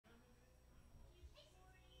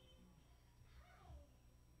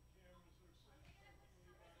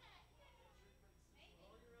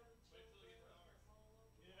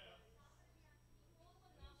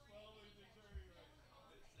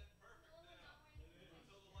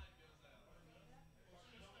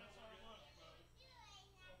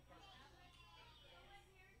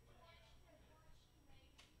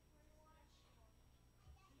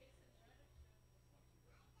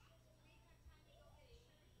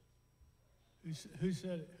Who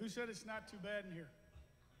said it? Who said it's not too bad in here?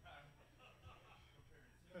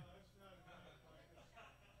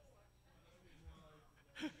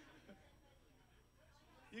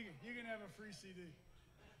 You can have a free CD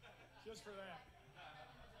just for that.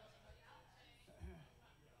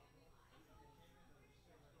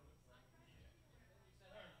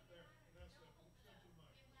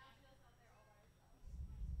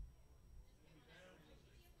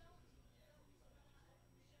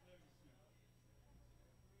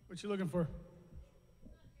 What you looking for?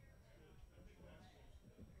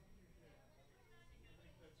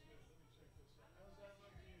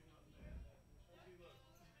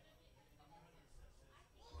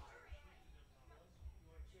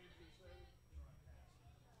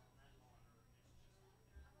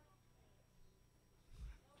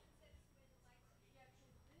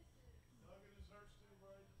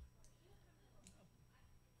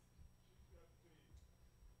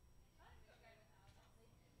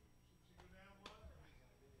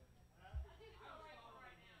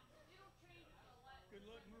 Good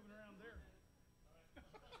luck moving around there.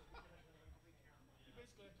 You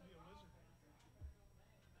basically have to be a lizard.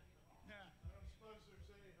 Yeah. I don't suppose there's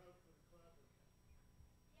any hope for the clapper.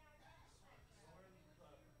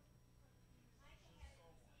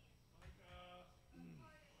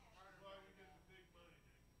 Why we get the big money.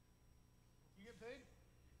 You get paid?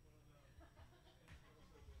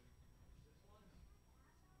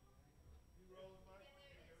 You rolling, Mike?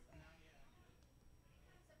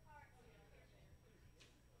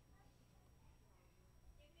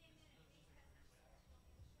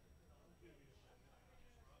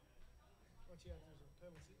 Watch out, there's a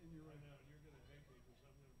pedal in your right now. You're going to hate me because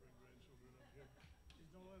I'm going to bring grandchildren up here.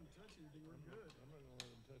 Just don't let them touch anything. We're good. I'm not going to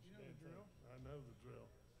let them touch anything. You know the drill? I know the drill.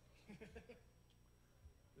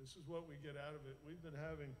 This is what we get out of it. We've been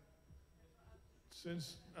having,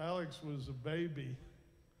 since Alex was a baby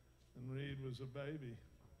and Reed was a baby,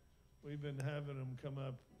 we've been having them come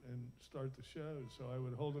up and start the show. So I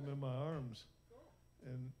would hold them in my arms,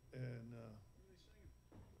 and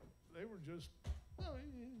they were just, oh,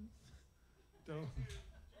 yeah. Don't.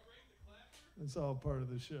 It's all part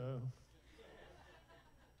of the show.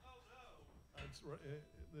 Oh no! That's right.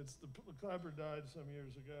 It's the clapper died some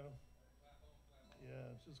years ago.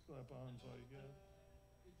 Yeah, it's just clap on's all you get.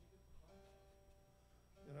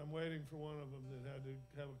 And I'm waiting for one of them that had to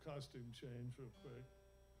have a costume change real quick.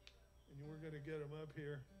 And we're going to get them up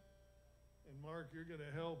here. And Mark, you're going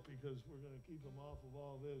to help because we're going to keep them off of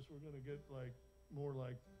all this. We're going to get like more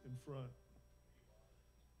like in front.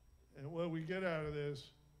 And what we get out of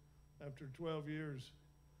this, after 12 years,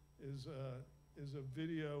 is a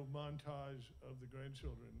video montage of the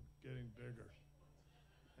grandchildren getting bigger.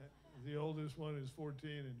 The oldest one is 14,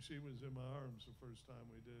 and she was in my arms the first time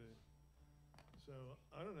we did it. So,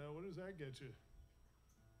 I don't know, what does that get you?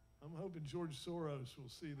 I'm hoping George Soros will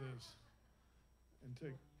see this and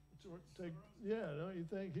take, yeah, don't you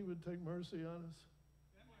think he would take mercy on us?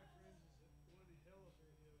 That, my friends,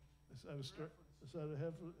 is one of the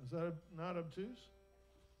hell of a Is that not obtuse?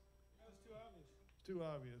 No, it's too obvious. Too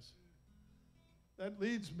obvious. That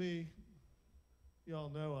leads me, y'all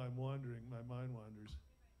know I'm wandering, my mind wanders.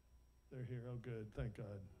 They're here, oh good, thank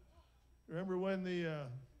God. Remember when the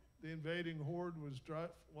invading horde was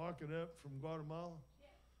walking up from Guatemala?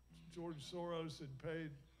 George Soros had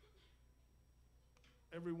paid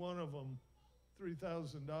every one of them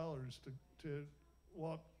 $3,000 to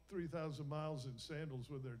walk 3,000 miles in sandals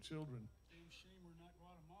with their children. Shame we're not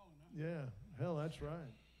Guatemalan, huh? Yeah, hell, that's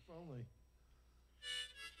right. If only.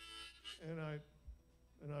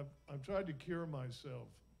 And I've tried to cure myself.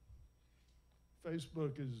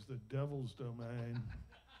 Facebook is the devil's domain.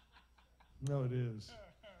 No, it is.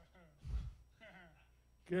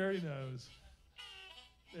 Gary knows.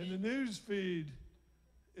 And the news feed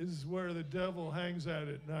is where the devil hangs out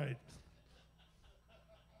at night.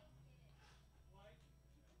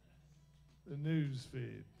 The news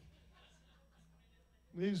feed.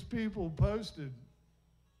 These people posted,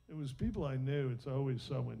 it was people I knew. It's always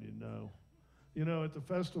someone you know. You know, at the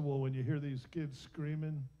festival when you hear these kids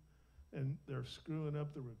screaming and they're screwing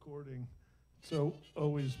up the recording, so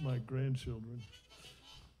always my grandchildren.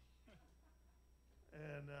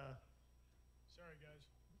 And sorry guys.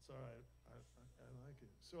 It's all right. I like it.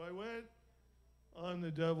 So I went on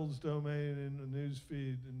the devil's domain in the news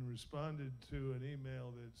feed and responded to an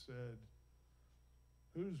email that said,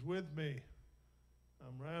 "Who's with me?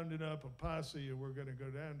 I'm rounding up a posse and we're going to go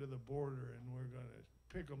down to the border and we're going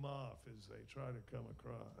to pick them off as they try to come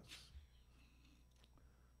across."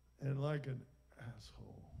 And like an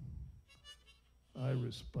asshole, I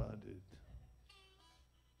responded.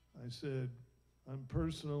 I said, I'm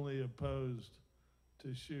personally opposed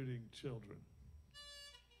to shooting children.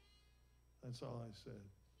 That's all I said.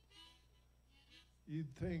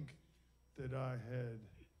 You'd think that I had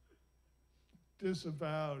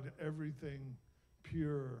disavowed everything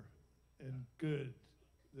pure and good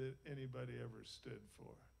that anybody ever stood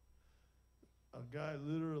for. A guy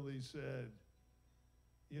literally said,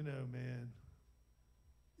 you know, man,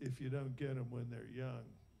 if you don't get them when they're young,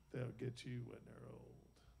 they'll get you when they're old.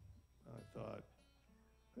 I thought,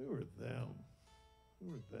 who are them?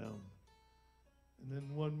 Who are them? And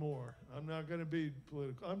then one more. I'm not going to be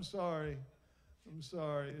political. I'm sorry.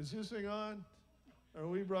 Is this thing on? Are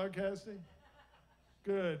we broadcasting?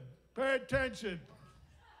 Good. Pay attention.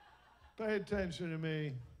 Pay attention to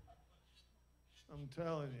me. I'm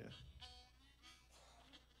telling you.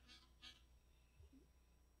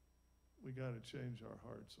 We got to change our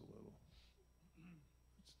hearts a little.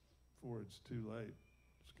 Before it's too late.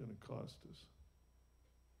 It's going to cost us.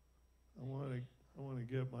 I want to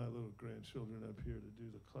get my little grandchildren up here to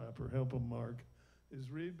do the clapper. Help them, Mark.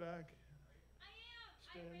 Is Reed back? I am.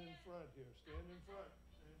 Stand in front here. Stand in front.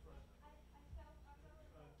 Stand in front.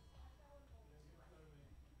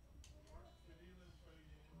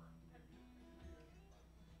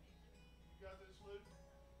 You got this, Luke?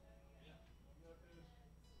 Yeah. You got this?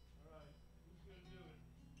 All right. Who's going to do it?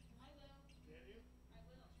 I will. Can you? I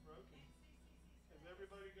will. It's broken. Has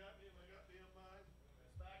everybody got me? Have I got me on mine?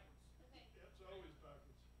 It's backwards. Okay. Yep, it's always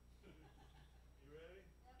backwards. You ready?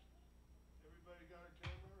 Yep. Everybody got a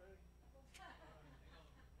camera ready? All right.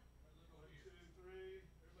 1, 2, 3.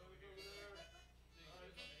 Everybody over there. All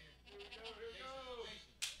right. Here we go. Here we go.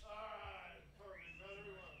 All right. Perfect. Not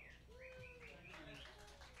everyone. Thank you.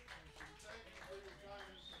 Thank you for your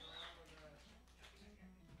kindness and allowing that.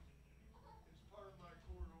 It's part of my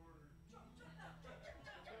court order. I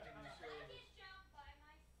just jumped by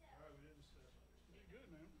myself. All right, we didn't step on it. Pretty good,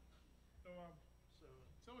 man. So So,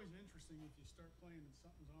 it's always interesting if you start playing and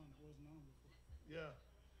something's on that wasn't on before. yeah,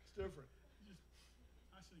 it's different.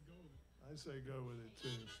 I say go with it. I say go with it too.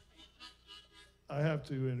 I have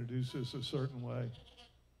to introduce this a certain way.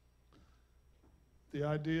 The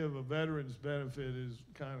idea of a veteran's benefit is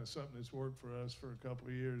kind of something that's worked for us for a couple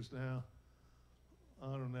of years now.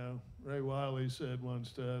 I don't know. Ray Wiley said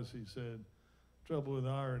once to us, he said, trouble with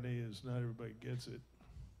irony is not everybody gets it.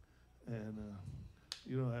 And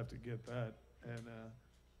you don't have to get that. And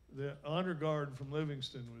the honor guard from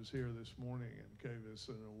Livingston was here this morning and gave us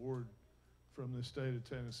an award from the state of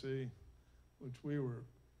Tennessee, which we were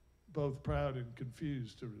both proud and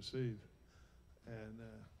confused to receive. And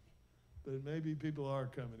but maybe people are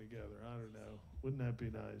coming together. I don't know. Wouldn't that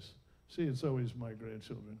be nice? See, it's always my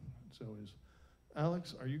grandchildren. It's always.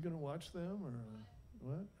 Alex, are you going to watch them or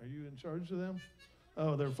what? Are you in charge of them?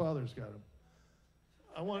 Oh, their father's got them.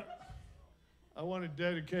 I want to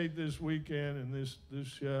dedicate this weekend and this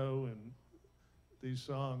show and these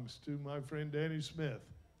songs to my friend Danny Smith,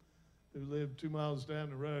 who lived 2 miles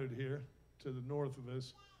down the road here to the north of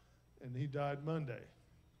us, and he died Monday.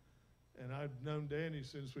 And I've known Danny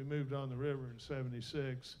since we moved on the river in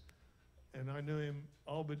 '76, and I knew him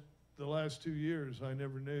all but the last 2 years. I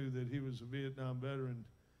never knew that he was a Vietnam veteran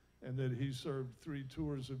and that he served 3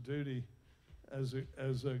 tours of duty as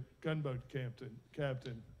a gunboat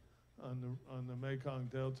captain on the Mekong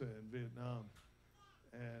Delta in Vietnam.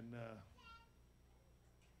 And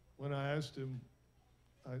when I asked him,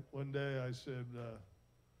 one day I said,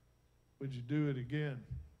 would you do it again?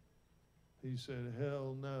 He said,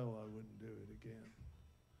 hell no, I wouldn't do it again.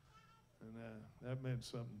 And that meant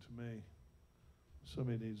something to me.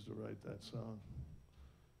 Somebody needs to write that song.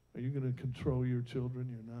 Are you going to control your children?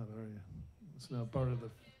 You're not, are you? It's not part of the...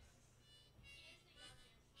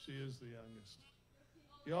 She is the youngest.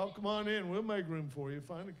 Y'all come on in. We'll make room for you.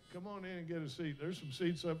 Come on in and get a seat. There's some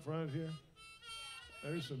seats up front here.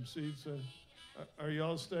 There's some seats. Are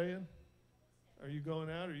y'all staying? Are you going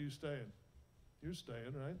out or are you staying? You're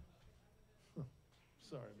staying, right?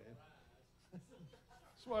 Sorry, man.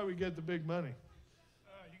 That's why we get the big money.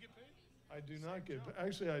 You get paid? I do not get paid.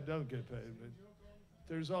 Actually, I don't get paid, but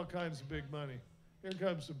there's all kinds of big money. Here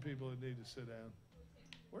comes some people that need to sit down.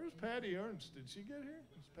 Where's Patty Ernst? Did she get here?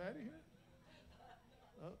 Is Patty here?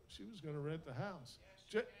 Oh, she was going to rent the house.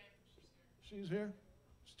 She's here?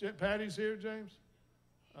 Patty's here, James?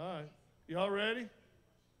 All right. Y'all ready?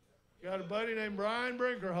 Got a buddy named Brian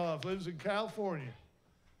Brinkerhoff, lives in California.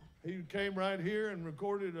 He came right here and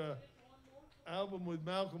recorded an album with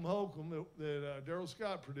Malcolm Holcomb that Daryl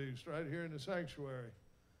Scott produced right here in the sanctuary.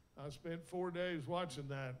 I spent 4 days watching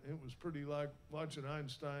that. It was pretty like watching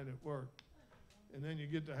Einstein at work. And then you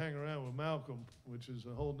get to hang around with Malcolm, which is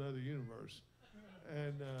a whole nother universe.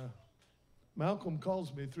 And Malcolm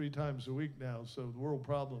calls me 3 times a week now, so the world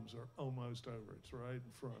problems are almost over. It's right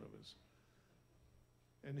in front of us.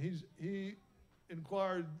 And he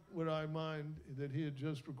inquired would I mind that he had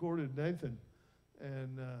just recorded Nathan,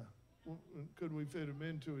 and could we fit him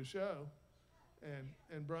into a show?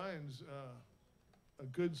 And Brian's a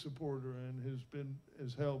good supporter and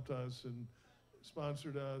has helped us and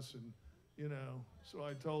sponsored us, and so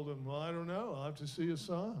I told him, well, I don't know, I'll have to see a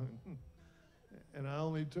song. And I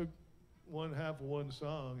only took half of one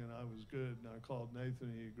song, and I was good, and I called Nathan,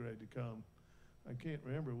 and he agreed to come. I can't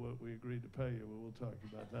remember what we agreed to pay you, but we'll talk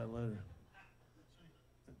about that later.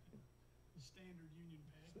 Standard union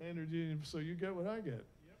pay. Standard union, so you get what I get. Yep.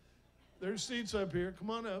 There's seats up here. Come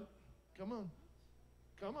on up. Come on.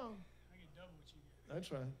 Come on. I get double what you get.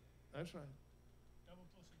 That's right. That's right. Double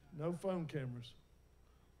plus a dime. No phone cameras.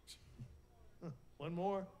 One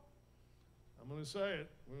more. I'm going to say it.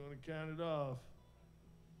 We're going to count it off.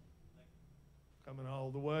 Coming all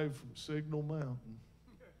the way from Signal Mountain,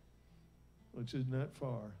 which isn't that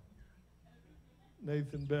far.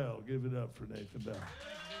 Nathan Bell. Give it up for Nathan Bell.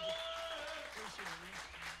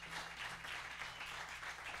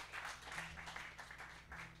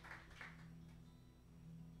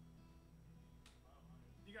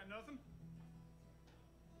 You got nothing?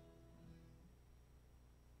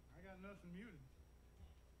 I got nothing muted.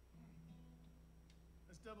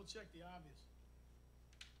 Let's double check the obvious.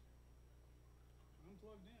 I'm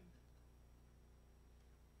plugged in. All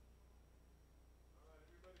right,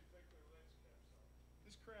 everybody take their lens caps off.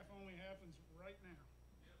 This crap only happens right now.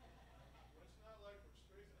 Well, it's not like we're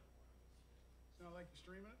streaming it. It's not like you're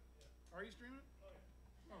streaming it? Yeah. Are you streaming it? Oh,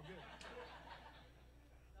 yeah. Oh, good.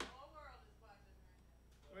 The whole world is watching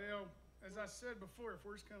right now. Well, as I said before, if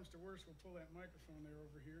worse comes to worse, we'll pull that microphone there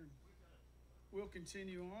over here and we'll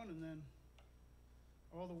continue on, and then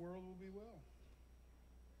all the world will be well.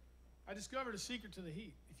 I discovered a secret to the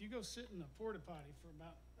heat. If you go sit in a porta potty for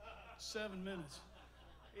about 7 minutes,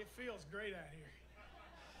 it feels great out here.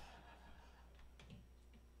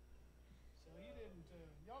 So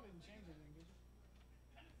y'all didn't change anything, did you?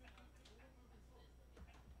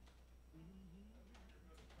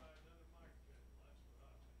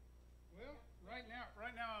 Well, right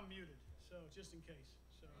now I'm muted, so just in case.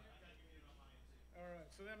 So. All right,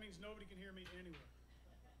 so that means nobody can hear me anywhere.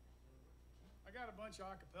 I got a bunch of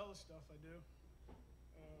acapella stuff I do,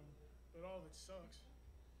 but all of it sucks.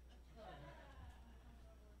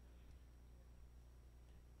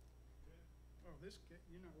 Oh,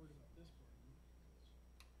 you're not worried about this part.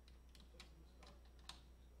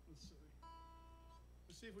 Let's see.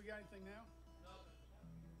 Let's see if we got anything now.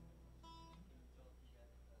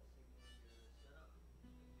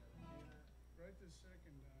 Right this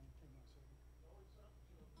second, hold on a second.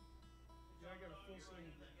 Yeah, I got a full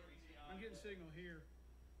signal. I'm getting signal here.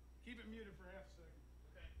 Keep it muted for half a second.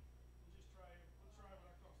 Okay. We'll try what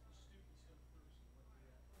I call some stupid stuff first.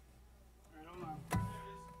 All right, hold on.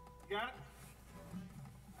 You got it?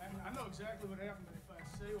 I know exactly what happened, but if I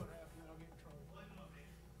say what happened, then I'll get in trouble.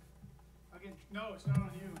 No, it's not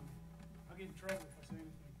on you. I'll get in trouble if I say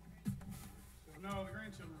anything. So no, the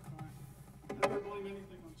grandchildren are fine. I never blame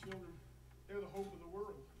anything on children. They're the hope of the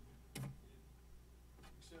world.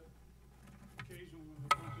 Except occasionally when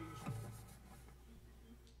they come to the store.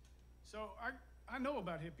 So I know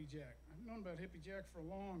about Hippie Jack. I've known about Hippie Jack for a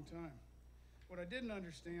long time. What I didn't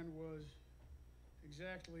understand was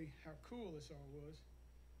exactly how cool this all was,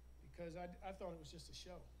 because I thought it was just a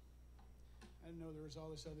show. I didn't know there was all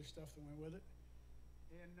this other stuff that went with it.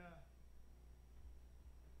 And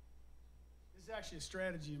this is actually a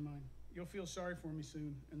strategy of mine. You'll feel sorry for me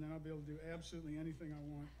soon, and then I'll be able to do absolutely anything I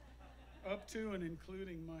want, up to and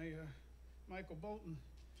including my Michael Bolton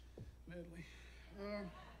medley.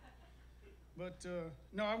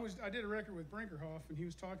 No, I did a record with Brinkerhoff, and he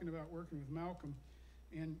was talking about working with Malcolm,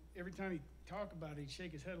 and every time he'd talk about it, he'd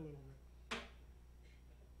shake his head a little bit.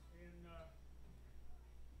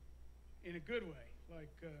 And in a good way.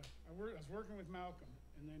 Like, I was working with Malcolm,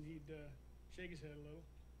 and then he'd shake his head a little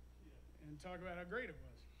and talk about how great it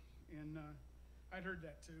was. And I'd heard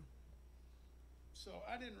that too. So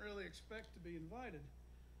I didn't really expect to be invited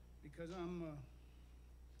because I'm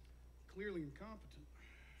clearly incompetent.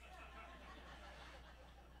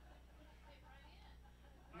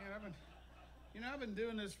 Man, I've been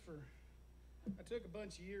doing this I took a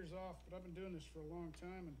bunch of years off, but I've been doing this for a long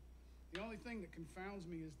time, and the only thing that confounds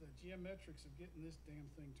me is the geometrics of getting this damn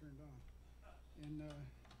thing turned on. And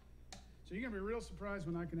so you're gonna be real surprised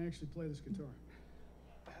when I can actually play this guitar.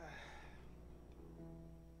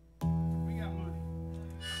 We got money.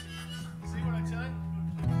 See what I tell you?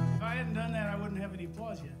 If I hadn't done that, I wouldn't have any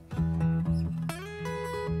applause yet.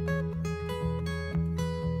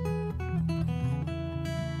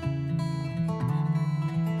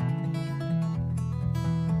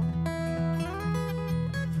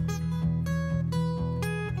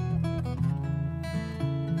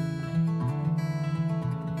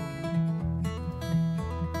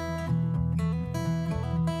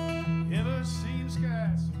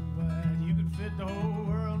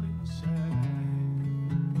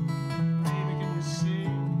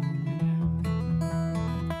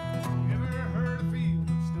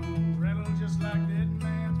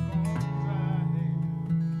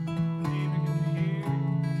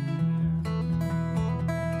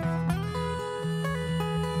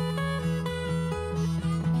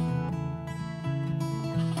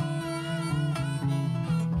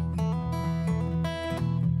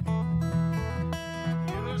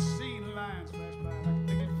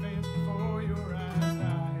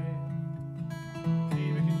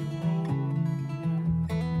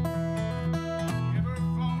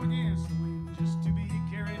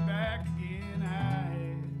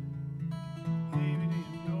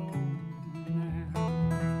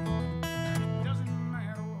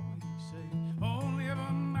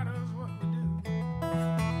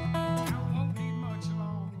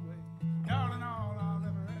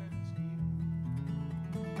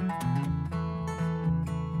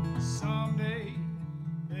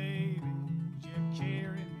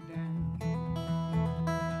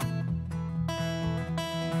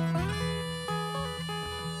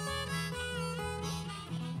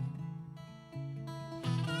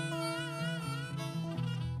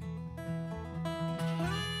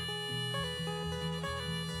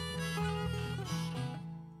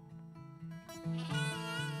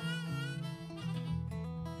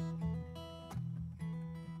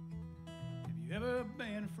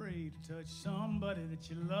 afraid to touch somebody that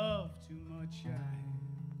you love too much.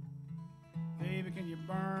 Baby, can you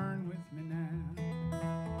burn with me now?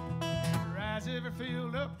 Your eyes ever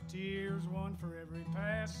filled up with tears, one for every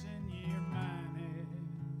passing year mine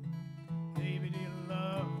had. Baby, do you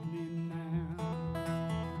love me now?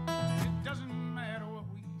 It doesn't matter what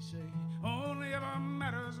we say, only ever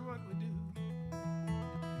matters what we do.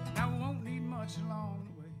 I won't need much along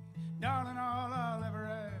the way, darling, all I'll ever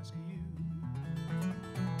ask of you.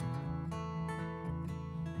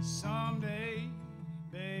 Someday,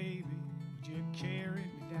 baby, would you carry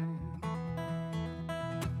me down?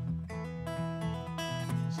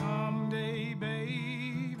 Someday,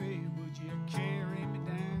 baby, would you carry me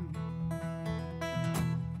down?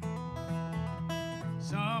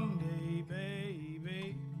 Someday,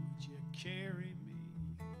 baby, would you carry me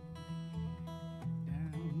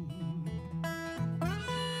down?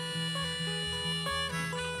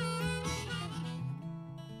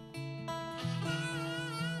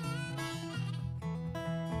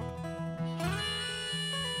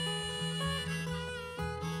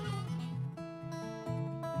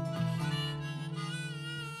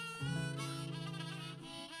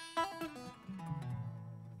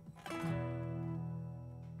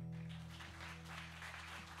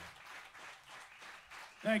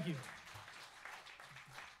 Thank you.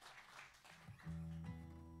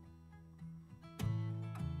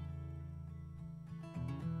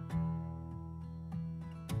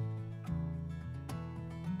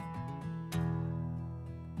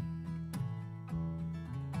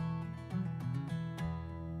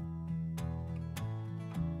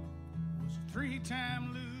 Was a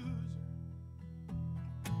three-time loser.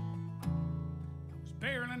 I was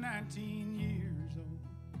barely 19 years old.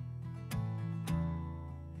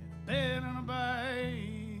 Bed and a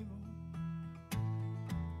Bible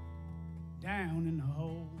down in the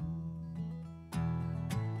hole.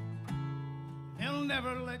 They'll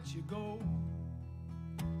never let you go.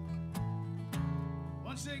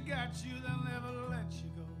 Once they got you, they'll never let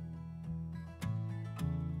you go.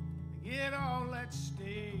 They get all that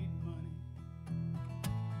state money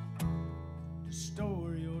to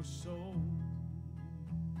store your soul.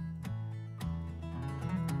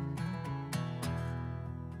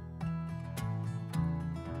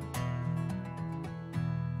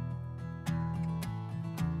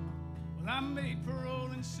 I made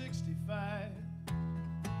parole in 65. I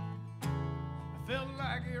felt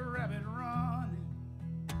like a rabbit running,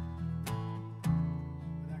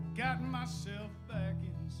 but I got myself back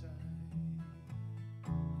inside,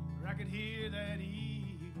 where I could hear that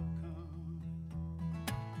eagle come.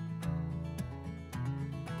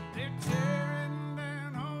 They're tearing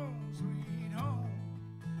down home, sweet home,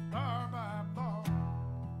 bar by bar,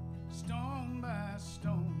 stone by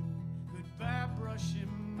stone, goodbye Brushy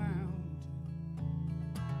Mountain.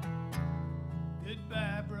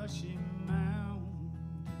 Goodbye, Brushy Mountain.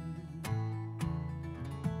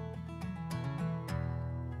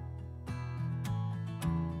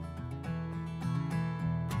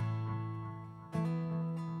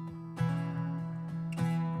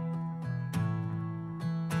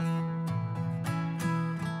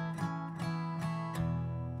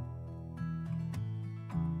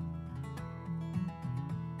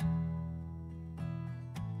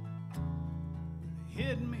 They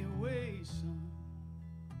hid me away, son,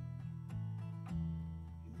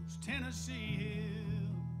 Tennessee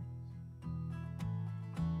hills.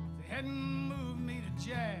 If they hadn't moved me to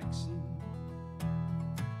Jackson,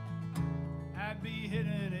 I'd be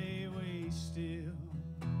hidden away still.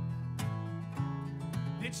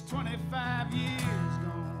 It's 25 years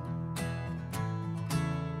gone.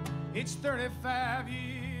 It's 35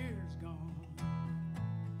 years gone.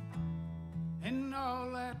 And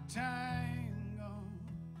all that time gone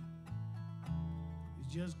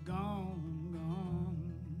is just gone.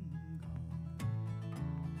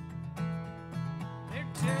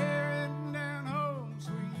 Tearing down home,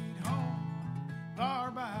 sweet home,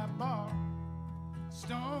 bar by bar,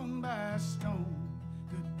 stone by stone,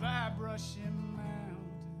 goodbye Brushy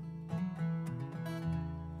Mountain,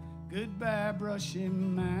 goodbye Brushy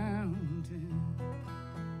Mountain,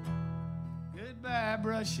 goodbye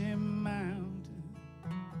Brushy Mountain,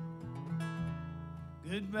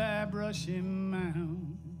 goodbye Brushy Mountain.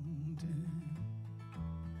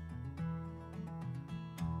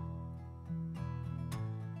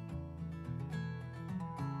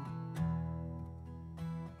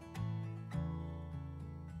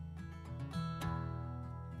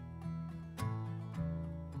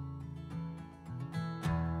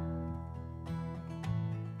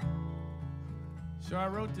 So I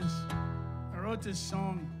wrote this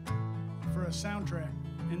song for a soundtrack,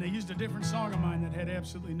 and they used a different song of mine that had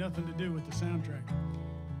absolutely nothing to do with the soundtrack.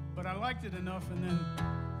 But I liked it enough, and then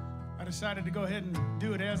I decided to go ahead and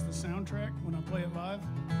do it as the soundtrack when I play it live.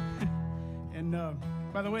 And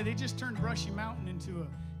by the way, they just turned Brushy Mountain into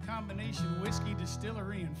a combination whiskey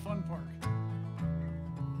distillery and fun park.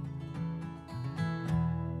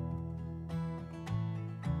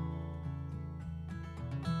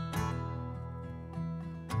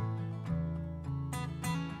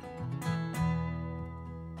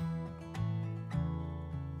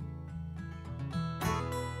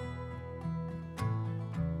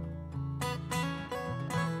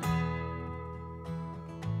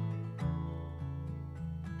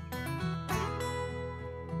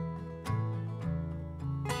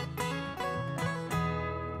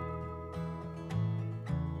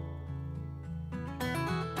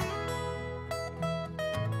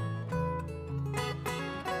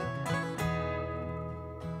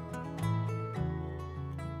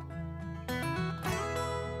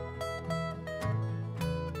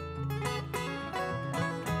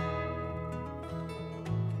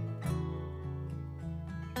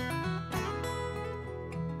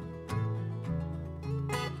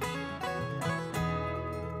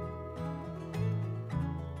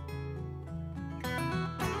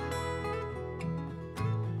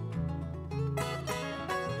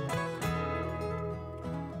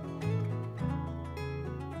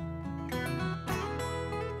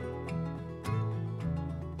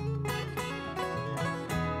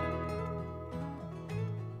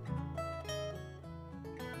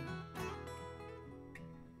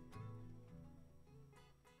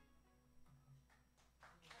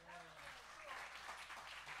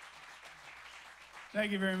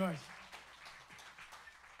 Thank you very much.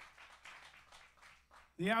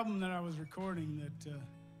 The album that I was recording that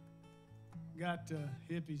got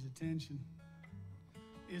hippies' attention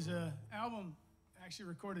is an album actually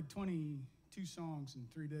recorded 22 songs in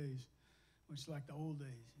 3 days, which is like the old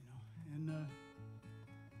days, you know. And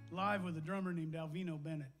live with a drummer named Alvino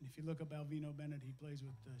Bennett. And if you look up Alvino Bennett, he plays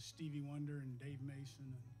with Stevie Wonder and Dave Mason,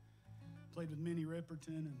 and played with Minnie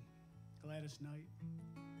Riperton and Gladys Knight.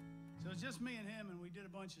 So it's just me and him, and we did a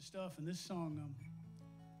bunch of stuff. And this song,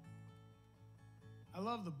 I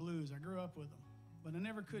love the blues. I grew up with them, but I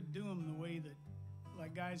never could do them the way that,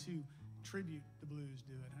 like guys who tribute the blues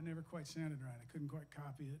do it. I never quite sounded right. I couldn't quite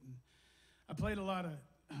copy it. And I played a lot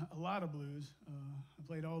of blues. I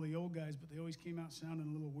played all the old guys, but they always came out sounding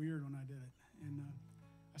a little weird when I did it. And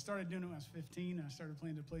I started doing it when I was 15. And I started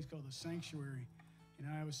playing at a place called the Sanctuary in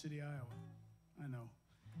Iowa City, Iowa. I know.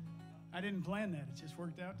 I didn't plan that. It just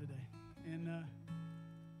worked out today. And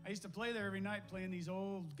I used to play there every night playing these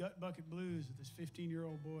old gut bucket blues with this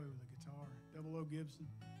 15-year-old boy with a guitar, double O Gibson.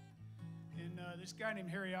 And this guy named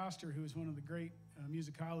Harry Oster, who was one of the great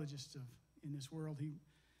musicologists in this world,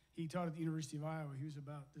 he taught at the University of Iowa. He was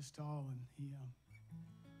about this tall, and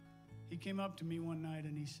he came up to me one night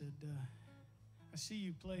and he said, I see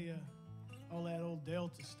you play all that old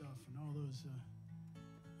Delta stuff and all those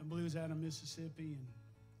blues out of Mississippi and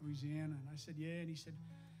Louisiana. And I said, yeah. And he said,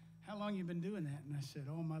 how long you been doing that? And I said,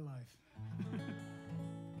 all my life.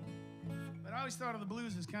 But I always thought of the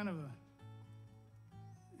blues as kind of a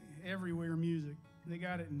everywhere music. They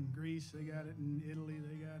got it in Greece, they got it in Italy,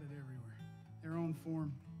 they got it everywhere. Their own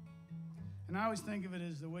form. And I always think of it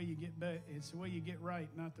as the way you get it's the way you get right,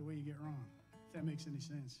 not the way you get wrong, if that makes any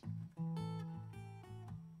sense.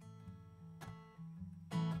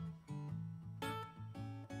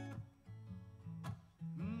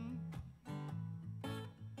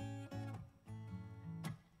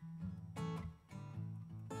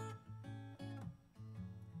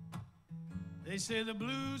 They say the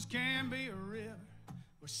blues can be a river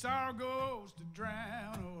where sorrow goes to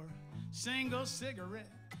drown, or a single cigarette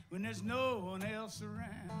when there's no one else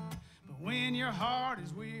around. But when your heart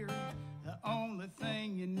is weary, the only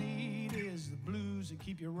thing you need is the blues that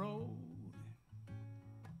keep you rolling.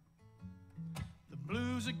 The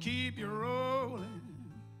blues that keep you rolling.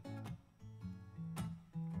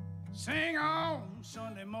 Sing on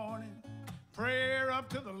Sunday morning, prayer up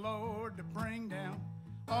to the Lord to bring down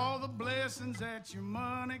all the blessings that your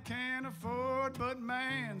money can't afford. But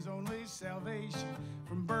man's only salvation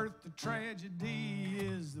from birth to tragedy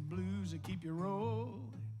is the blues that keep you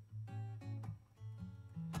rolling.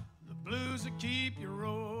 The blues that keep you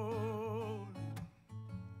rolling.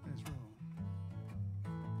 Let's roll.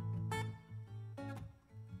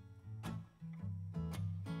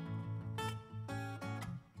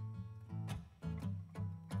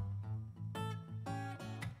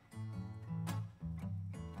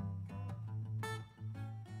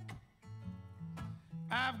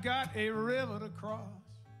 I've got a river to cross,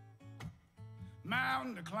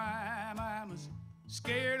 mountain to climb. I'm as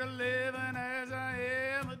scared of living as I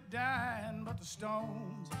am of dying. But the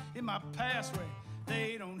stones in my pathway,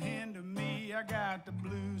 they don't hinder me. I got the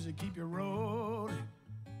blues that keep you rolling.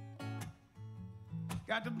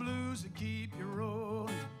 Got the blues that keep you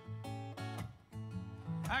rolling.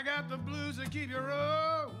 I got the blues that keep you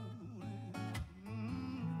rolling.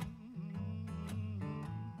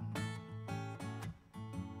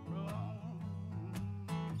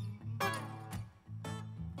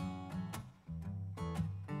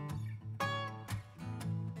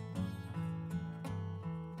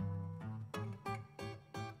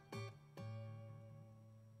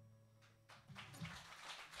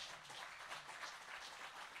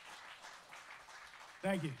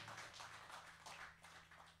 Thank you.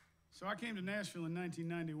 So I came to Nashville in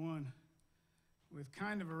 1991 with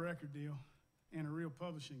kind of a record deal and a real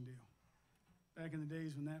publishing deal. Back in the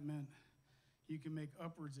days when that meant you can make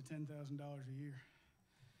upwards of $10,000 a year.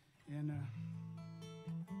 And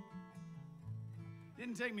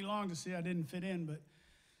didn't take me long to see I didn't fit in, but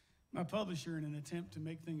my publisher, in an attempt to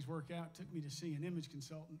make things work out, took me to see an image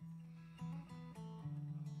consultant.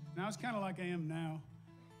 And I was kind of like I am now,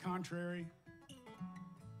 contrary,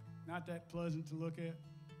 not that pleasant to look at.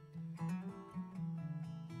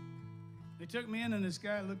 They took me in, and this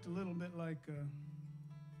guy looked a little bit like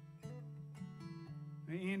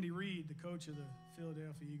Andy Reid, the coach of the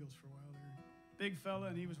Philadelphia Eagles for a while there. Big fella,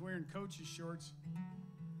 and he was wearing coach's shorts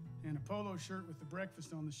and a polo shirt with the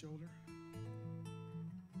breakfast on the shoulder.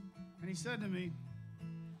 And he said to me,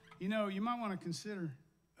 you know, you might want to consider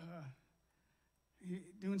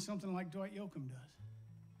doing something like Dwight Yoakam does.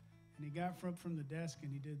 And he got up from the desk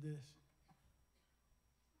and he did this.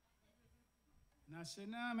 And I said,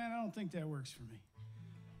 nah, man, I don't think that works for me.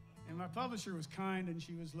 And my publisher was kind, and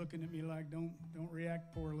she was looking at me like, don't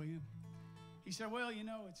react poorly. And he said, well, you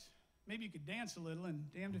know, maybe you could dance a little,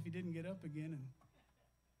 and damned if you didn't get up again. And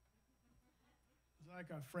it was like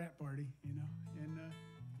a frat party, you know. And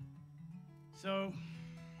so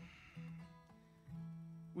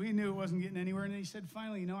we knew it wasn't getting anywhere. And then he said,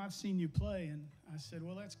 finally, you know, I've seen you play. And I said,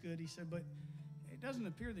 well, that's good. He said, but it doesn't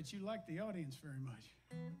appear that you like the audience very much.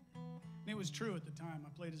 And it was true at the time. I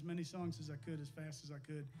played as many songs as I could, as fast as I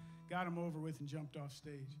could, got them over with, and jumped off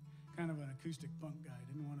stage. Kind of an acoustic punk guy.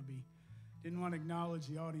 Didn't want to acknowledge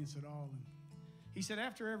the audience at all. And he said,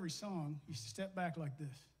 after every song, you step back like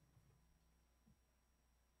this.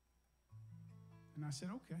 And I said,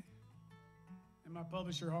 okay. And my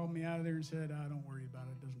publisher hauled me out of there and said, don't worry about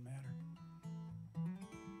it. It doesn't matter.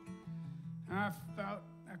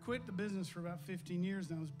 I quit the business for about 15 years,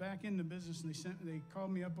 and I was back in the business, and they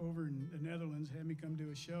called me up over in the Netherlands, had me come do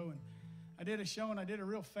a show, and I did a show, and I did a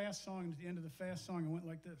real fast song, and at the end of the fast song, I went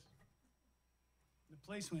like this. The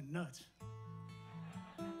place went nuts.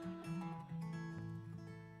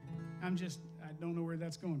 I don't know where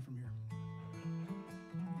that's going from here.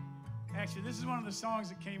 Actually, this is one of the songs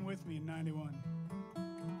that came with me in '91.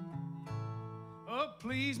 Oh,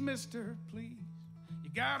 please, mister, please, you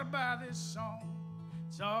gotta buy this song.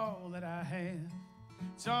 It's all that I have,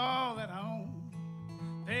 it's all that I own.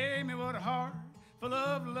 Pay me what a heart full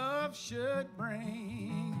of love should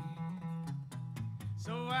bring,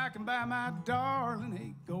 so I can buy my darling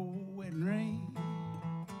a gold wedding ring.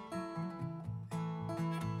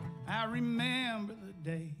 I remember the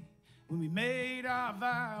day when we made our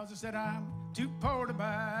vows. I said, I'm too poor to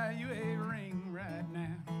buy you a ring right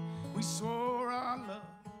now. We swore our love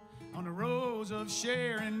on the rose of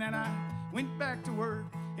Sharon, and I went back to work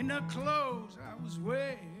in the clothes I was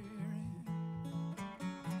wearing.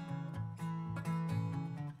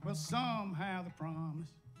 Well, somehow the promise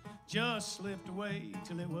just slipped away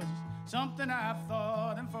till it was something I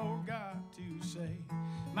thought and forgot to say.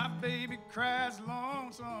 My baby cries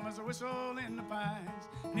lonesome as I whistle in the pines,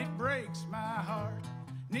 and it breaks my heart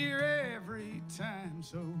near every time.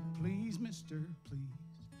 So please, mister, please,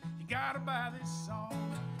 you gotta buy this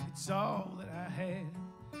song. It's all that I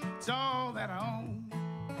have, it's all that I own.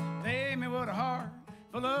 Pay me what a heart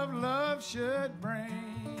full of love should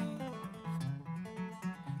bring,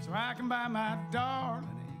 so I can buy my darling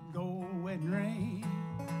a gold wedding ring.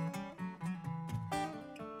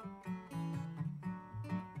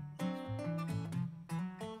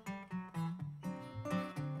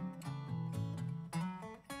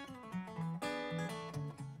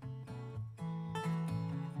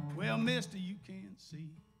 Well, mister, you can't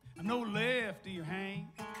see I'm no lefty or Hank,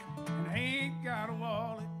 and I ain't got a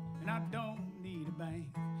wallet, and I don't need a bank,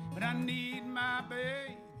 but I need my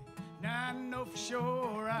baby, and I know for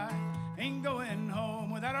sure I ain't going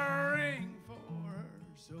home without a ring for her.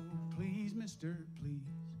 So please, mister, please,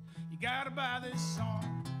 you gotta buy this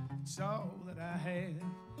song. It's all that I have.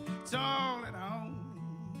 It's all that I own.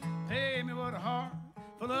 Pay me what a heart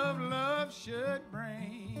full of love should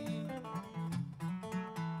bring,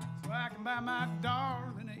 so I can buy my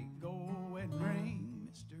darling a gold wedding ring.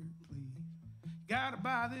 Mister, please, you gotta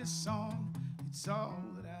buy this song. It's all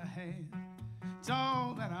that I have. It's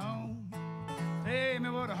all that I own. Pay me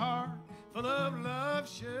what a heart full of love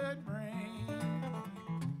should bring,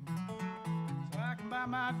 so I can buy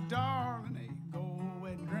my darling a gold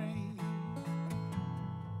wedding ring.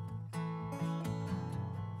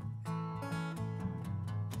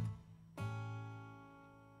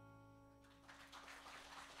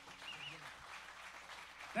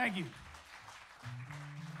 Thank you.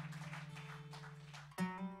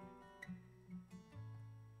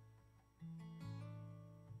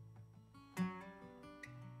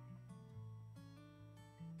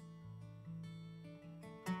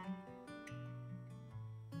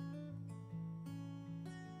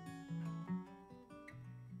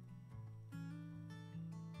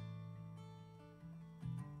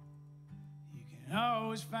 You can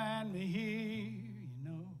always find me here,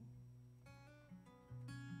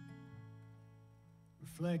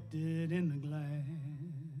 reflected in the glass.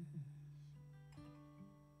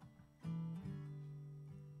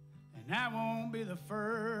 And I won't be the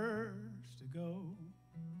first to go,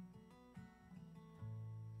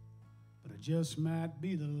 but I just might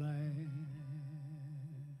be the last.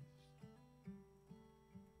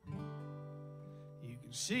 You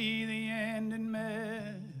can see the end in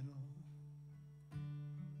metal,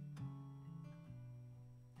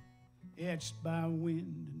 etched by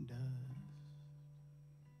wind and dust.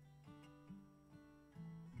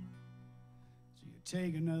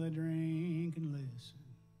 Take another drink and listen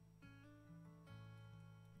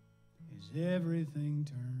as everything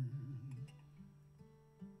turns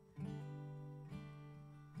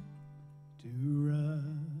to rust.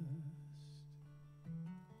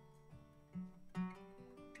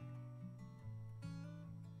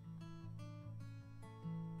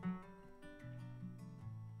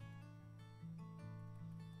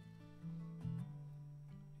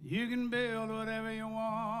 You can build whatever you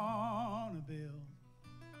want to build.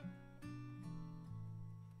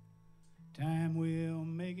 Time will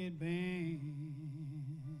make it bend.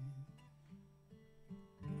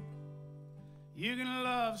 You can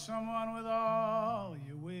love someone with all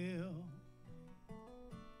your will,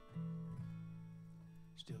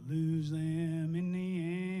 still lose them in the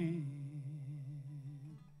end.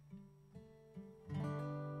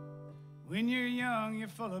 When you're young, you're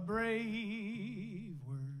full of brave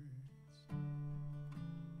words,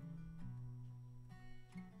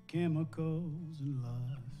 chemicals and lust.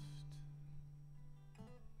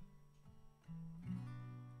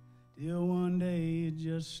 Till one day you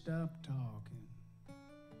just stop talking,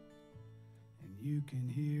 and you can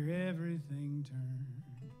hear everything turn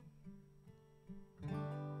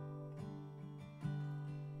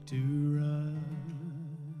to rust.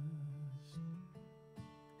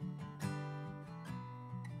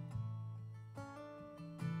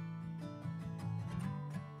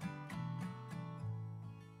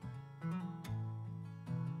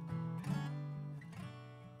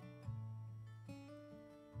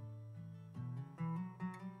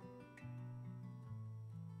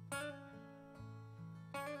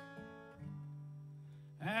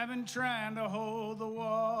 I've been trying to hold the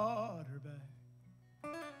water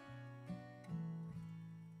back,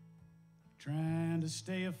 trying to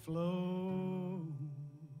stay afloat,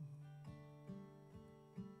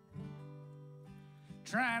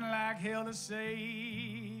 trying like hell to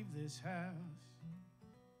save this house.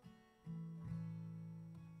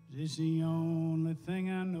 This is the only thing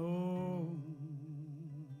I know.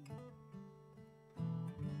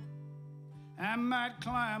 I might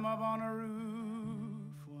climb up on a roof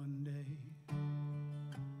one day,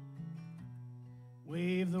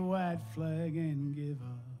 wave the white flag and give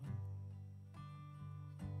up,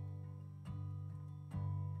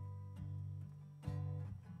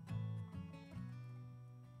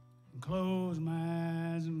 and close my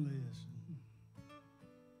eyes and listen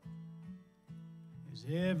as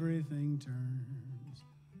everything turns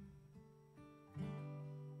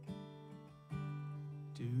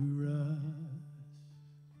to rust.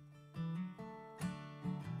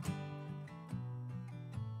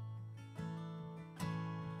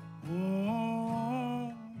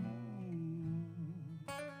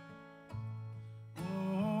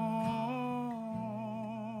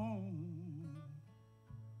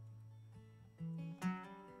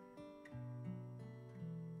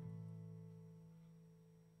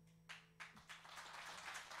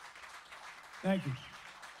 Thank you.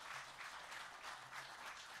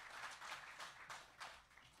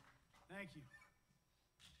 Thank you.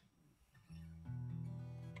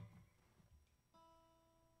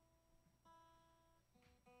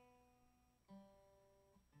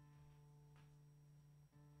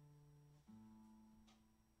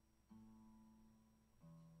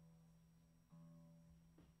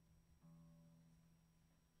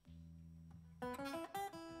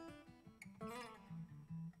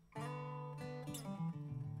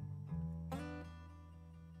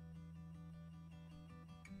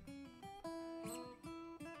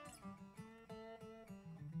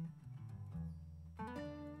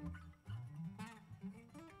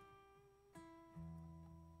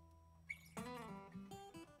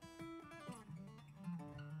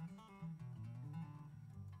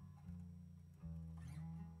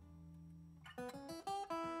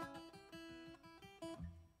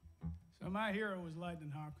 So my hero was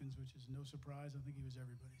Lightning Hopkins, which is no surprise. I think he was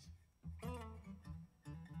everybody's.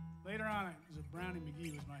 Later on, it was Brownie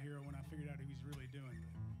McGee was my hero when I figured out what he was really doing.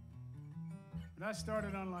 But I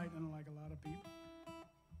started on Lightning like a lot of people.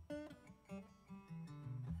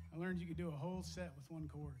 I learned you could do a whole set with one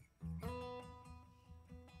chord.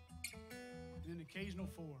 And an occasional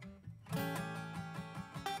four.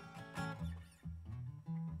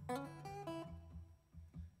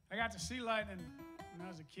 I got to see Lightning when I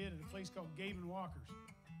was a kid at a place called Gabe and Walker's.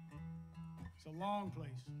 It's a long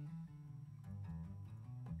place.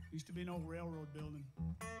 Used to be an old railroad building.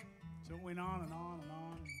 So it went on and on and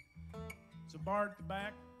on. It's a bar at the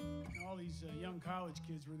back. And all these young college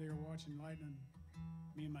kids were there watching Lightning,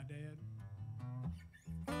 me and my dad.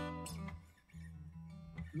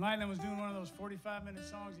 And Lightning was doing one of those 45-minute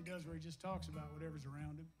songs he does where he just talks about whatever's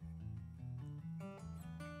around him.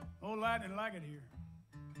 Oh, Lightning like it here.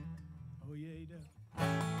 Oh, yeah, he does.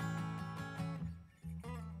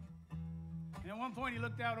 And at one point, he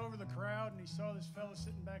looked out over the crowd and he saw this fella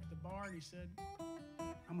sitting back at the bar and he said,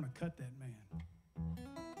 I'm going to cut that man.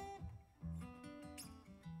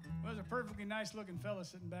 Well, it was a perfectly nice-looking fella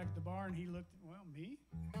sitting back at the bar and he looked, well, me?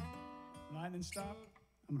 Lightning stopped.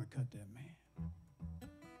 I'm going to cut that man.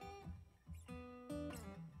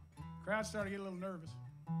 Crowd started to get a little nervous.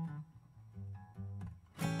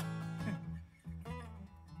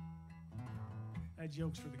 That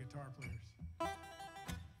joke's for the guitar players.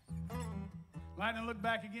 Lightning looked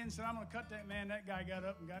back again and said, I'm going to cut that man. That guy got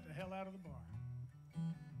up and got the hell out of the bar.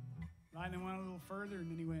 Lightning went a little further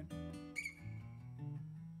and then he went,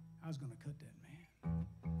 I was going to cut that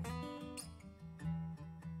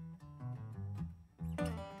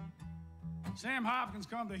man. Sam Hopkins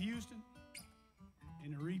come to Houston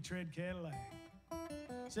in a retread Cadillac.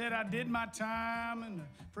 Said, I did my time in the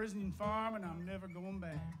prison farm and I'm never going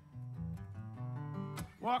back.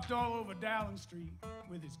 Walked all over Dowling Street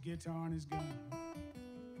with his guitar and his gun.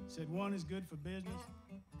 Said one is good for business,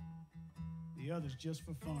 the other's just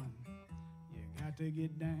for fun. You got to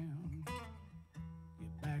get down,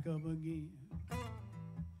 get back up again.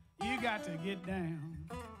 You got to get down,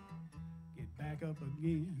 get back up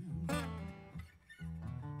again.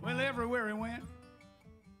 Well, everywhere he went,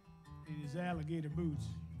 in his alligator boots.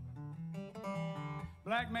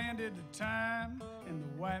 Black man did the time, and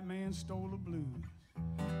the white man stole the blues.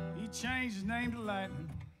 He changed his name to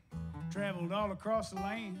Lightning, traveled all across the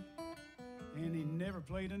land, and he never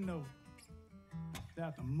played a note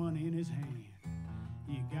without the money in his hand.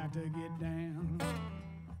 You got to get down,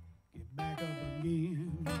 get back up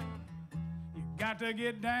again. You got to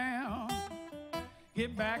get down,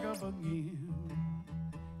 get back up again.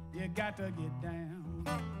 You got to get down,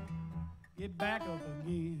 get back up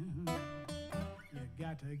again. You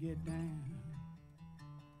got to get down,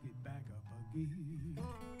 get back up again.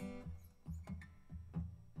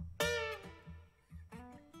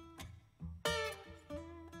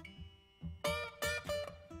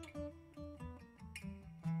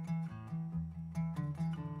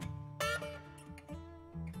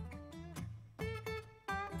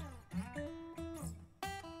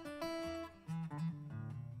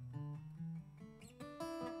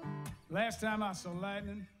 Last time I saw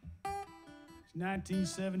Lightning was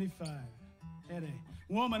 1975. Had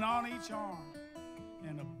a woman on each arm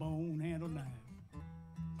and a bone-handled knife.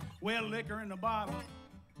 Well, liquor in the bottle,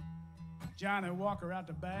 Johnny Walker out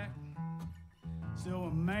the back, so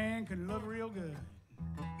a man could look real good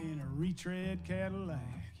in a retread Cadillac.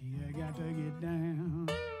 You got to get down,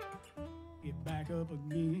 get back up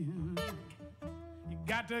again. You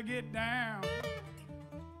got to get down,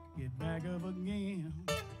 get back up again.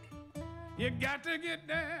 You got to get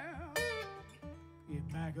down,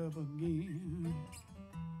 get back up again.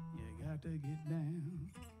 You got to get down,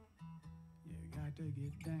 you got to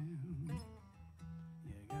get down.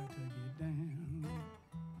 You got to get down,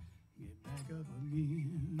 get back up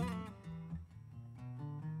again.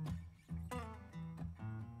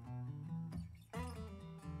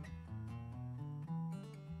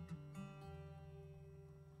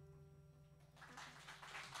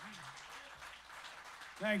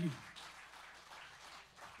 Thank you.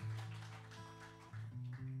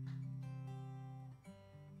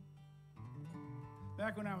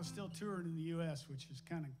 Back when I was still touring in the U.S., which has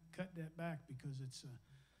kind of cut that back because it's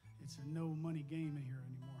a no money game in here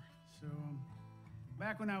anymore. So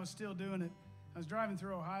back when I was still doing it, I was driving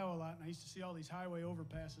through Ohio a lot, and I used to see all these highway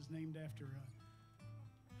overpasses named after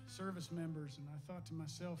service members, and I thought to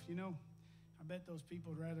myself, you know, I bet those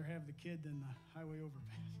people would rather have the kid than the highway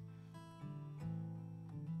overpass.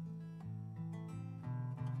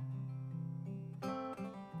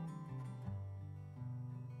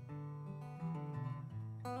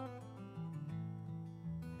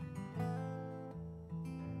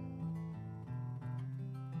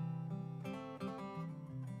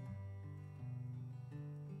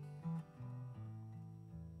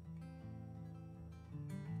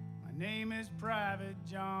 My name is Private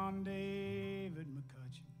John David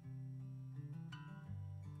McCutcheon.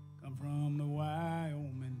 Come from the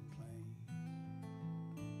Wyoming plains.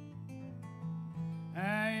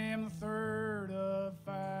 I am the third of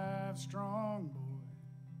 5 strong, boy,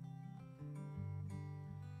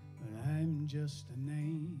 but I'm just a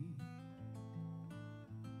name.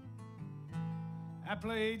 I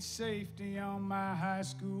played safety on my high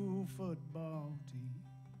school football team.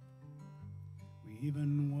 We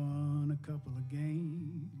even won a couple of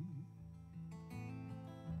games.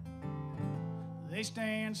 They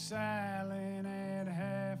stand silent at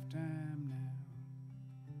halftime now,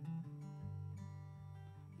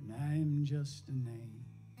 and I'm just a name.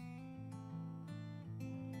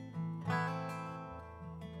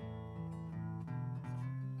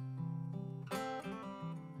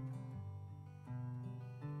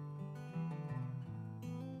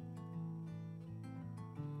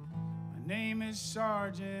 My name is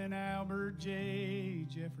Sergeant Albert J.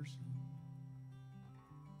 Jefferson.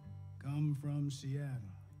 Come from Seattle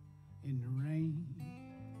in the rain.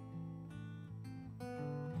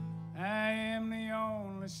 I am the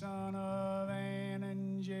only son of Ann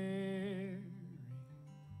and Jerry,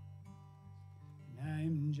 and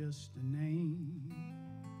I'm just a name.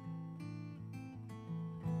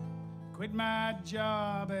 Quit my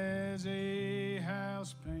job as a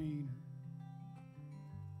house painter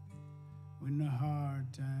when the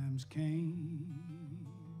hard times came.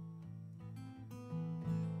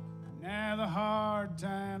 Now the hard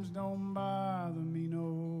times don't bother me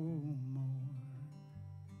no more,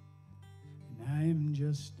 and I'm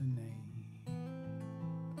just a name.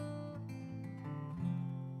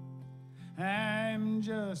 I'm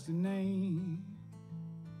just a name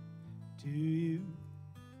to you,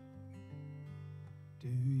 to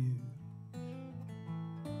you.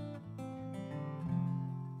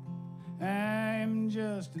 I'm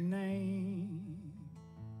just a name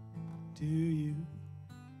to you,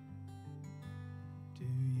 to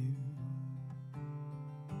you.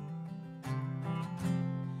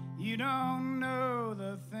 You don't know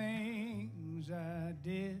the things I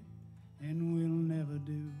did and will never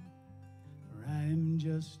do, for I'm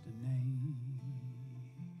just a name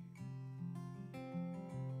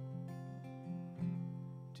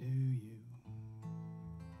to you.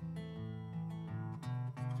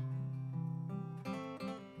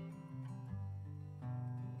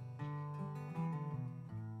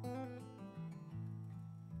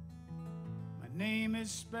 Name is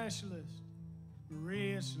Specialist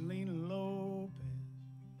Maria Selena Lopez.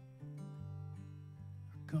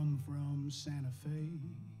 I come from Santa Fe.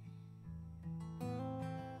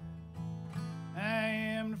 I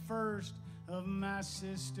am the first of my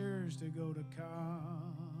sisters to go to college,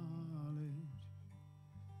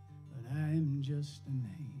 but I'm just a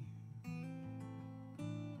name.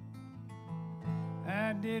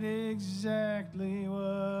 I did exactly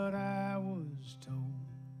what I was told.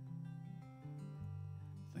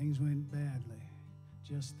 Things went badly,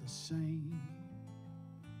 just the same.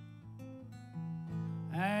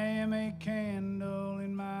 I am a candle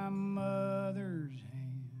in my mother's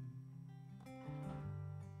hand,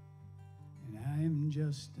 and I'm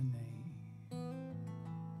just a name.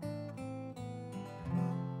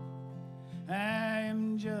 I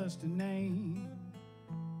am just a name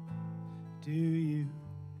to you,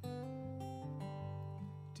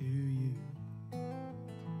 to you.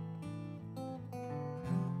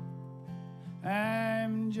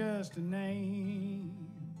 I'm just a name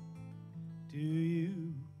to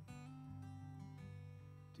you,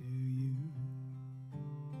 to you.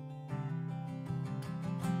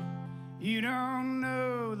 You don't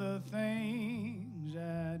know the things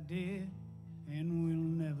I did and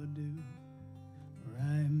will never do, for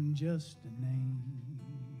I'm just a name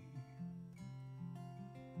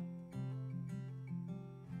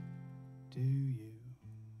to you,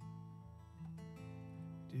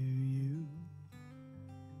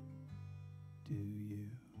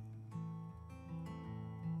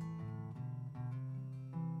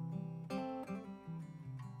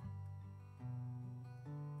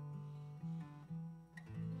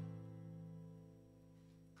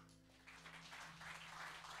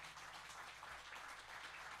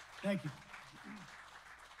 Thank you.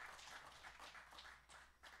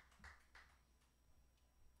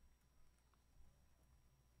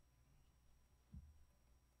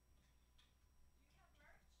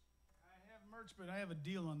 I have merch, but I have a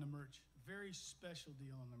deal on the merch. Very special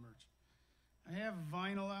deal on the merch. I have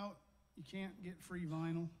vinyl out. You can't get free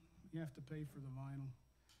vinyl. You have to pay for the vinyl.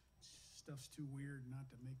 Stuff's too weird not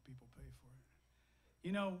to make people pay for it.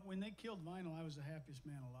 You know, when they killed vinyl, I was the happiest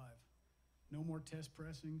man alive. No more test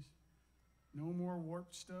pressings. No more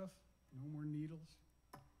warped stuff. No more needles.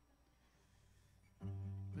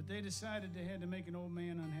 But they decided they had to make an old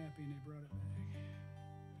man unhappy, and they brought it back.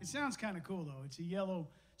 It sounds kind of cool, though. It's a yellow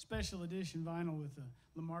special edition vinyl with a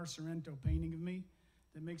Lamar Sorrento painting of me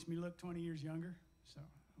that makes me look 20 years younger. So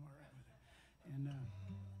I'm all right with it. And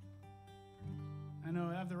I know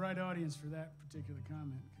I have the right audience for that particular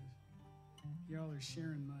comment, because y'all are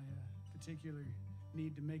sharing my particular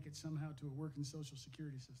need to make it somehow to a working social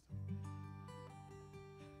security system.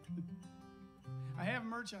 I have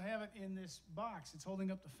merch. I have it in this box. It's holding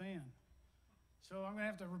up the fan. So I'm going to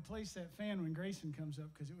have to replace that fan when Grayson comes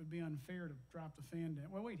up, because it would be unfair to drop the fan down.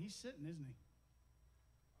 Well, wait, he's sitting, isn't he?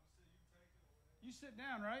 You sit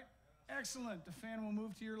down, right? Excellent. The fan will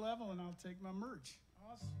move to your level, and I'll take my merch.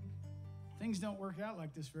 Awesome. Things don't work out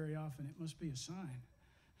like this very often. It must be a sign.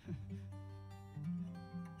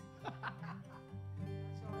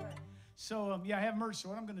 That's all right. So, yeah, I have merch. So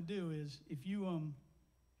what I'm going to do is, if you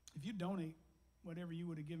donate whatever you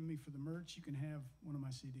would have given me for the merch, you can have one of my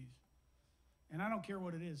CDs. And I don't care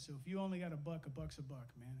what it is. So if you only got $1, $1's a buck,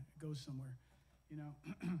 man. It goes somewhere. You know,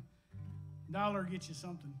 $1 gets you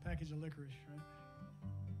something. Package of licorice, right?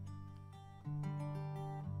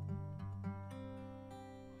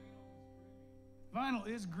 Vinyl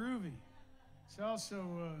is groovy. It's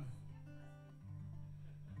also,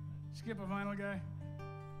 skip a vinyl guy.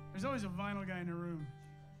 There's always a vinyl guy in the room.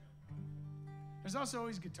 There's also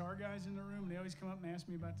always guitar guys in the room. They always come up and ask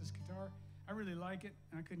me about this guitar. I really like it.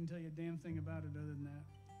 I couldn't tell you a damn thing about it other than that.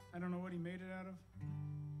 I don't know what he made it out of.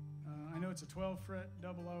 I know it's a 12-fret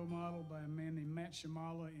double O model by a man named Matt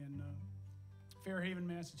Shamala in Fairhaven,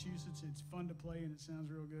 Massachusetts. It's fun to play, and it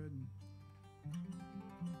sounds real good. And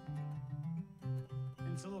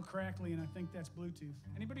it's a little crackly, and I think that's Bluetooth.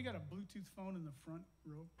 Anybody got a Bluetooth phone in the front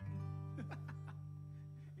row?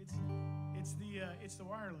 It's the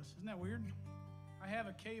wireless. Isn't that weird? I have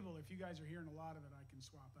a cable. If you guys are hearing a lot of it, I can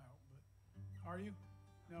swap out. But are you?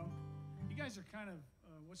 No? You guys are kind of,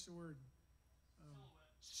 what's the word?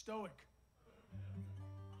 Stoic.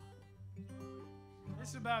 This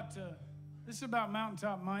is about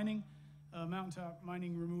mountaintop mining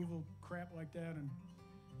removal, crap like that. And,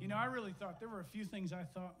 you know, I really thought there were a few things I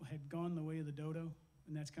thought had gone the way of the dodo,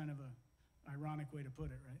 and that's kind of a ironic way to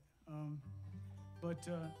put it, right? But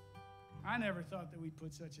I never thought that we'd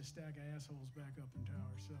put such a stack of assholes back up in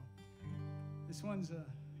tower. So this one's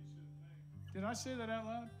did I say that out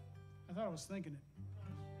loud? I thought I was thinking it.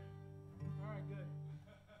 All right, good.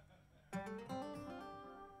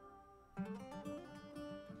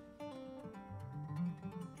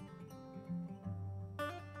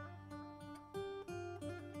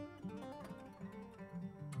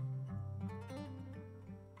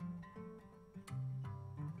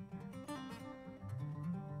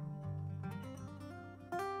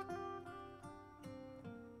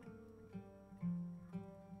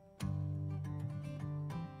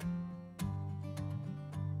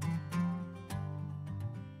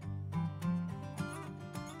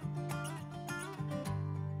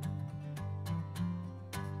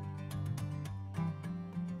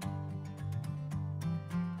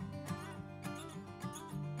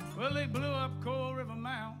 Well, they blew up Coal River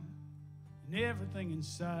Mountain and everything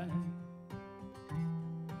inside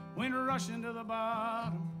went rushing to the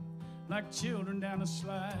bottom like children down a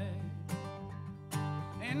slide.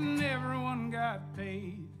 And everyone got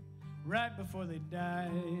paid right before they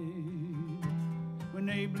died when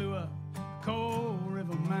they blew up Coal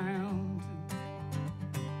River Mountain.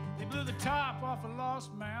 They blew the top off a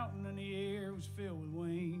lost mountain and the air was filled with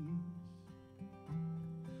wings.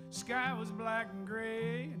 Sky was black and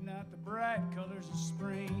gray and not the bright colors of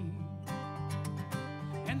spring.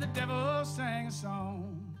 And the devil sang a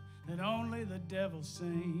song that only the devil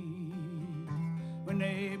sings when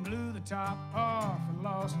they blew the top off a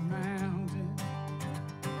lost mountain.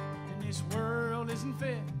 And this world isn't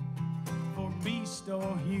fit for beast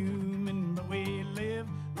or human, but we live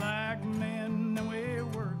like men and we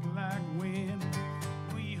work like women.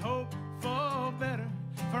 We hope for better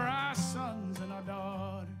for our sons and our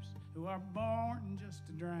daughters who are born just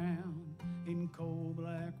to drown in coal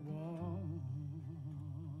black water.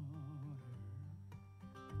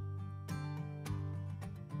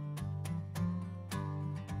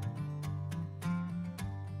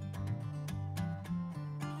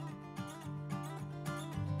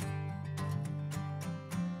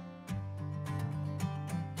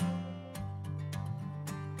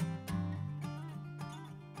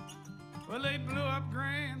 Well, they blew up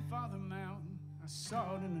Grandfather Mountain. I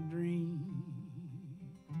saw it in a dream.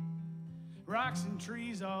 Rocks and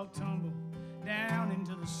trees all tumbled down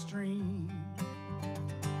into the stream.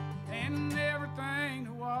 And everything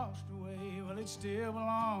that washed away, well, it still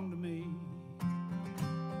belonged to me.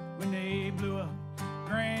 When they blew up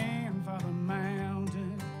Grandfather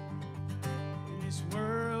Mountain, and this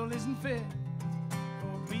world isn't fit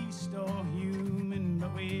for beast or human,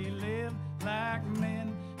 but we live like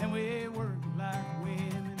men and we work like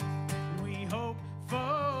women, and we hope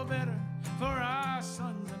for better for our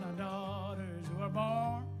sons and our daughters who are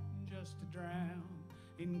born just to drown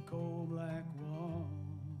in cold black water.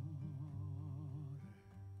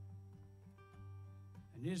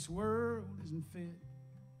 And this world isn't fit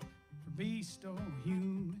for beast or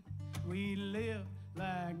human. We live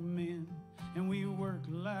like men and we work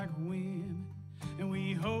like women, and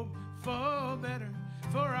we hope for better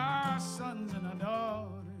for our sons and our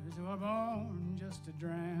daughters who are born just to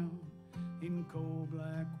drown in cold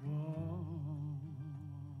black water.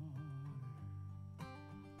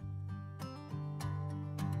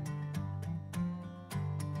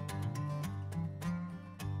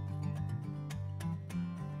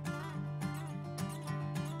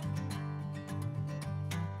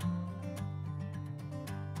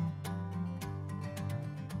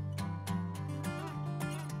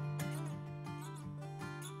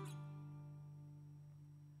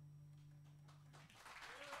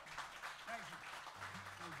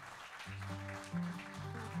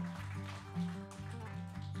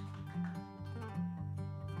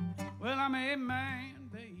 Well, I'm a man,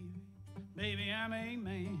 baby, baby, I'm a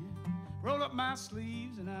man. Roll up my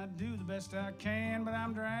sleeves and I do the best I can, but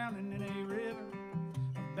I'm drowning in a river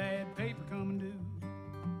of bad paper coming due.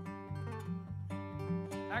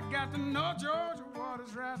 I got the North Georgia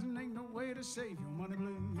waters rising, ain't no way to save your money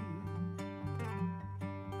blue.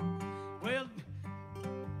 Well,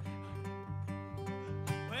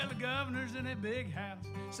 the governor's in a big house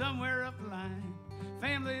somewhere up the line.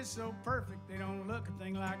 Family is so perfect, they don't look a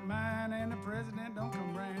thing like mine. And the president don't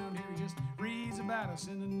come round here, he just reads about us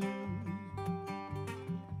in the news.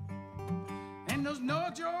 And those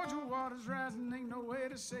North Georgia waters rising, ain't no way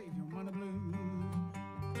to save your money blues.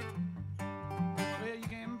 Well, you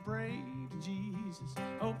can pray to Jesus,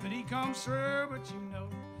 hope that he comes through, but you know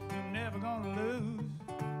you're never gonna lose.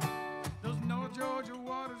 Those North Georgia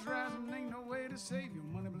waters rising, ain't no way to save your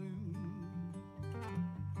money blues.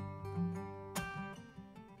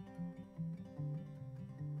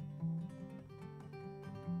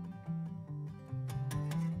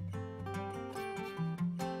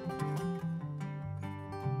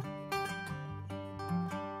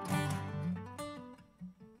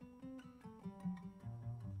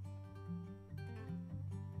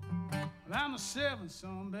 Well, I'm the seventh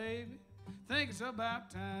son, baby. Think it's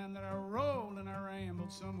about time that I rolled and I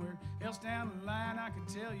rambled somewhere else down the line. I could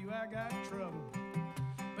tell you I got trouble,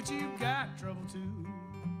 but you got trouble too.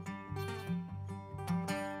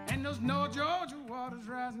 And those North Georgia waters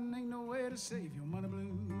rising, ain't no way to save your money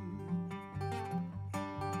blues.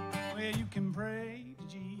 Well, you can pray to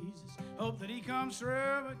Jesus, hope that he comes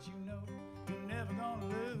through, but you know you're never gonna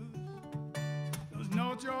lose. Those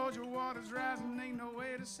North Georgia waters rising, ain't no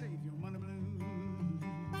way to save your money blues.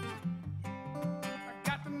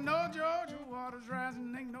 North Georgia waters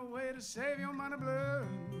rising, ain't no way to save your money blues.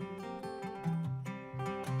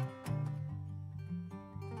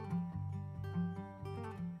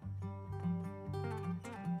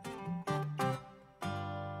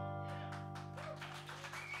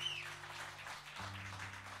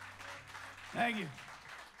 Thank you.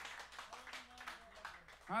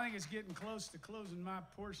 I think it's getting close to closing my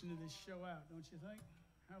portion of this show out, don't you think?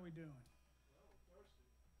 How we doing?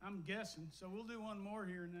 I'm guessing, so we'll do one more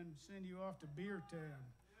here and then send you off to Beer Tab.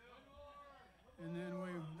 And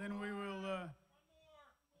then we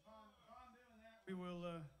will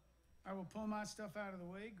I will pull my stuff out of the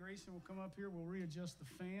way. Grayson will come up here, we'll readjust the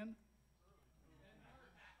fan.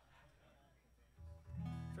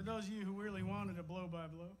 For those of you who really wanted a blow by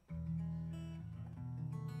blow.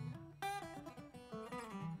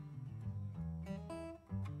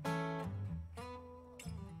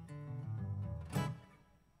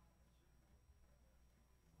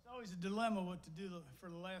 Always a dilemma what to do for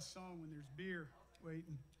the last song when there's beer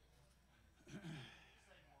waiting.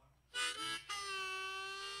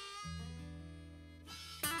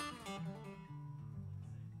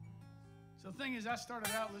 So the thing is, I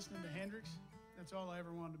started out listening to Hendrix. That's all I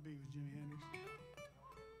ever wanted to be, was Jimi Hendrix.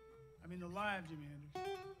 I mean, the live Jimi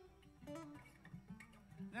Hendrix.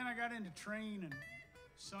 Then I got into Train and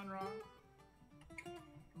Sun Ra,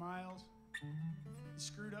 Miles. It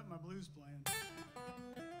screwed up my blues playing.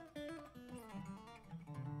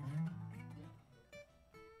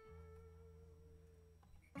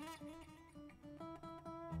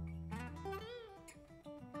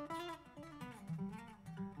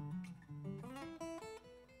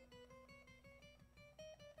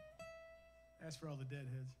 That's for all the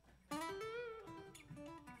deadheads.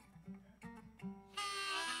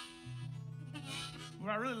 What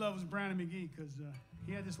I really love was Brownie McGee because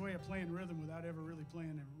he had this way of playing rhythm without ever really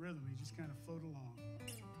playing the rhythm. He just kind of floated along.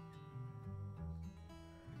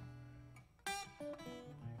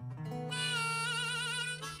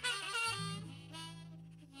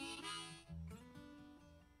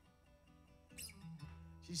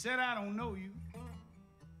 She said, I don't know you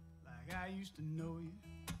like I used to know you.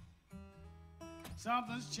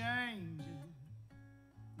 Something's changing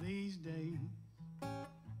these days.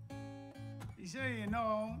 He said, you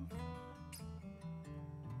know,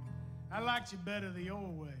 I liked you better the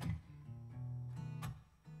old way.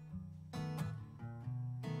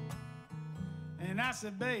 And I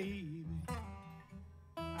said, baby,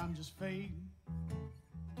 I'm just fading.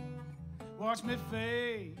 Watch me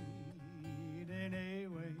fade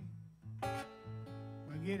anyway.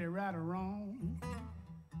 But get it right or wrong,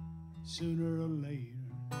 sooner or later,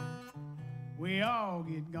 we all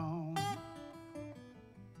get gone.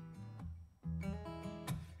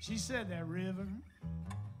 She said that river,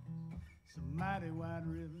 it's a mighty wide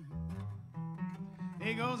river.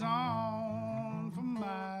 It goes on for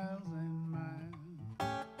miles and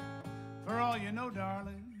miles. For all you know,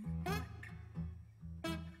 darling,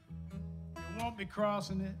 you won't be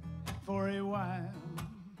crossing it for a while.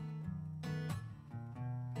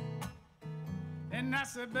 And I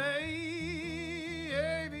said, baby,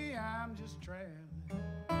 I'm just traveling.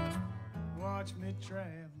 Watch me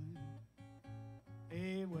traveling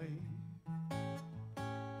away.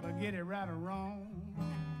 But get it right or wrong,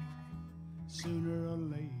 sooner or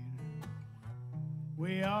later,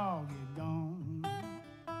 we all get gone.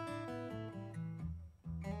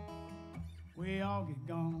 We all get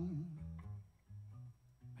gone.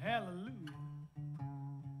 Hallelujah.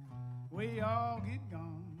 We all get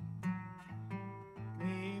gone.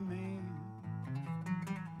 Amen.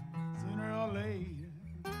 Sooner or later,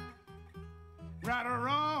 right or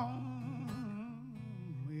wrong,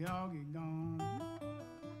 we all get gone.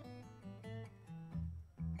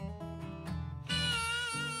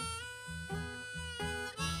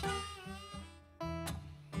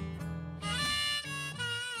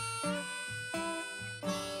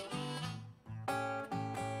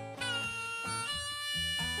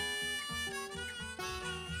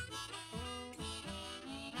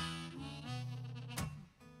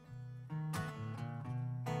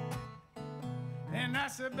 And I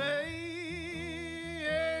said, baby,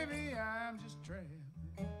 I'm just traveling.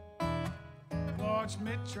 Watch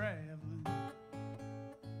me traveling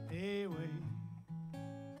away.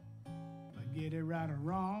 But get it right or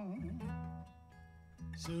wrong,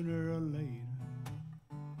 sooner or later,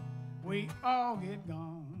 we all get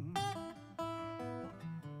gone.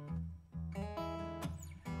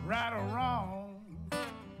 Right or wrong,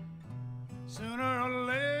 sooner or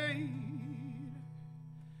later,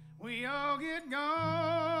 we all get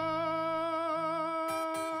gone.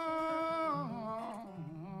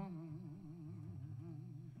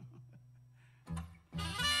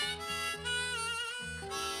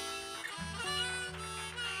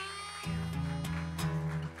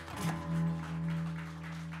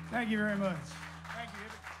 Thank you very much. Thank you.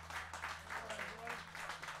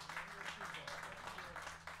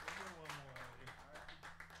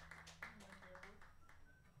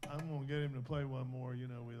 I'm gonna get him to play one more. You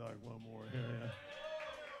know, we like one more here.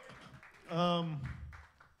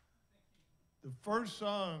 The first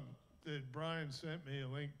song that Brian sent me a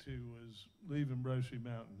link to was "Leaving Brushy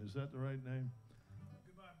Mountain." Is that the right name?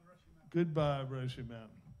 Goodbye, Brushy Mountain. Goodbye, Brushy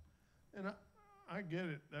Mountain. And I get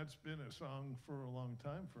it. That's been a song for a long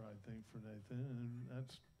time for, I think, for Nathan, and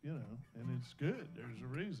that's, you know, and it's good. There's a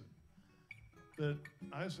reason. But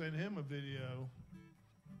I sent him a video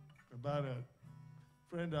about a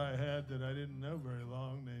friend I had that I didn't know very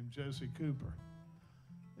long named Jesse Cooper.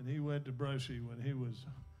 And he went to Brushy when he was,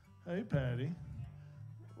 hey, Patty,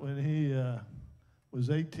 when he was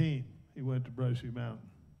 18, he went to Brushy Mountain.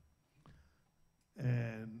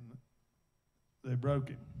 And they broke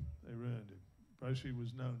him. They ruined him. Brushy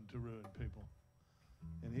was known to ruin people.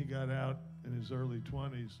 And he got out in his early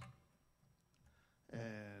 20s,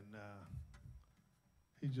 and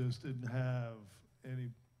he just didn't have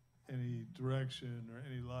any direction or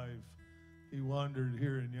any life. He wandered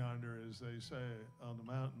here and yonder, as they say, on the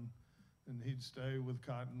mountain, and he'd stay with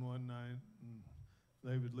Cotton one night, and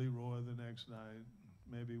David Leroy the next night,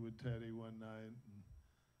 maybe with Teddy one night.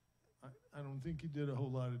 And I don't think he did a whole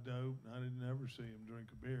lot of dope, and I didn't ever see him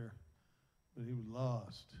drink a beer, but he was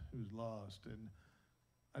lost. He was lost. And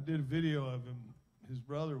I did a video of him. His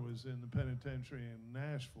brother was in the penitentiary in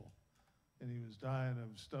Nashville, and he was dying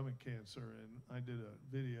of stomach cancer. And I did a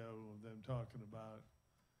video of them talking about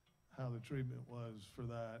how the treatment was for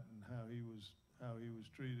that, and how he was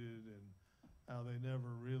treated, and how they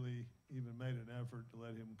never really even made an effort to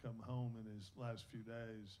let him come home in his last few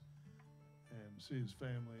days and see his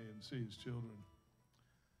family and see his children.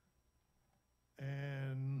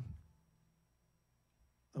 And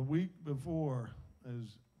a week before,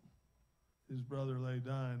 as his brother lay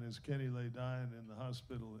dying, as Kenny lay dying in the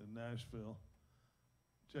hospital in Nashville,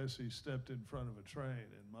 Jesse stepped in front of a train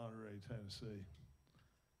in Monterey, Tennessee,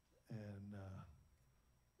 and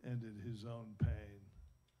ended his own pain.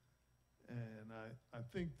 And I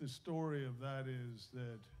think the story of that is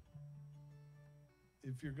that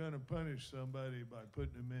if you're going to punish somebody by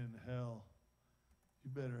putting them in hell, you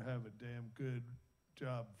better have a damn good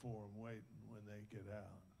job for them waiting when they get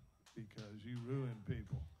out, because you ruin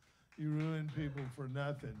people. You ruin people for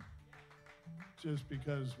nothing just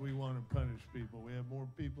because we want to punish people. We have more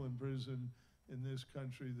people in prison in this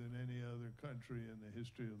country than any other country in the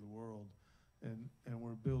history of the world, and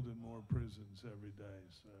we're building more prisons every day.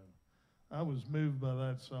 So I was moved by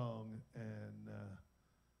that song, and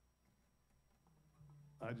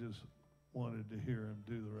I just wanted to hear him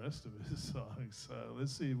do the rest of his songs. So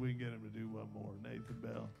let's see if we can get him to do one more. Nathan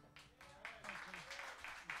Bell.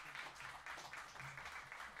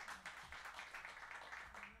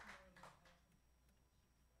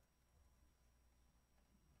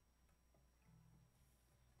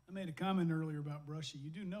 I made a comment earlier about Brushy.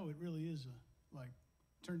 You do know it really is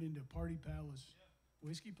turned into a Party Palace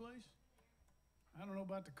whiskey place? I don't know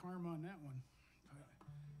about the karma on that one.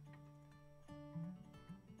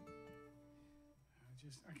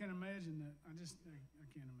 I can't imagine that. I can't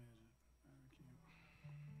imagine it.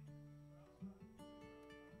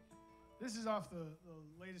 This is off the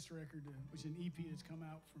latest record, which is an EP that's come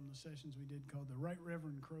out from the sessions we did, called The Right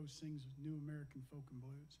Reverend Crow Sings New American Folk and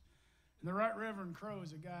Blues. And the Right Reverend Crow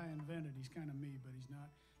is a guy I invented. He's kind of me, but he's not.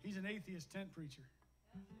 He's an atheist tent preacher.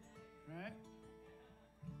 Right?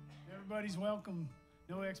 Everybody's welcome.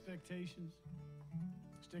 No expectations.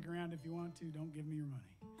 Stick around if you want to. Don't give me your money.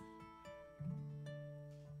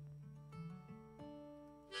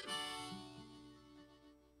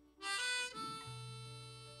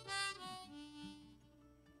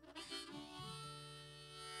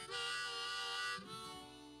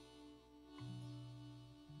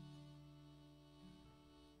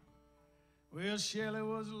 Well, Shelley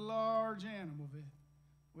was a large animal vet,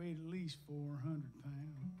 weighed at least 400 pounds.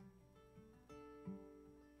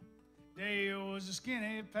 Dale was a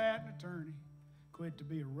skinhead patent attorney, quit to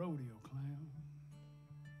be a rodeo clown.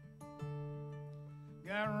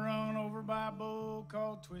 Got run over by a bull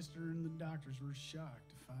called Twister, and the doctors were shocked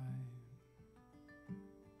to find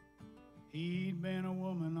he'd been a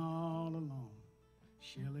woman all along.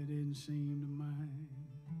 Shelley didn't seem to mind.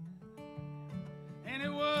 And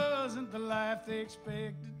it wasn't the life they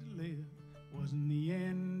expected to live, wasn't the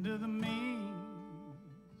end of the means.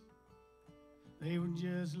 They were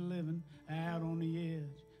just living out on the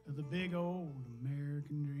edge of the big old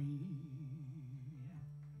American dream.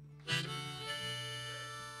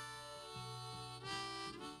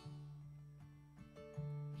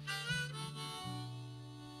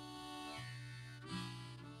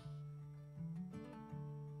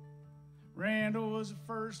 Randall was the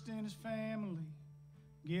first in his family,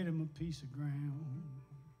 get him a piece of ground.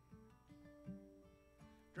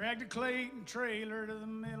 Dragged a Clayton trailer to the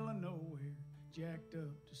middle of nowhere, jacked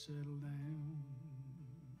up to settle down.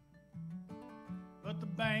 But the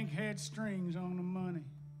bank had strings on the money,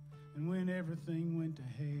 and when everything went to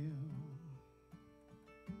hell,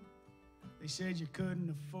 they said you couldn't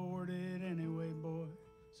afford it anyway, boy,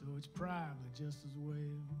 so it's probably just as well.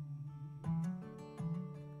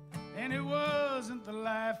 And it wasn't the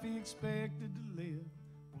life he expected to live,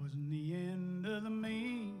 wasn't the end of the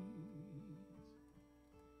means.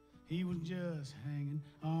 He was just hanging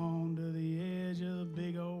on to the edge of the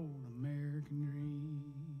big old American dream.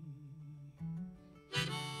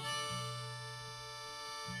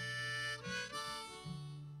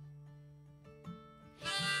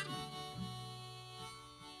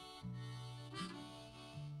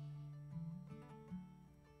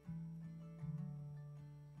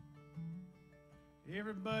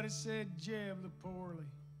 Everybody said Jeb looked poorly,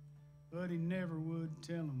 but he never would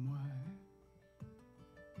tell them why.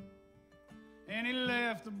 And he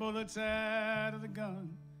left the bullets out of the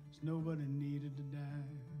gun, so nobody needed to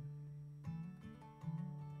die.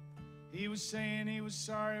 He was saying he was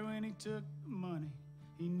sorry when he took the money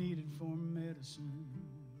he needed for medicine.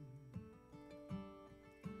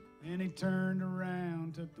 And he turned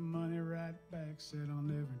around, took the money right back, said, I'll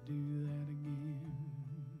never do that again.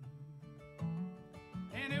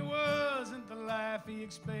 And it wasn't the life he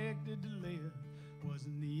expected to live,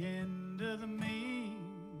 wasn't the end of the means.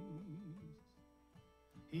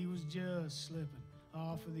 He was just slipping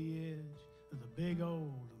off of the edge of the big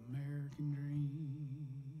old American dream.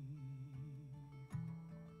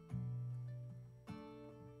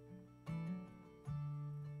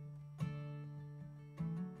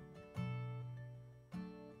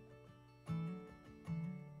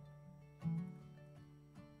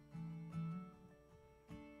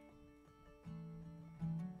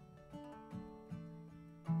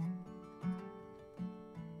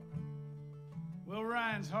 Well,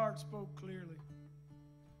 Ryan's heart spoke clearly.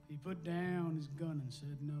 He put down his gun and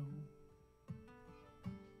said no.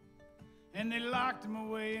 And they locked him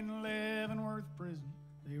away in Leavenworth prison.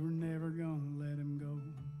 They were never gonna let him go.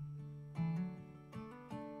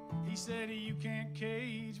 He said, you can't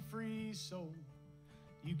cage a free soul.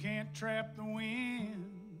 You can't trap the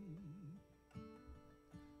wind.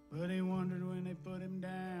 But he wondered when they put him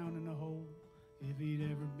down in the hole if he'd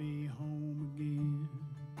ever be home again.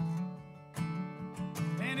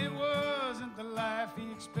 And it wasn't the life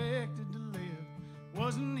he expected to live,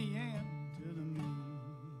 wasn't the end to the means.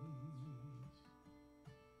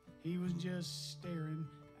 He was just staring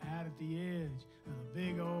out at the edge of the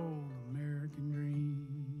big old American dream.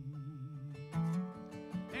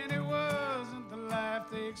 And it wasn't the life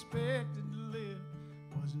they expected to live,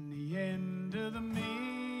 wasn't the end of the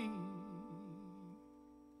means.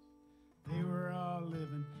 They were all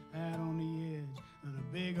living out on the edge of the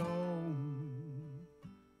big old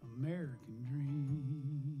American dream.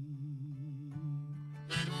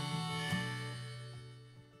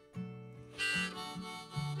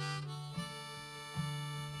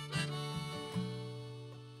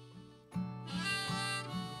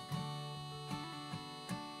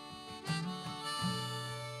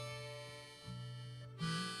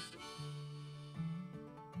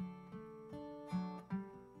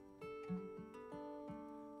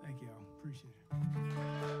 Thank y'all. Appreciate it.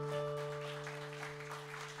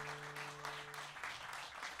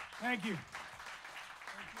 Thank you.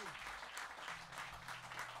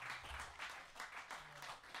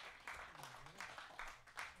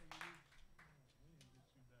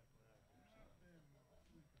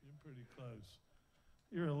 You're pretty close.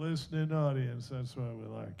 You're a listening audience. That's why we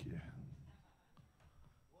like you.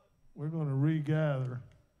 We're going to gather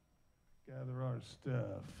our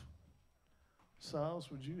stuff.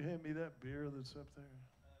 Silas, would you hand me that beer that's up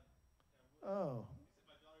there? Oh.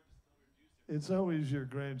 It's always your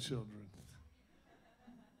grandchildren.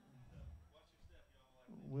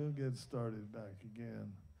 We'll get started back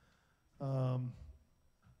again. I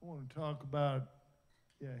want to talk about,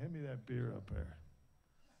 hand me that beer up there.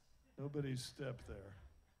 Nobody stepped there.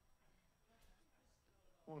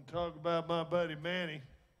 I want to talk about my buddy Manny.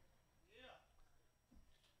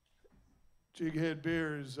 Jighead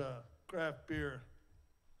Beer is a craft beer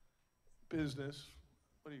business.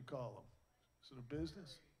 What do you call them? Is it a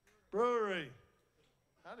business? Brewery.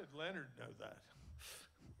 How did Leonard know that?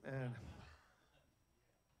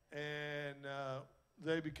 And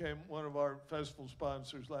they became one of our festival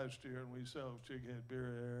sponsors last year, and we sell Jighead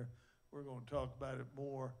Beer there. We're going to talk about it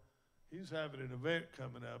more. He's having an event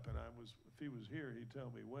coming up, and if he was here, he'd tell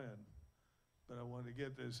me when. But I wanted to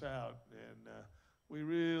get this out, and we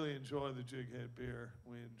really enjoy the Jighead Beer.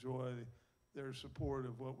 We enjoy their support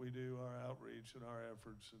of what we do, our outreach and our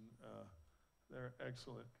efforts, and they're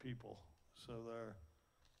excellent people. So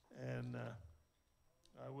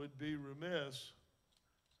I would be remiss,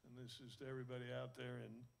 and this is to everybody out there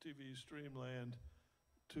in TV Streamland,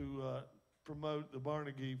 to promote the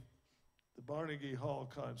Barnegie Hall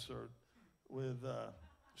concert with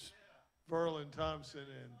Verlin Thompson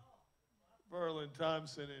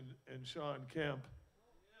and Sean Kemp.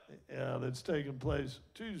 That's taking place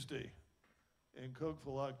Tuesday in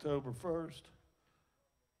Cookeville, October 1st.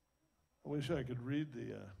 I wish I could read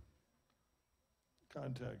the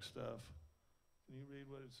contact stuff. Can you read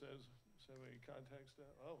what it says? Does it have any contact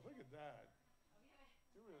stuff? Oh, look at that.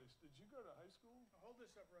 Did you go to high school? Hold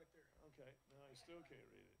this up right there. Okay, no, I still can't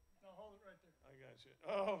read it. No, hold it right there. I got you.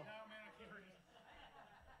 Oh. No, man, I can't read it.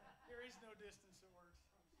 There is no distance that works.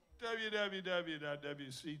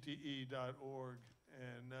 www.wcte.org,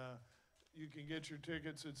 and you can get your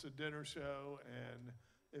tickets. It's a dinner show, and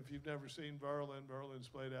if you've never seen Verlin's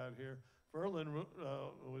played out here. Verlin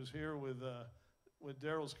was here with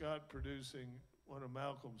Daryl Scott producing one of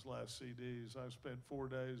Malcolm's last CDs. I spent 4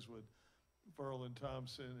 days with Verlin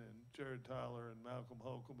Thompson and Jared Tyler and Malcolm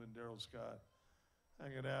Holcomb and Daryl Scott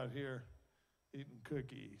hanging out here eating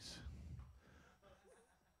cookies.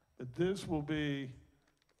 But this will be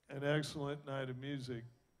an excellent night of music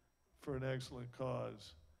for an excellent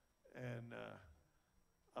cause. And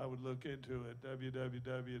I would look into it,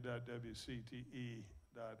 www.wcte.org,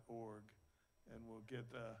 and we'll get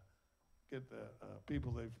the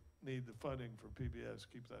people they need the funding for PBS,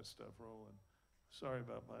 keep that stuff rolling. Sorry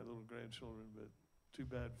about my little grandchildren, but too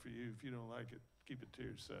bad for you. If you don't like it, keep it to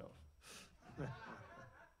yourself.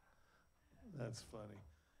 That's funny.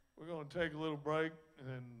 We're going to take a little break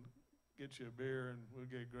and get you a beer, and we'll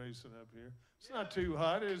get Grayson up here. It's not too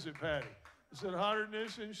hot, is it, Patty? Is it hotter than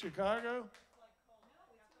this in Chicago?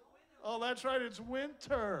 Oh, that's right, it's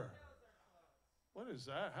winter. What is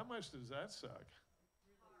that? How much does that suck?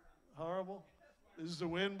 Horrible? Is the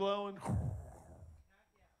wind blowing?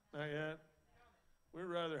 Not yet? We'd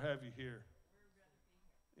rather have you here.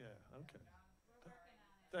 Yeah, okay.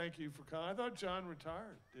 Thank you for coming. I thought John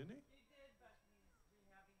retired, didn't he? He did, but he's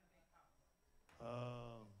rehabbing a big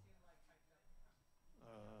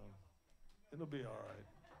house. It'll be all right.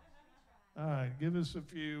 All right, give us a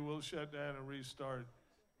few. We'll shut down and restart.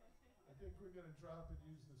 I think we're going to drop and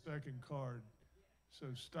use the second card.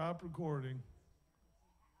 So stop recording,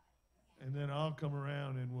 and then I'll come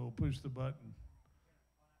around and we'll push the button,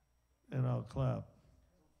 and I'll clap.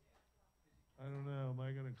 I don't know. Am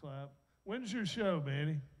I going to clap? When's your show,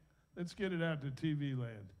 Manny? Let's get it out to TV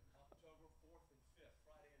land. October 4th and 5th,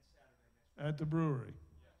 Friday and Saturday next week. At the brewery.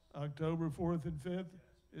 Yes. October 4th and 5th?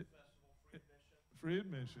 Yes, festival, Free free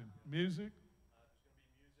admission. admission. Music? There's going to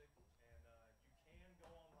be music, and you can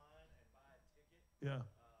go online and buy a ticket. Yeah.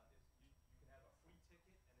 You can have a free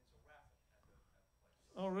ticket, and it's a raffle at the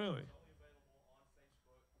place. Oh, really? It's only available on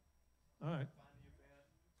Facebook. All right. Find the event.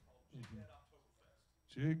 It's called Jighead Oktoberfest.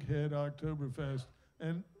 Jighead Oktoberfest.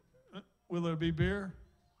 And will there be beer?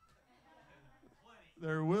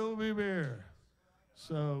 There will be beer.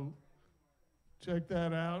 So check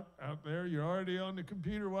that out there. You're already on the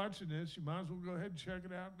computer watching this. You might as well go ahead and check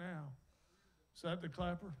it out now. Is that the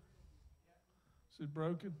clapper? Is it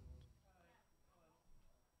broken?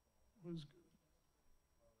 I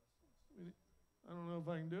don't know if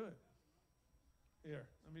I can do it. Here,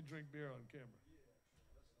 let me drink beer on camera.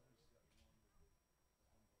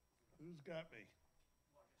 Who's got me?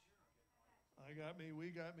 I got me, we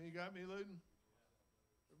got me, got me, Luton?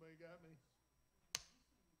 Everybody got me?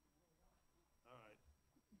 All right.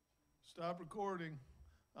 Stop recording.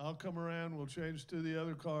 I'll come around, we'll change to the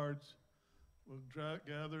other cards. We'll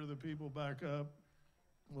gather the people back up.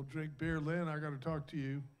 We'll drink beer. Lynn, I got to talk to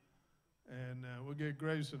you. And we'll get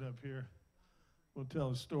Grayson up here. We'll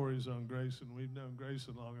tell stories on Grayson. We've known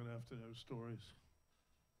Grayson long enough to know stories.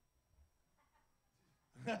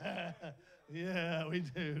 Yeah, we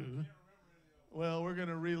do. Well, we're going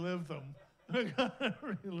to relive them. We're going to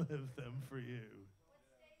relive them for you.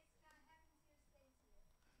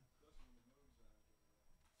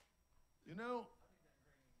 You know,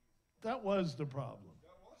 that was the problem.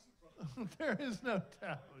 There is no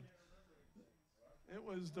doubt. It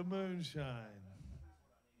was the moonshine.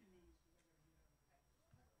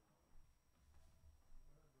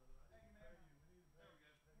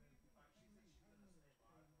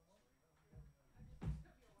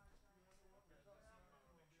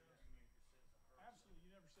 Absolutely,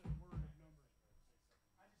 you never said a word of numbers.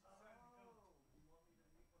 I just decided to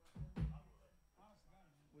come. Honest to God,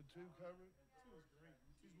 man. Would two cover it? Two is great.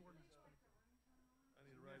 Two's more than expected. I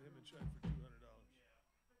need to write him a check for $200.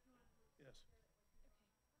 Yes.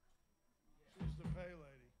 She's the pay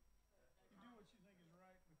lady. You do what you think is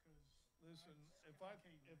right because Listen, if I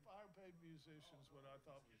paid musicians what I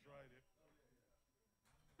thought was right,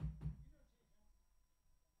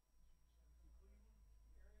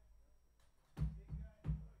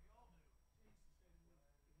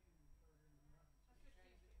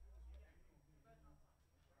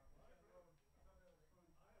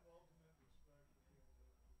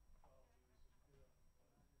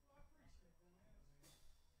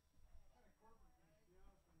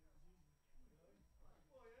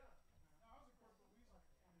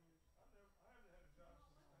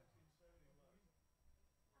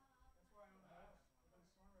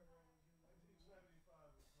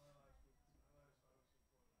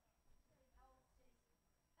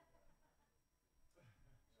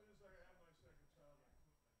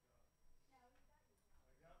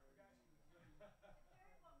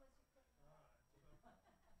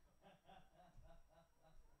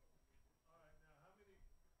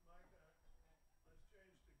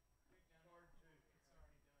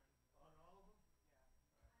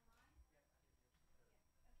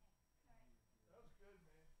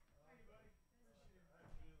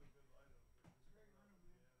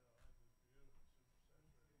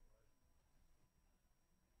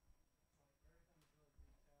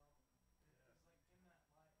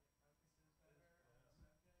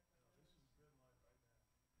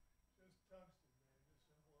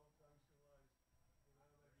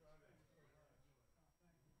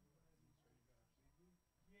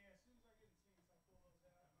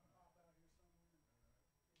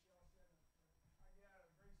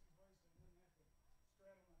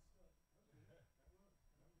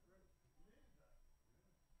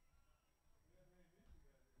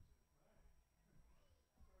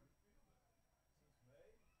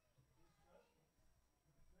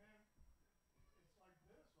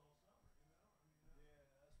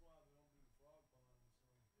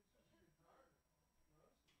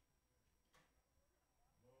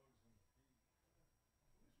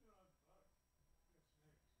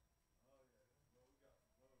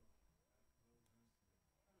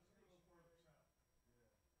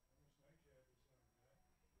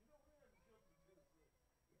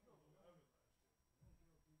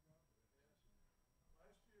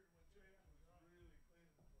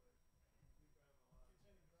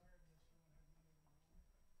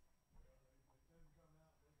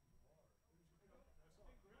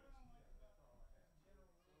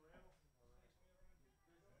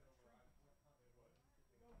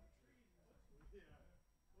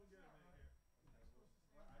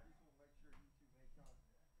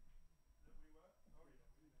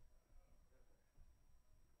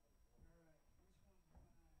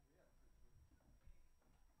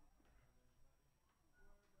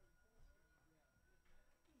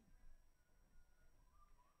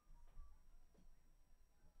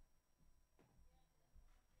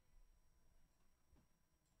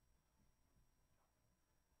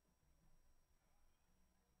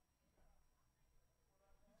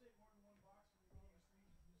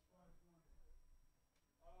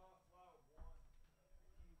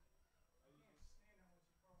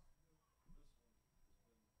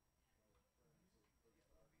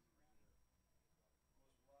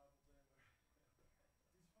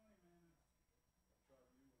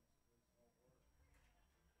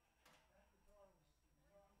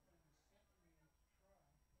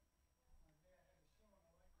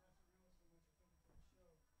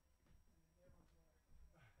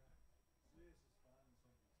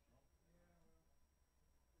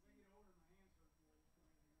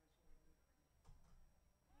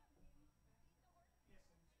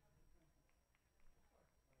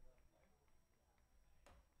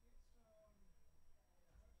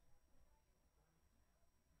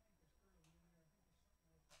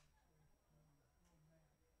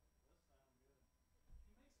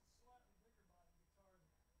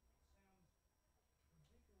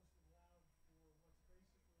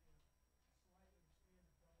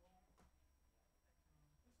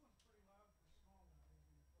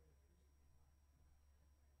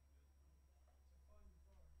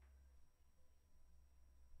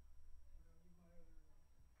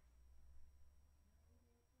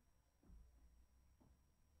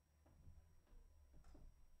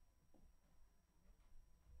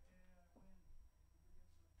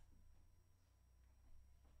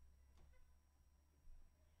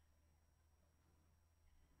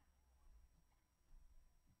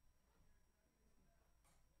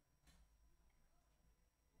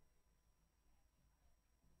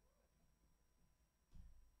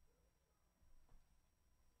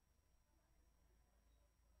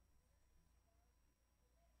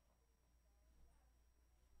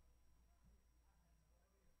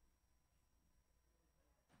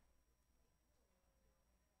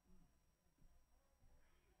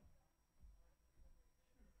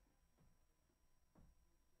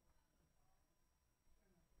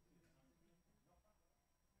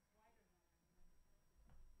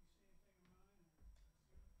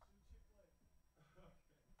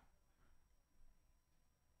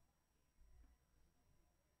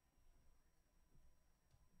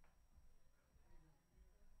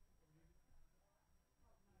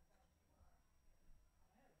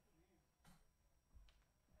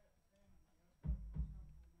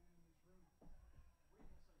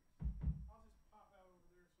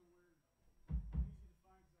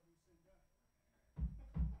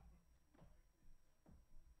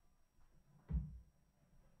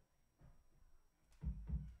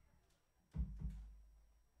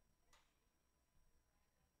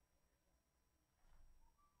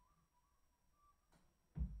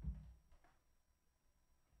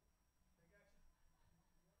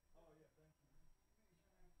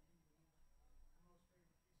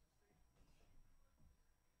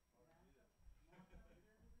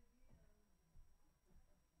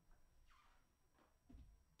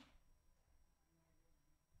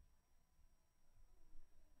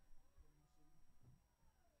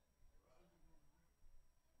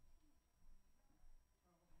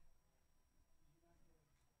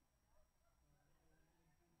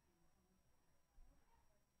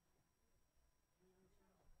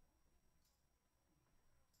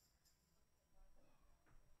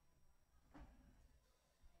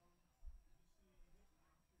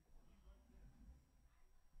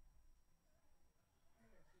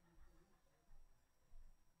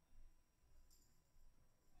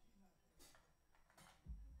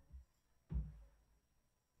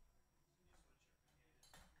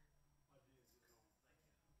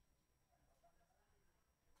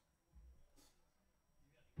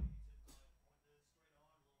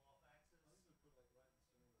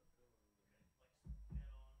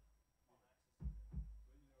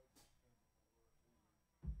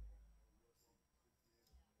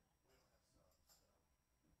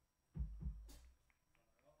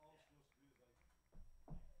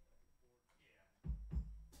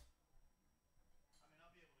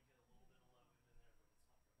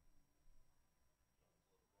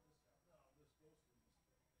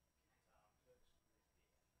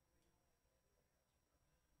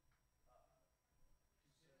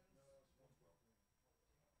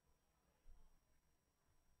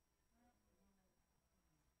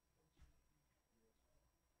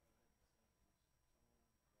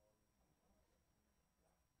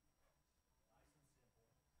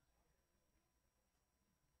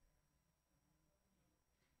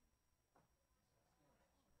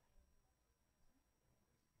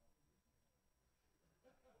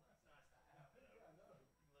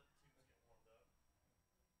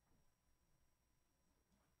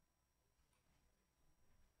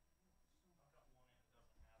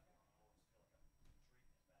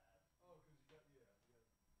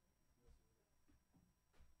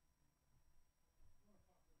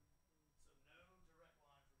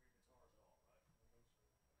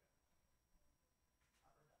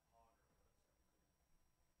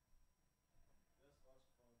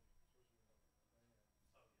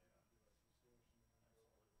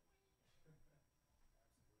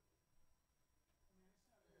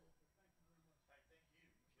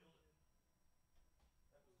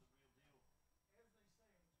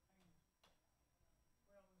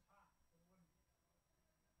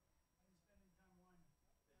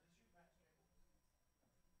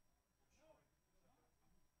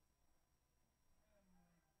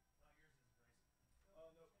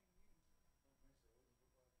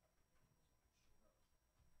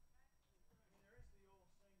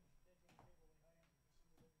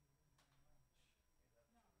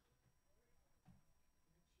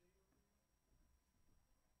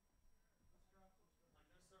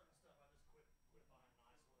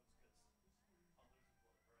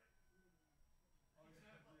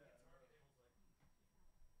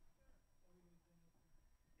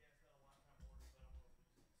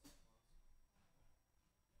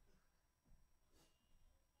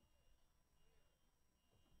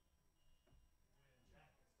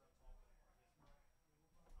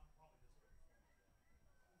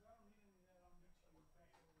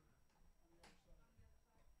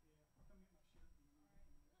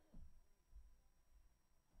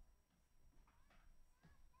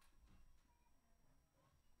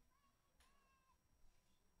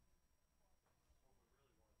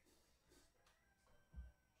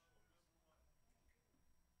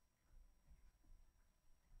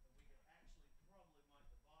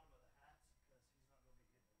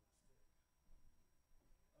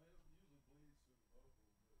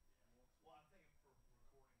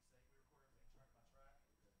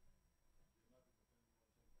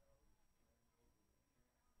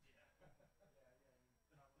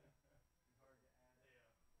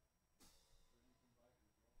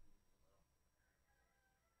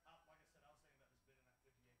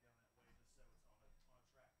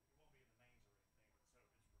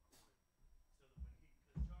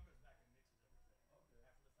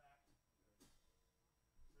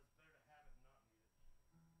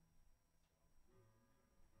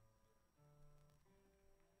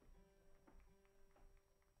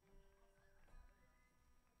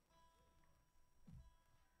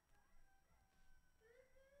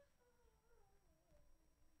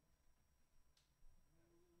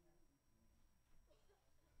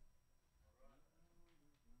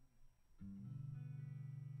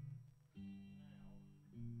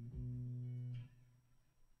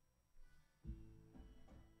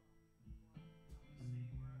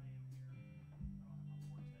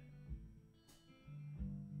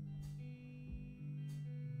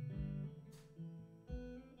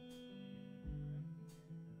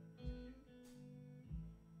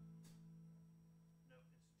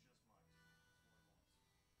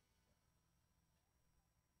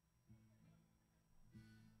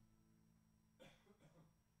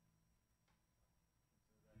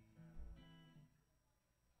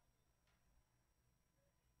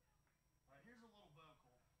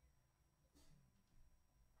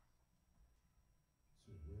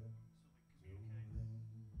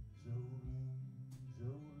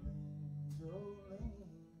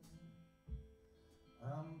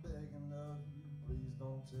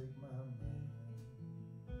 don't take my man.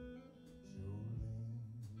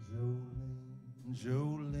 Jolene,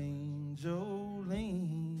 Jolene, Jolene,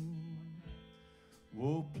 Jolene.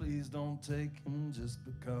 Oh, please don't take him just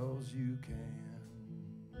because you can.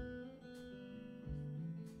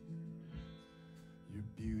 Your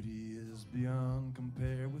beauty is beyond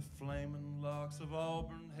compare, with flaming locks of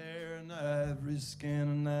auburn hair and ivory skin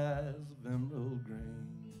and eyes of emerald green.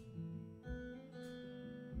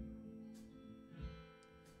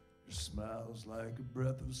 Your smile's like a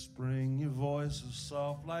breath of spring, your voice is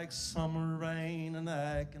soft like summer rain, and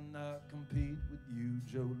I cannot compete with you,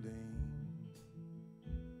 Jolene.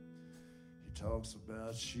 He talks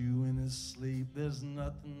about you in his sleep, there's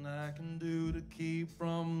nothing I can do to keep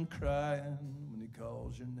from crying when he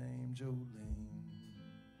calls your name, Jolene.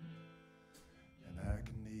 And I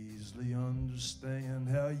can easily understand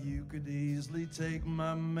how you could easily take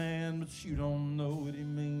my man, but you don't know what he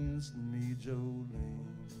means to me, Jolene.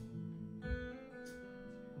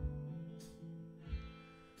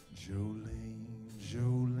 Jolene,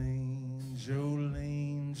 Jolene,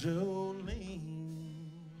 Jolene, Jolene.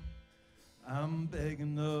 I'm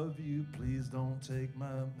begging of you, please don't take my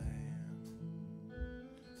man.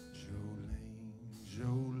 Jolene,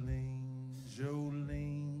 Jolene,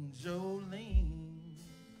 Jolene, Jolene.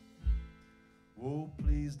 Oh,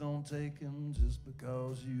 please don't take him just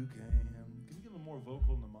because you can. Can you get a little more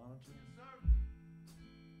vocal in the monitor?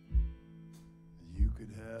 You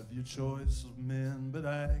could have your choice of men, but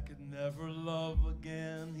I could never love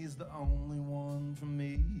again. He's the only one for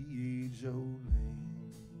me, Jolene.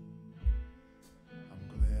 I'm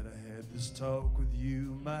glad I had this talk with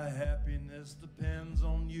you. My happiness depends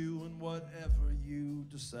on you and whatever you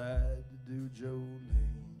decide to do,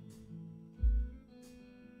 Jolene.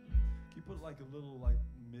 Can you put like a little like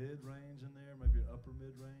mid-range in there, maybe an upper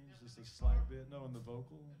mid-range, just a slight bit? No, in the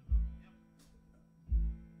vocal.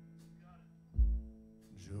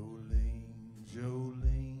 Jolene,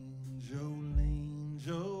 Jolene, Jolene,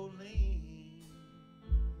 Jolene.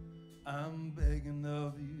 I'm begging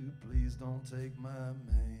of you, please don't take my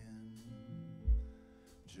man.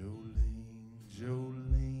 Jolene,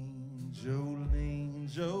 Jolene, Jolene,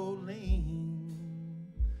 Jolene.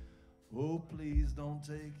 Oh, please don't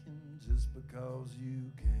take him just because you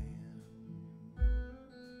can.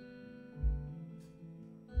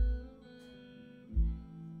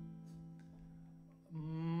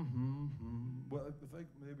 Well, I think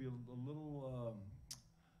maybe a little,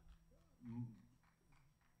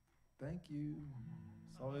 thank you.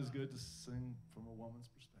 It's always good to sing from a woman's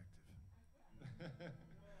perspective.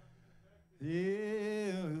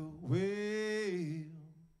 Yeah, well, I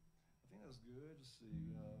think that's good. Just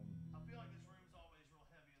see. I feel like this room's always real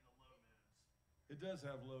heavy in the low mids. It does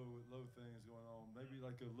have low things going on. Maybe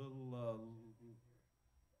like a little. Like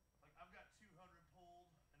I've got 200 pulled,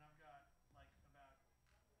 and I've got like about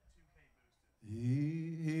 2K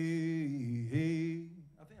boosted.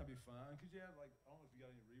 I think I'd be fine. Could you add like, I don't know if you got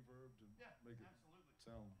any reverb to make it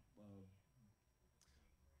sound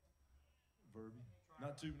verby?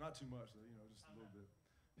 Not too much though, you know, just a little bit.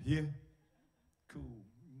 Yeah, cool.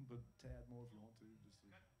 You can put a tad more if you want to. Just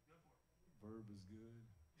Okay, go for it. Verb is good.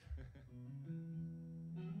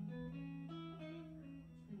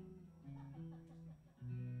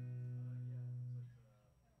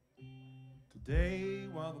 Today,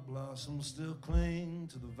 while the blossoms still cling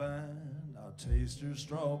to the vine, I'll taste your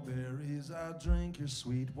strawberries, I'll drink your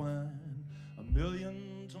sweet wine. A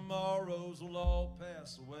million tomorrows will all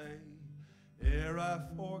pass away ere I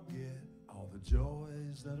forget all the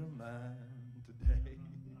joys that are mine today.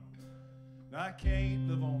 Now I can't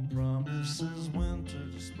live on promises, winter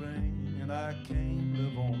to spring, and I can't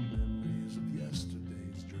live on memories of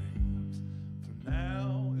yesterday's dreams. For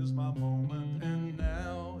now is my moment, and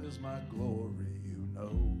now is my glory. Who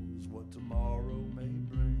knows what tomorrow may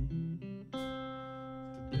bring?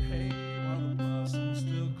 Today, while the blossoms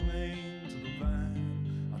still cling to the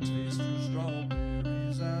vine, I'll taste your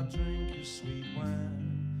strawberries, I'll drink your sweet wine.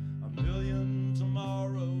 A million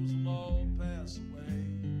tomorrows will all pass away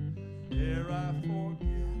ere I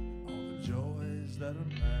forget all the joys that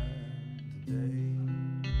are mine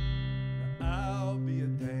today. Now I'll be a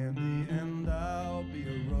dandy and I'll be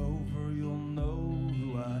a rover. You'll know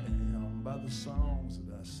who I am by the songs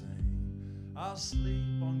that I sing. I'll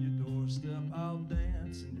sleep on your doorstep, I'll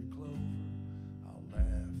dance in your clover. I'll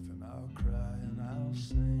laugh and I'll cry and I'll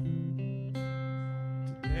sing.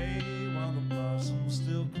 Today, while the blossoms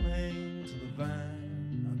still cling to the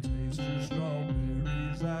vine, I'll taste your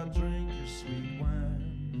strawberries, I'll drink your sweet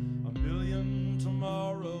wine. A million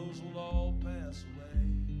tomorrows will all pass away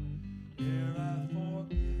ere I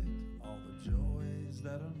forget all the joys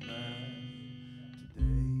that are mine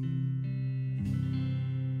today.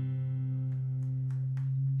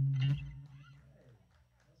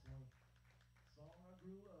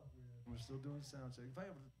 still doing sound check. If I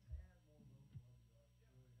have a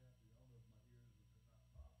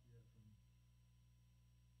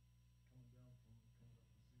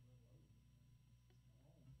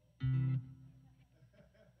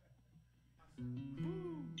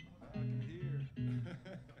Woo! I can hear. And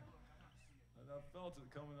I felt it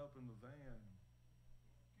coming up in the van.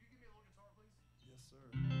 Can you give me a little guitar, please? Yes, sir.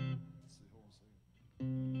 Let's see, hold on a second.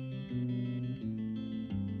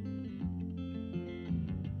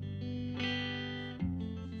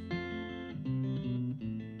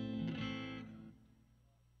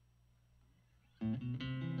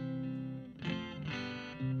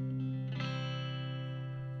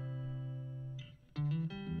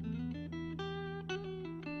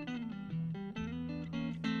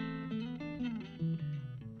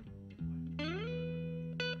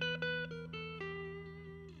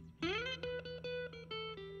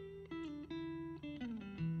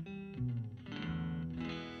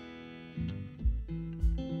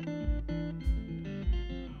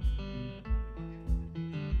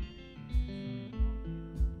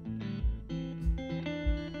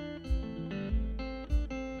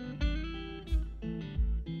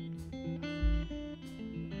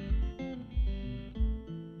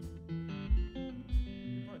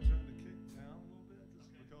 You probably turn the kick down a little bit,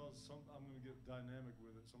 just because I'm going to get dynamic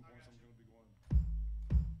with it. Some points I'm going to be going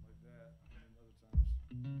like that, and then other times.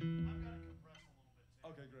 I've got to compress a little bit too.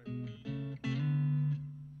 Okay, great.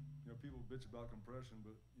 You know, people bitch about compression,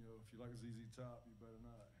 but you know, if you like ZZ Top, you better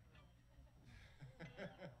not.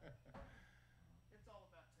 It's all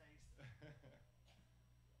about taste. So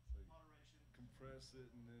you Moderation. compress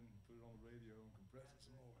it and then put it on the radio and compress it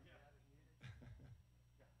some more. Yeah. Hang on.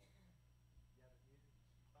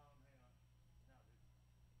 Now, dude.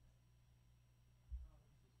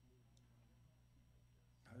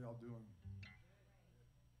 How y'all doing?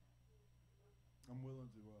 I'm willing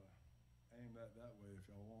to aim that way if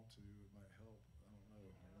y'all want to. It might help. I don't know.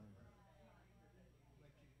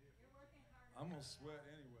 I'm gonna sweat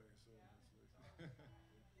anyway, so it's like it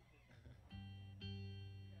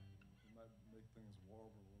might make things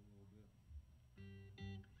warble a little bit. What are you doing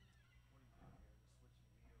here? Just switching me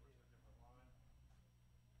over to a different line?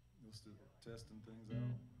 You're still testing things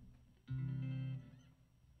out.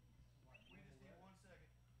 We just need 1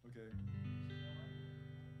 second. Okay.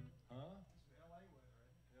 Huh?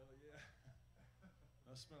 Hell yeah.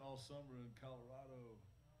 I spent all summer in Colorado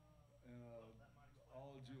and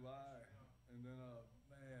all of July, and then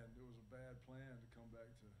man, it was a bad plan to come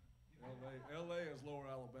back to LA. LA is Lower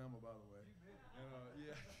Alabama, by the way. And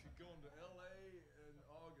yeah, going to LA in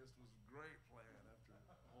August was a great plan after a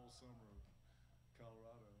whole summer of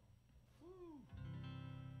Colorado. Woo!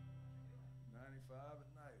 95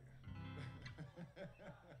 at night.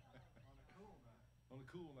 On a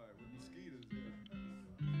cool night with mosquitoes, yeah.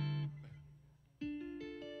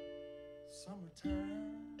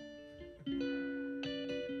 Summertime,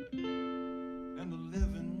 and the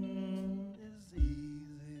living is easy.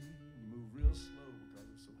 You move real slow because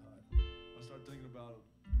it's so hot. I start thinking about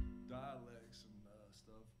dialects and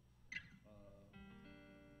stuff,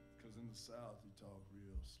 because in the South you talk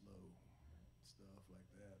real slow, stuff like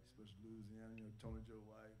that, especially Louisiana, you know, Tony Joe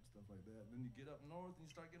White and stuff like that. And then you get up north and you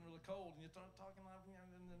start getting really cold and you start talking like,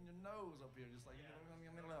 and then your nose up here just like,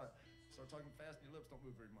 start talking fast and your lips don't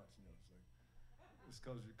move very much, you know. It's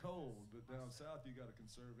because you're cold, but down south you got to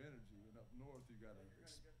conserve energy, and up north you got to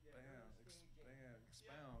expound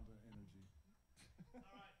the energy. All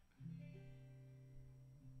right.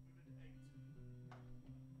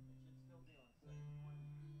 Move into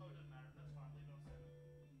 8. Oh, it doesn't matter. That's fine. Leave it on 7. Now,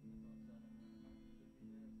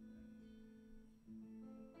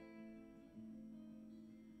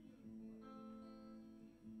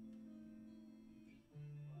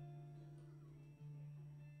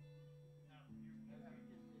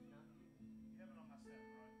 you have it on my 7,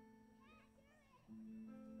 right?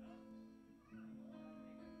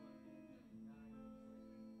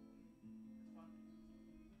 It's fine.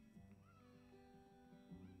 I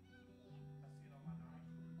see it on my 9.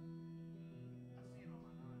 I see it on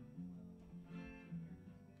my 9.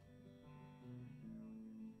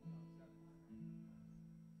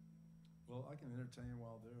 Well, I can entertain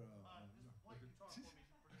while they're. Just play guitar for me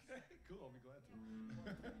for just a second. Cool, I'll be glad to.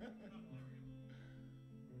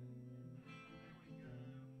 There we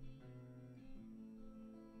go.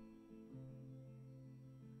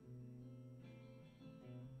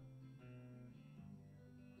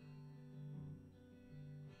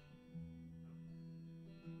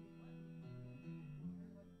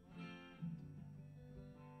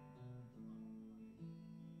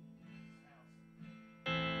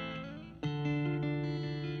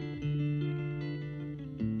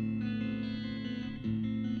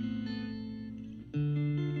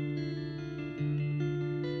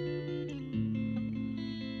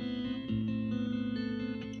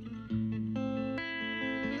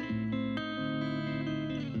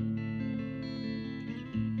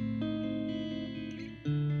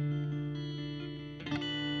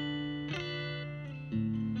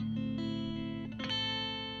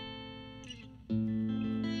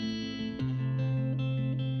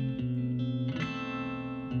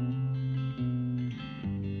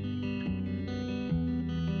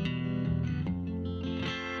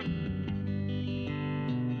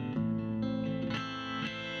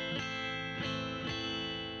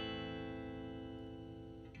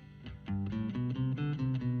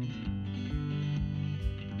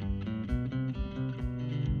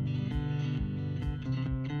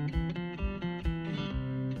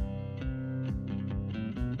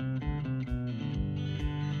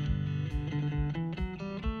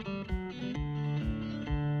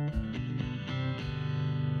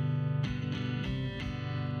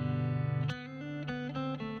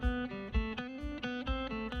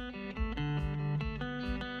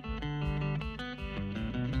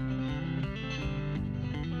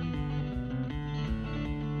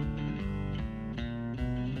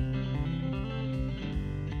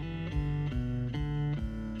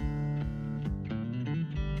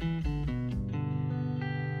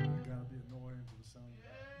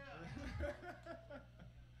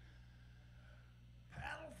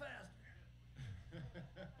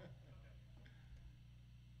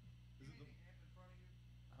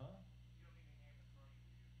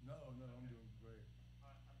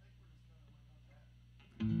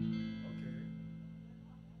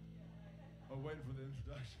 waiting for the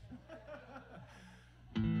introduction.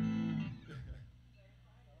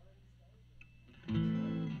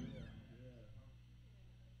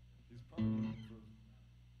 He's probably looking for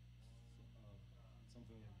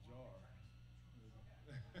something in a jar.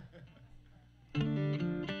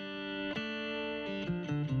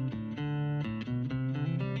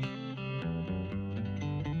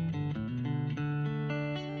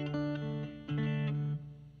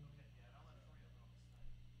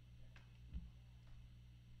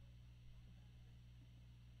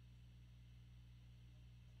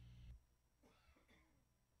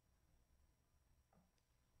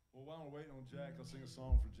 Well, while we're waiting on Jack, I'll sing a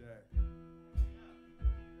song for Jack.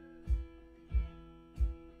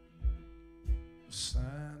 The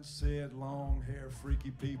sign said long hair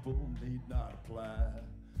freaky people need not apply.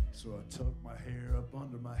 So I tucked my hair up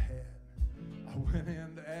under my hat. I went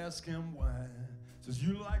in to ask him why. Says,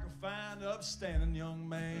 you like a fine, upstanding young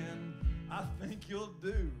man. I think you'll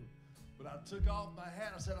do. But I took off my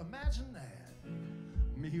hat. I said, imagine that.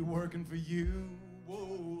 Me working for you.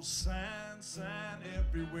 Whoa, sign, sign,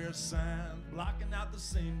 everywhere sign. Blocking out the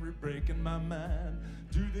scenery, breaking my mind.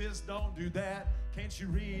 Do this, don't do that. Can't you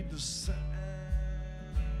read the sign?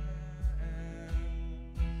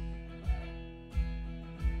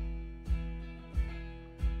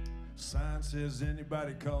 Sign says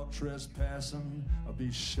anybody caught trespassing, I'll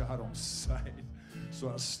be shot on sight.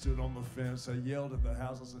 So I stood on the fence, I yelled at the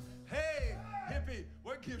house, I said, hey, hippie,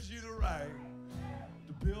 what gives you the right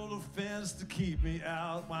to build a fence to keep me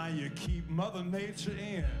out while you keep Mother Nature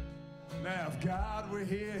in? Now if God were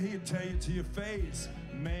here, he'd tell you to your face,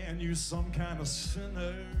 man, you some kind of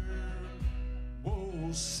sinner.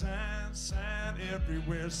 Whoa, sign, sign,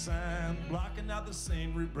 everywhere sign, blocking out the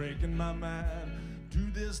scenery, breaking my mind. Do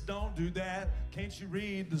this, don't do that, can't you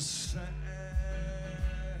read the sign?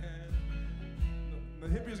 The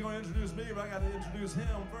hippie's gonna introduce me, but I gotta introduce him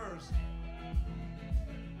first.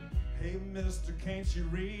 Hey, mister, can't you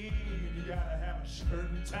read? You gotta have a shirt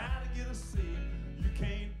and tie to get a seat. You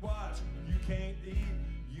can't watch, you can't eat.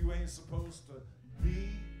 You ain't supposed to be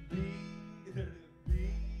here.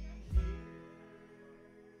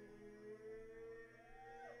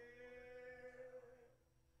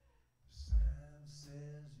 Sign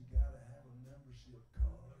says you gotta have a membership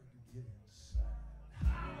card to get inside.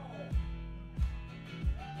 How?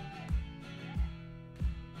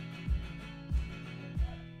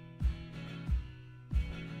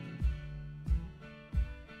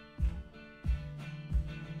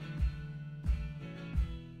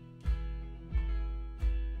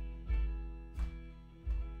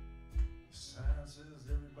 Sign says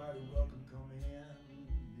everybody welcome, come in,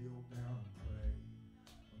 kneel down and pray.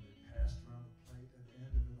 When they passed around the plate at the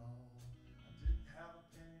end of it all, I didn't have a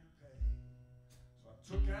penny to pay. So I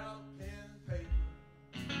took out a pen and paper,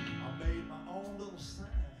 I made my own little sign.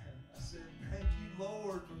 I said, thank you,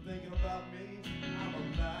 Lord, for thinking about me. I'm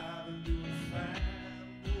alive and doing fine.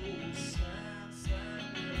 Oh, sign, sign,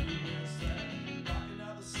 everywhere sign. Rocking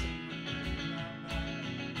out the secret, breaking my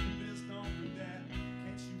mind. Do this, don't do that.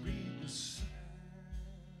 Can't you read the signs?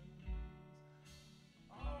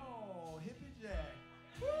 Oh, hippie Jack.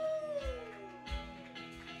 Woo!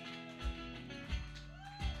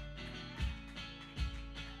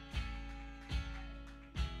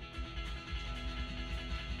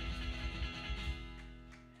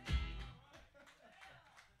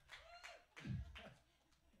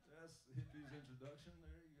 That's hippie's introduction.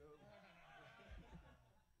 There you go.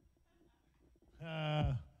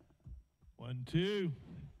 1, 2.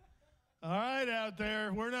 All right, out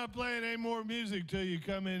there. We're not playing any more music till you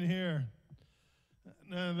come in here.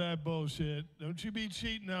 None of that bullshit. Don't you be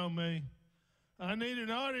cheating on me. I need an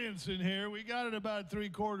audience in here. We got it about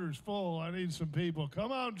 3/4 full. I need some people.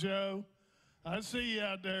 Come on, Joe. I see you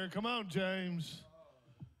out there. Come on, James.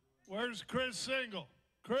 Where's Chris Single?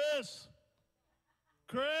 Chris!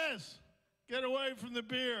 Chris! Get away from the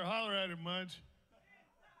beer. Holler at him, Munch.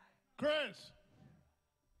 Chris!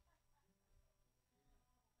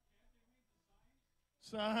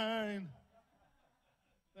 Sign.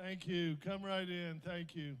 Thank you. Come right in.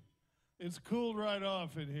 Thank you. It's cooled right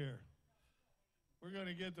off in here. We're going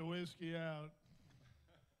to get the whiskey out.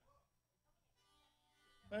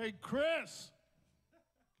 Hey, Chris.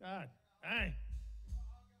 God, dang.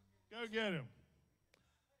 Go get him.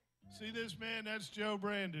 See this man? That's Joe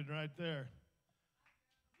Brandon right there.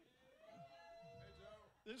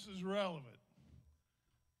 This is relevant.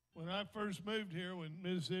 When I first moved here, when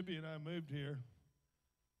Mississippi and I moved here,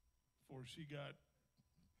 before she got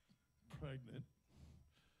pregnant,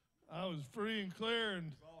 I was free and clear,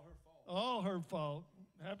 and It's all her fault. all her fault.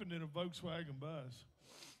 Happened in a Volkswagen bus.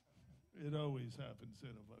 It always happens in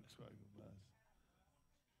a Volkswagen bus.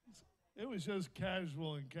 It was just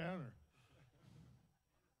casual encounter.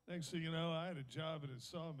 Next thing you know, I had a job at a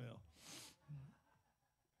sawmill.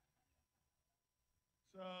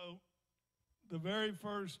 So, the very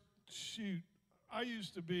first shoot, I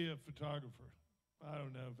used to be a photographer. I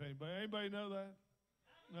don't know if anybody know that?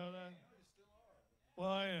 Know that? Well,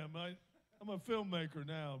 I am. I'm a filmmaker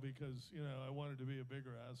now because, you know, I wanted to be a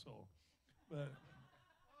bigger asshole. But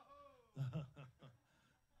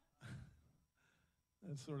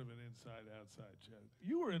that's sort of an inside-outside joke.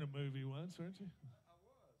 You were in a movie once, weren't you? I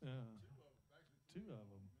was. Yeah. Two of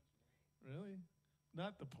them. Really?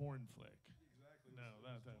 Not the porn flick. Exactly. No,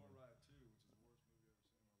 not that one. Ride 2, which is the worst movie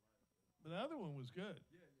I've ever seen in my life. But the other one was good.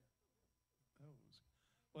 Yeah. That was,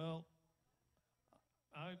 well,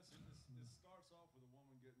 I. It starts off with a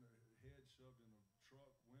woman getting her head shoved in a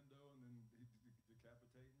truck window and then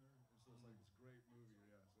decapitating her. And so it's like this great movie.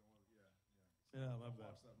 Yeah. Yeah, I love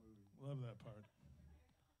that. Watch that movie. Love that part.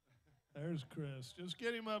 There's Chris. Just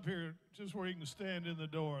get him up here, just where he can stand in the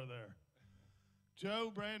door there.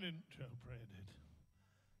 Joe Brandon.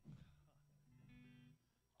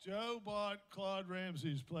 Joe bought Claude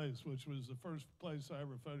Ramsey's place, which was the first place I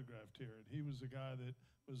ever photographed here. And he was a guy that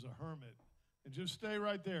was a hermit. And just stay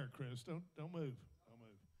right there, Chris. Don't move. Don't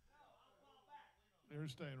move. You're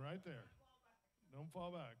staying right there. Don't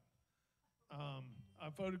fall back. I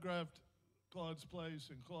photographed Claude's place,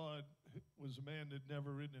 and Claude was a man that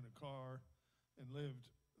never ridden in a car and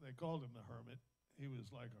lived. They called him the hermit. He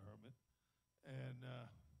was like a hermit, and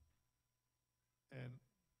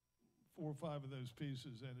 4 or 5 of those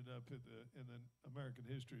pieces ended up in the American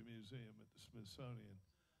History Museum at the Smithsonian.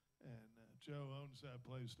 And Joe owns that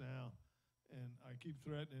place now, and I keep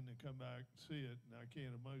threatening to come back and see it, and I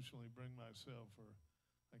can't emotionally bring myself, or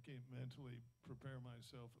I can't mentally prepare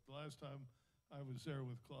myself. The last time I was there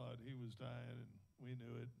with Claude, he was dying, and we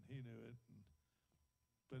knew it, and he knew it.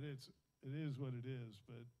 But it is what it is.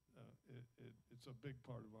 But it's a big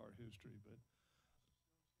part of our history. But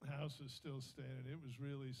the house is still standing. It was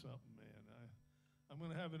really something, man. I'm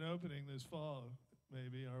going to have an opening this fall,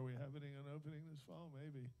 maybe. Are we having an opening this fall?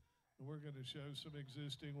 Maybe. And we're going to show some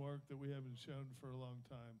existing work that we haven't shown for a long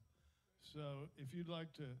time. So if you'd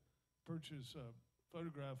like to purchase a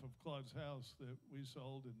photograph of Claude's house that we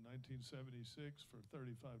sold in 1976 for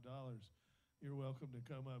 $35, you're welcome to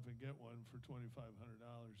come up and get one for $2,500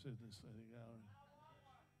 in this thing.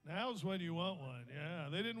 Now's when you want one. Yeah,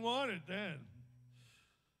 they didn't want it then.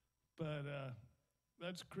 But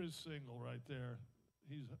that's Chris Single right there.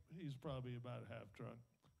 He's probably about half drunk.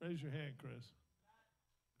 Raise your hand, Chris.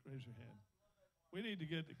 Raise your hand. We need to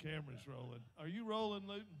get the cameras rolling. Are you rolling,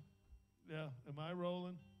 Luton? Yeah. Am I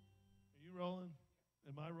rolling? Are you rolling?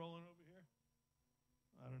 Am I rolling over here?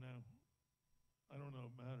 I don't know. I don't know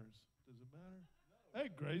if it matters. Does it matter? No. Hey,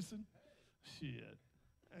 Grayson. Hey. Shit.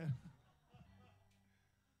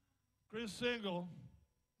 Chris Single,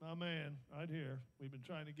 my man, right here. We've been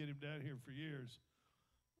trying to get him down here for years.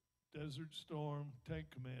 Desert Storm tank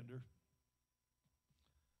commander.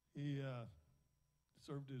 He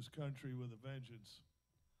served his country with a vengeance.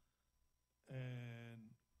 And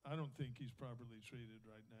I don't think he's properly treated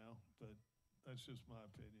right now, but that's just my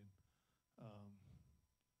opinion.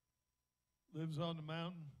 Lives on the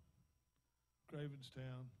mountain,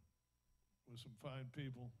 Cravenstown, with some fine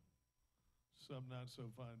people, some not so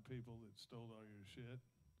fine people that stole all your shit.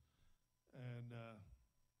 And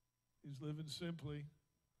he's living simply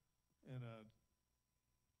in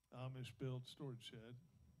a Amish-built storage shed.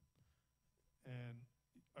 And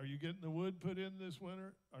are you getting the wood put in this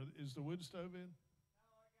winter? Is the wood stove in?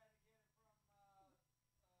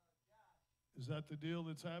 Is that the deal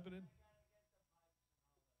that's happening?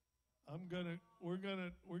 We're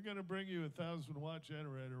gonna bring you a 1,000-watt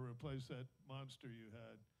generator, replace that monster you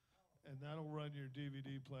had, and that'll run your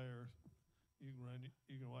DVD player. You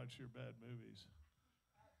can watch your bad movies.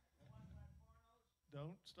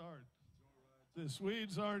 Don't start. The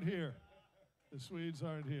Swedes aren't here. The Swedes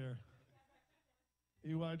aren't here.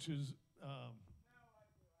 He watches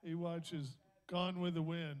Gone with the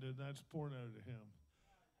Wind, and that's porno to him.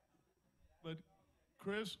 But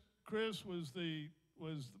Chris was the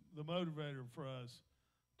motivator for us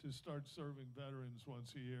to start serving veterans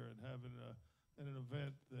once a year and having an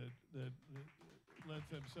event that lent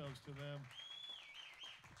themselves to them.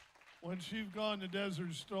 Once you've gone to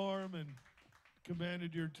Desert Storm and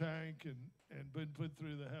commanded your tank and been put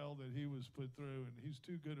through the hell that he was put through, and he's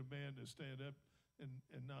too good a man to stand up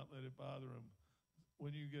and not let it bother him.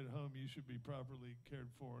 When you get home, you should be properly cared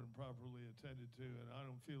for and properly attended to, and I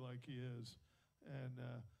don't feel like he is. And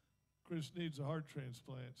Chris needs a heart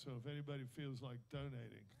transplant, so if anybody feels like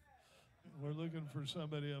donating, we're looking for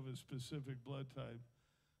somebody of a specific blood type.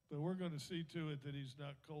 But we're going to see to it that he's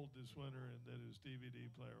not cold this winter and that his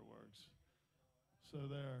DVD player works. So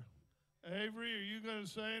there. Avery, are you going to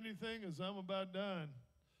say anything? Because I'm about done.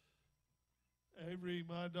 Avery,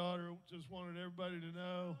 my daughter, just wanted everybody to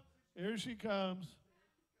know. Here she comes,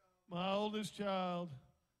 my oldest child.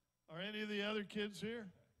 Are any of the other kids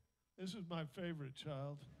here? This is my favorite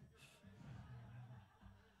child.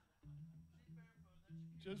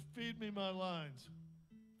 Just feed me my lines.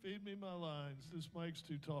 Feed me my lines. This mic's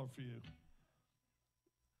too tall for you.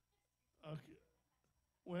 Okay.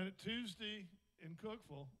 When Tuesday in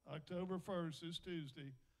Cookeville, October 1st, this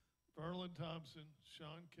Tuesday, Verlin Thompson,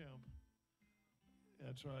 Sean Kemp.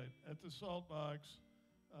 That's right, at the Salt Box.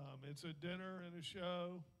 It's a dinner and a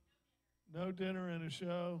show. No dinner and a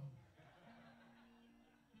show.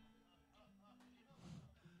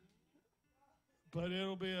 But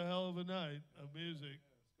it'll be a hell of a night of music.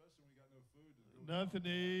 Especially when you got no food. Nothing to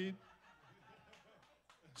eat.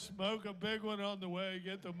 Smoke a big one on the way,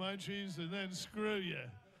 get the munchies, and then screw you.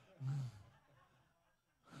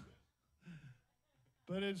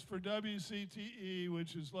 But it's for WCTE,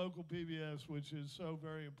 which is local PBS, which is so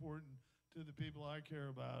very important to the people I care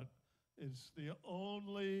about. It's the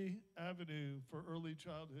only avenue for early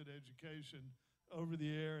childhood education over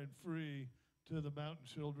the air and free to the mountain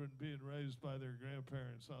children being raised by their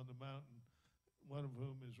grandparents on the mountain, one of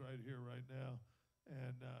whom is right here right now.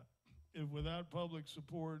 And if without public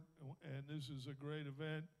support, and this is a great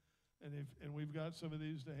event, and we've got some of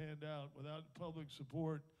these to hand out, without public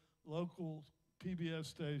support, local PBS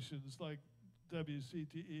stations like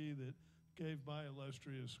WCTE that gave my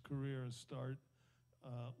illustrious career a start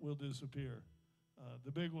will disappear.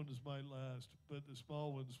 The big ones might last, but the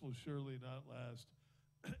small ones will surely not last.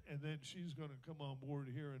 And then she's going to come on board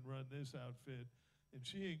here and run this outfit, and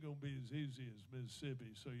she ain't going to be as easy as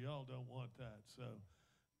Mississippi, so y'all don't want that. So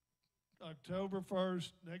October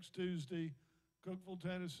 1st, next Tuesday, Cookeville,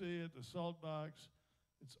 Tennessee at the Salt Box.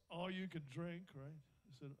 It's all you can drink, right?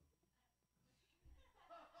 Is it?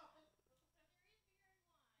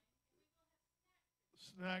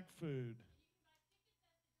 Snack food.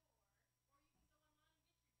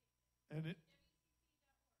 And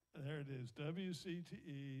there it is,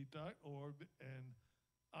 WCTE.org. And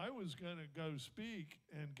I was going to go speak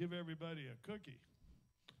and give everybody a cookie.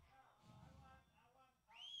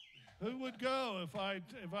 Who would go if I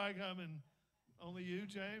come and only you,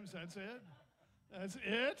 James? That's it? That's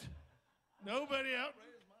it? Nobody else?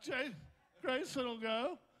 Grayson will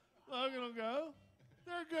go. Logan will go.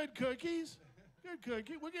 They're good cookies. Good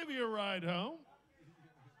cookie. We'll give you a ride home.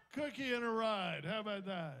 Cookie and a ride. How about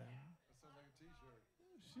that? That sounds like a T-shirt.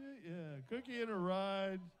 Shit, yeah. Cookie and a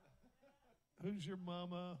ride. Who's your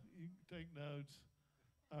mama? You can take notes.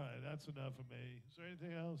 All right, that's enough of me. Is there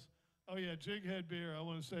anything else? Oh, yeah, Jighead Beer. I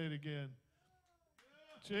want to say it again.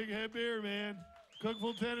 Jighead Beer, man.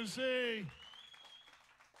 Cookeville, Tennessee.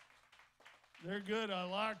 They're good. I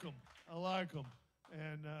like them. I like them.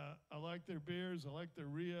 And I like their beers. I like their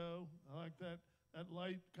Rio. I like that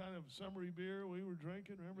light kind of summery beer we were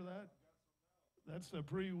drinking. Remember that? That's the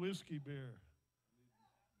pre-whiskey beer.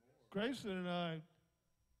 Grayson and I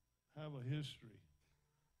have a history.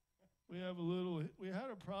 We had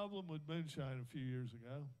a problem with moonshine a few years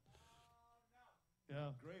ago.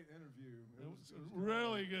 Yeah. Great interview. It was a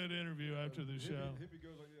really good interview after the show. Hippie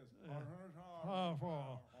goes like this. Yeah.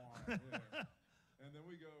 Yeah. And then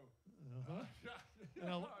we go. Uh-huh.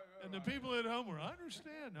 And the people at home were, I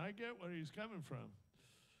understand. I get where he's coming from.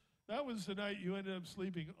 That was the night you ended up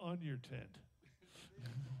sleeping on your tent.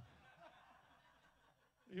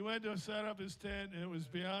 He went to set up his tent, and it was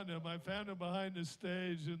beyond him. I found him behind the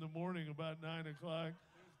stage in the morning about 9 o'clock,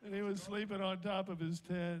 and he was sleeping on top of his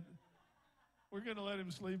tent. We're going to let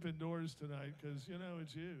him sleep indoors tonight because, you know,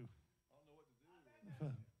 it's you. I don't know what to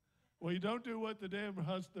do. Well, you don't do what the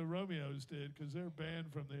the Romeos did because they're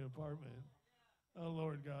banned from the apartment. Oh,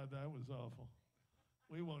 Lord God, that was awful.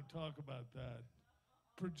 We won't talk about that.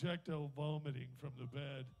 Projectile vomiting from the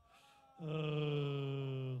bed.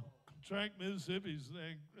 Drank Mississippi's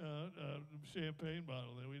champagne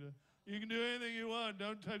bottle. You can do anything you want.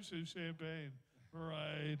 Don't touch the champagne.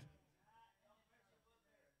 Right.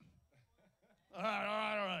 All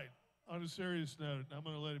right. On a serious note, I'm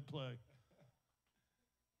going to let him play.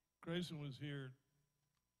 Grayson was here.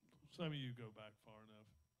 Some of you go back far enough.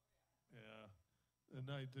 Yeah. The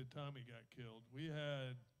night that Tommy got killed, we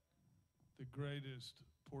had the greatest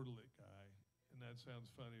Portalik guy, and that sounds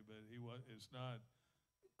funny, but it's not.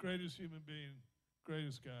 Greatest human being,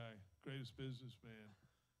 greatest guy, greatest businessman.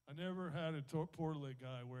 I never had a Portalik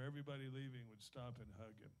guy where everybody leaving would stop and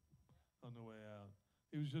hug him on the way out.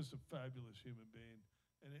 He was just a fabulous human being.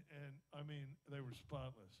 And I mean, they were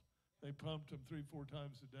spotless. They pumped him 3-4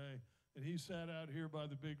 times a day. And he sat out here by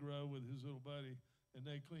the big row with his little buddy, and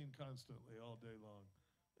they cleaned constantly all day long.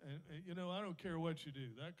 And you know, I don't care what you do.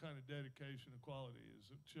 That kind of dedication and quality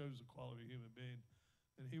it shows a quality human being.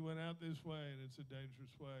 And he went out this way, and it's a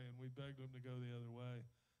dangerous way, and we begged him to go the other way.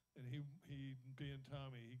 And he being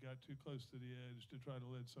Tommy, he got too close to the edge to try to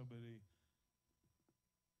let somebody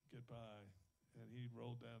get by. And he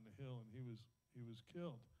rolled down the hill, and he was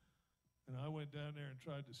killed. And I went down there and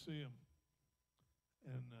tried to see him,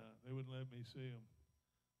 and they wouldn't let me see him.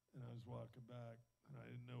 And I was walking back, and I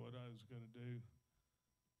didn't know what I was going to do.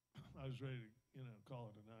 I was ready to, you know,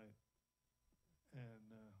 call it a night. And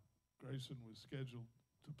Grayson was scheduled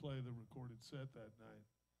to play the recorded set that night.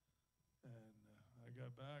 And I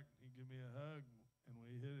got back, he gave me a hug, and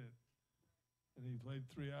we hit it. And he played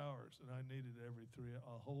 3 hours, and I needed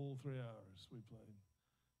a whole 3 hours we played.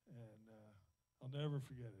 And I'll never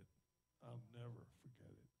forget it. I'll never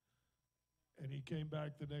forget it. And he came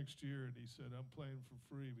back the next year, and he said, I'm playing for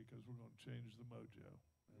free because we're going to change the mojo.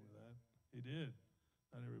 Remember that? He did.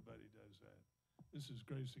 Not everybody does that. This is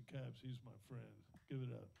Grayson Capps. He's my friend. Give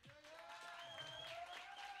it up.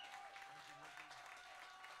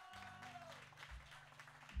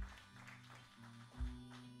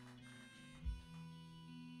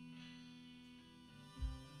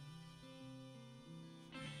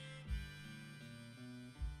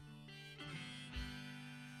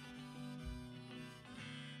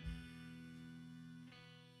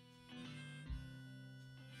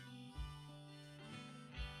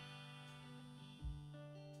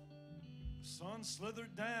 The sun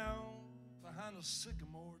slithered down behind a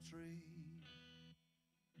sycamore tree.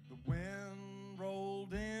 The wind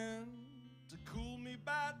rolled in to cool me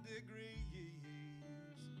by degrees.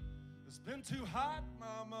 It's been too hot,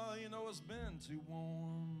 Mama, you know it's been too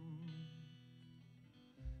warm.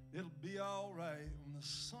 It'll be all right when the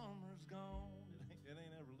summer's gone. It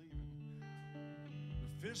ain't ever leaving.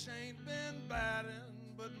 The fish ain't been biting,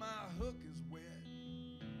 but my hook is wet.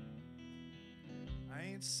 I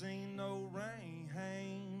ain't seen no rain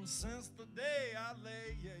hang since the day I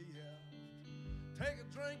lay, Take a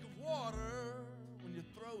drink of water when your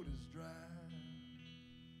throat is dry.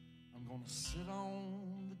 I'm gonna sit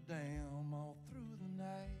on the dam all through the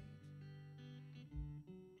night.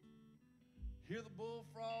 Hear the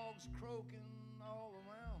bullfrogs croaking all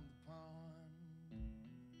around the pond.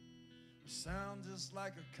 It sounds just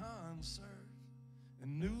like a concert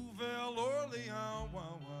in Nouvelle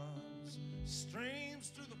Orleans. Streams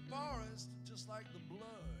through the forest just like the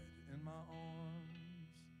blood in my arms.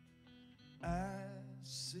 I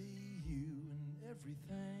see you in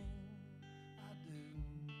everything I do.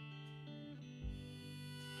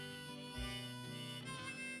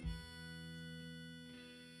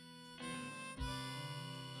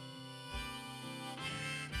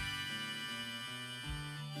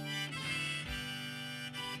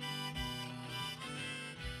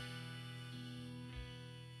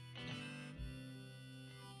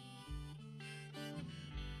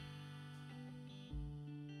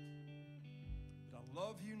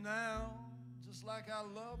 Love you now, just like I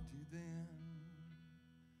loved you then.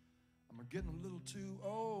 I'm getting a little too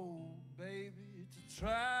old, baby, to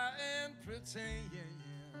try and pretend,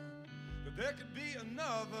 that there could be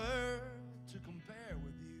another to compare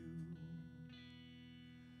with you.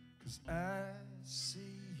 'Cause I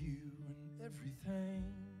see you in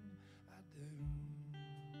everything I do.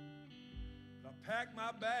 But I pack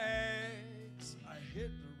my bags, I hit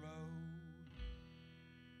the road.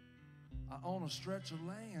 I own a stretch of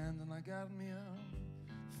land and I got me a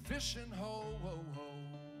fishing hole.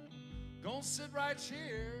 Gonna sit right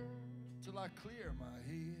here till I clear my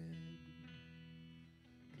head.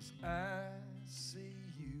 'Cause I see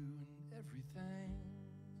you in everything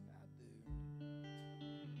I do.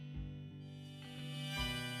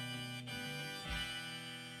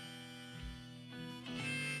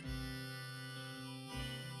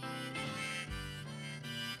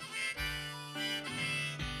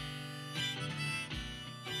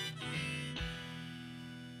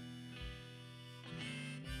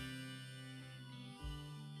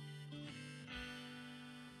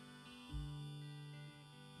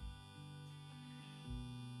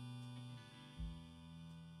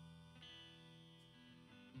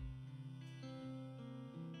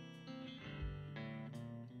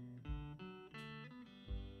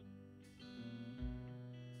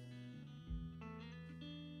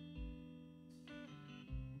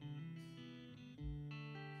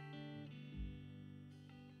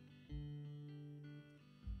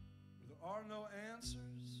 There are no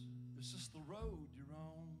answers, it's just the road you're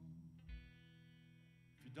on.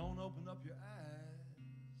 If you don't open up your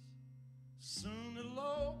eyes, soon it'll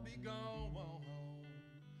all be gone.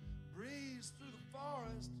 Breeze through the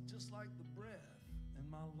forest just like the breath in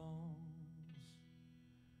my lungs.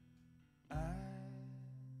 I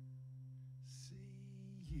see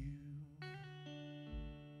you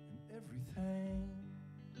in everything.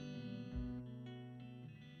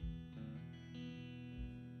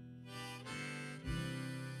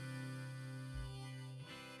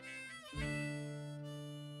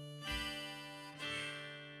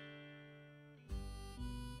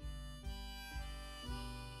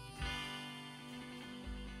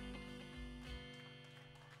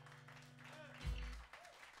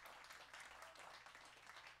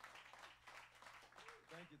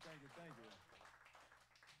 Thank you.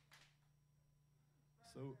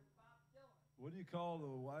 So, what do you call the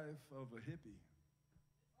wife of a hippie?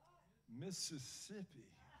 Mississippi.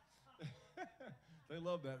 They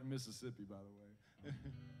love that in Mississippi, by the way.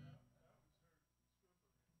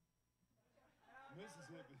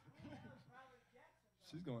 Mississippi.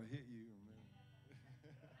 She's gonna hit you, man.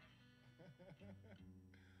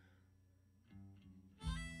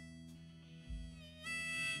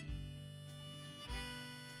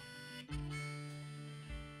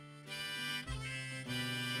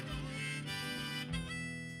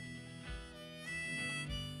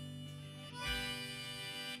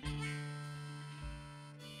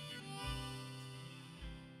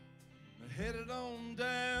 Headed on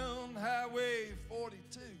down Highway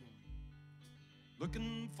 42,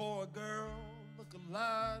 looking for a girl look a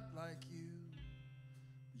lot like you.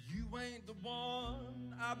 You ain't the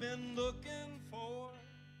one I've been looking for.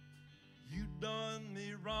 You done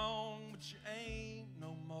me wrong, but you ain't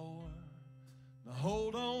no more. Now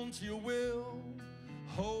hold on to your will,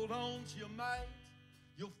 hold on to your might.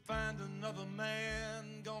 You'll find another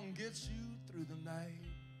man gonna get you through the night.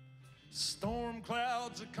 Storm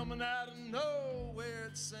clouds are coming out of nowhere,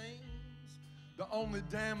 it seems. The only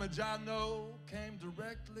damage I know came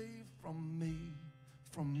directly from me,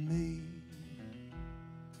 from me,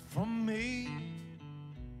 from me,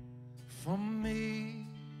 from me,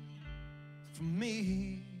 from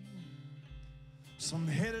me. So I'm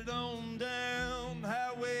headed on down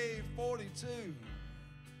Highway 42,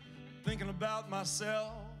 thinking about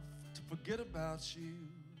myself to forget about you.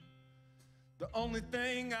 The only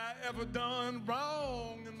thing I ever done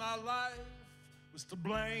wrong in my life was to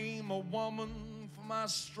blame a woman for my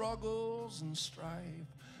struggles and strife.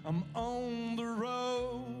 I'm on the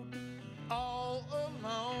road all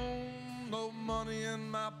alone, no money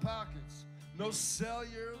in my pockets, no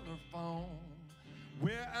cellular phone.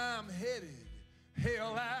 Where I'm headed,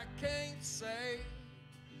 hell, I can't say.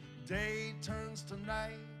 Day turns to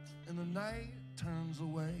night and the night turns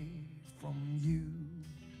away from you.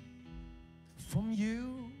 From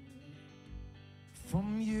you,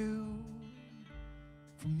 from you,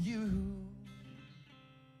 from you,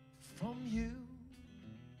 from you,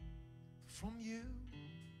 from you,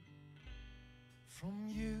 from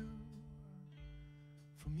you,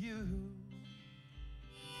 from you.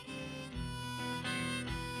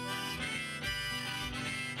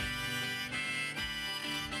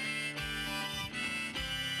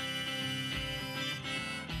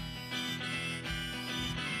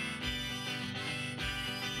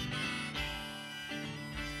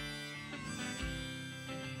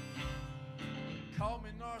 Call me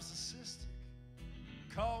narcissistic,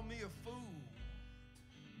 call me a fool.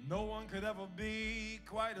 No one could ever be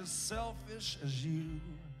quite as selfish as you.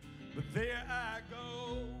 But there I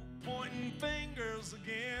go, pointing fingers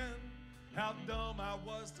again. How dumb I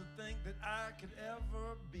was to think that I could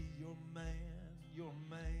ever be your man, your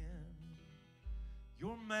man,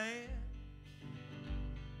 your man,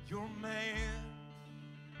 your man,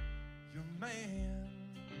 your man,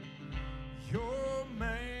 your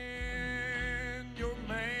man, your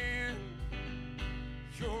man,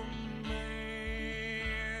 your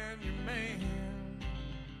man, your man.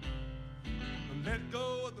 Let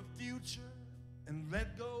go of the future and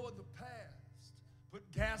let go of the past.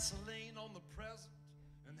 Put gasoline on the present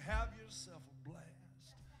and have yourself a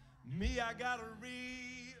blast. Me, I gotta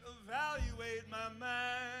reevaluate my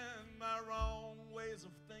mind. My wrong ways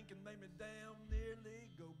of thinking made me damn nearly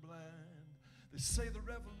go blind. They say the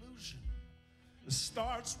revolution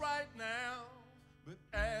starts right now, but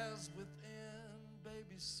as within,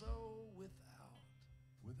 baby, so without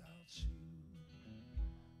you,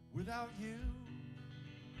 without you,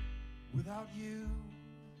 without you,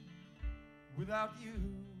 without you,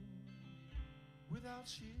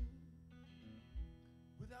 without you,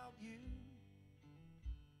 without you,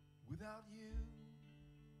 without you,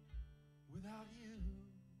 without you.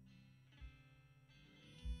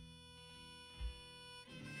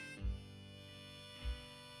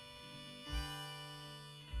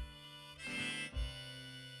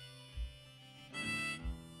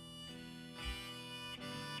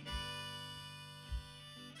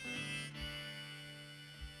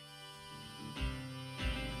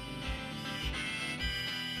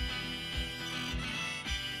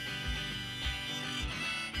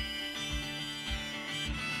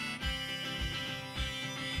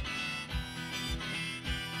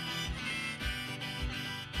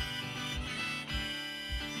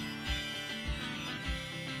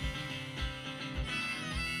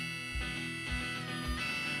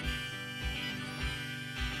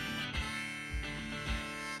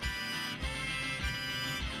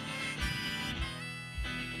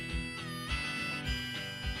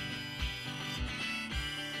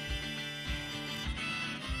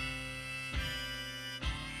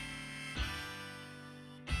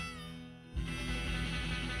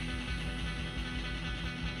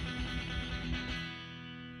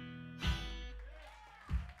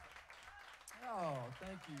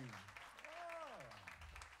 Thank you. Oh.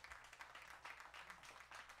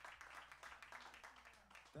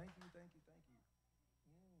 Thank you, thank you, thank you.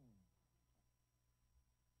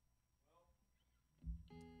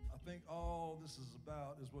 I think all this is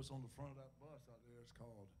about is what's on the front of that bus out there. It's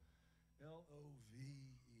called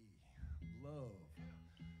L-O-V-E, love.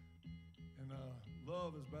 And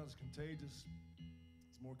love is about as contagious.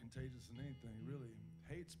 It's more contagious than anything, really.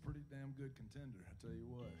 Hate's a pretty damn good contender, I tell you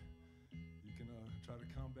what. You can try to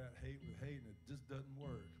combat hate with hate, and it just doesn't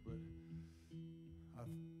work. But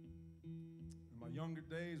in my younger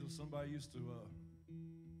days, if somebody used to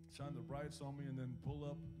shine the brights on me and then pull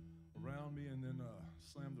up around me and then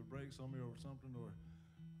slam the brakes on me or something, or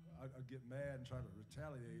I'd get mad and try to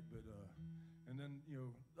retaliate. But and then, you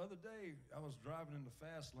know, the other day I was driving in the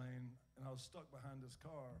fast lane and I was stuck behind this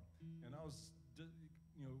car, and I was,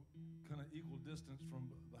 you know, kind of equal distance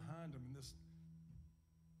from behind him, and this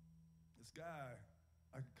guy,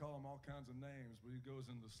 I could call him all kinds of names, but he goes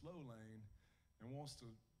in the slow lane and wants to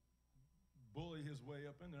bully his way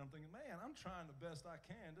up in there. I'm thinking, man, I'm trying the best I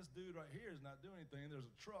can. This dude right here is not doing anything. There's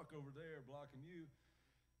a truck over there blocking you.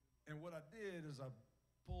 And what I did is I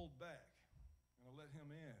pulled back and I let him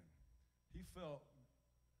in. He felt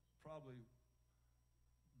probably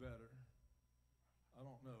better. I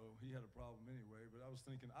don't know. He had a problem anyway, but I was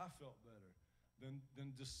thinking I felt better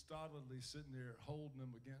than just stolidly sitting there holding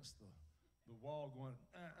him against the wall going,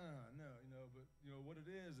 no, you know. But, you know, what it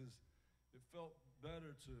is it felt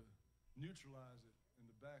better to neutralize it and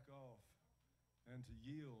to back off and to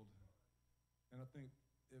yield. And I think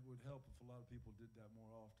it would help if a lot of people did that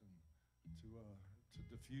more often to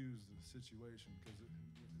diffuse the situation, because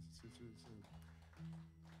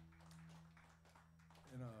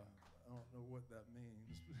and I don't know what that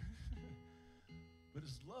means, but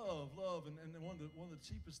it's love, and one of the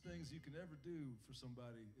cheapest things you can ever do for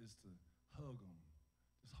somebody is to hug them.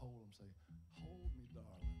 Just hold them, say, "Hold me,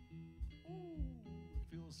 darling." Ooh, it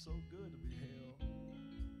feels so good to be held.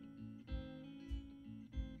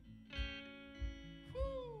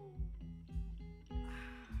 Woo.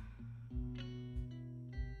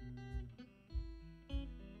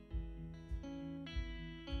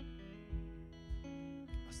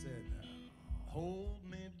 I said, hold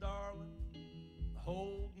me, darling,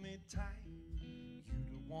 hold me tight. You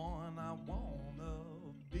the one I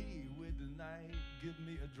wanna be with tonight. Give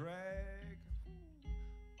me a drag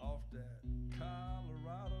off that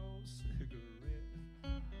Colorado cigarette.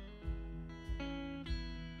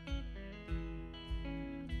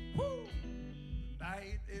 Woo! The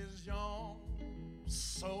night is young,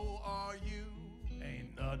 so are you.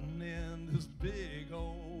 Ain't nothing in this big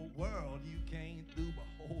old world you can't do but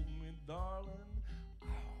hold me, darling. Oh,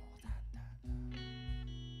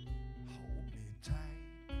 hold me tight.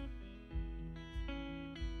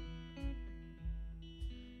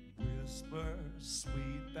 Whisper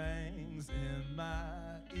sweet things in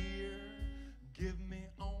my ear. Give me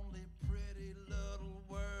only pretty little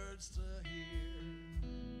words to hear.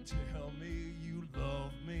 Tell me you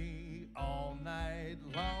love me all night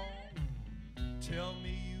long. Tell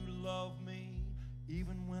me you love me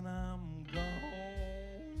even when I'm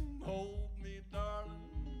gone. Hold me, darling,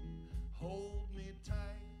 hold me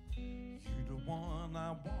tight. You the one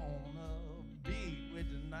I wanna be with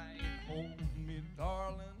tonight. Hold me,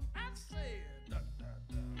 darling. I said,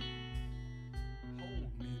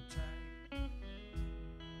 hold me tight.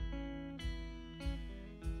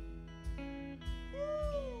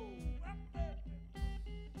 Woo!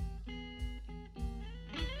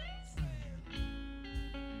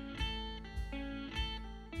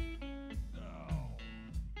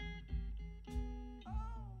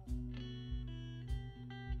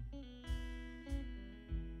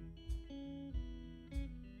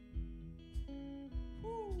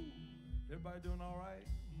 Everybody doing all right?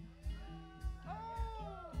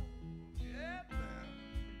 Oh, yeah, man.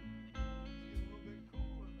 It's getting a little bit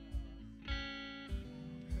cooler now.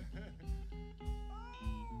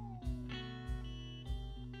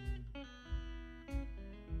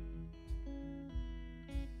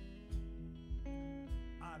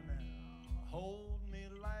 Ah, now, hold me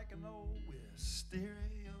like an old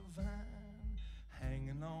wisteria vine,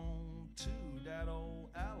 hanging on to that old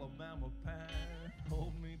Alabama pine.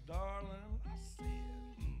 Hold me, darling, I said,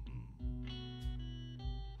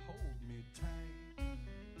 hold me tight.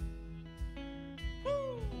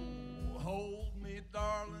 Woo! Hold me,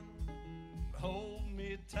 darling, hold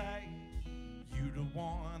me tight. You the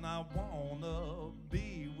one I wanna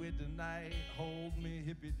be with tonight. Hold me,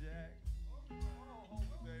 hippie jack. Oh, hold me,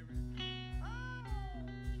 baby.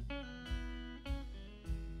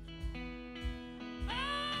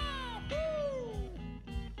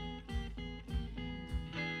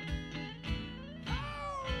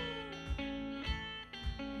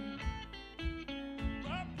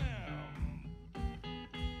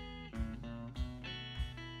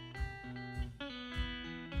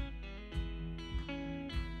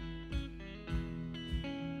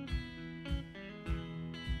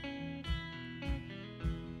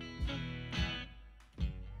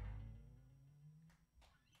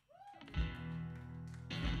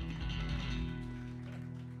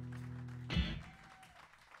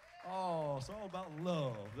 It's all about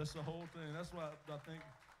love. That's the whole thing. That's what I think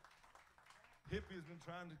hippie has been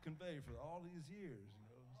trying to convey for all these years, you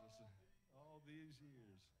know. All these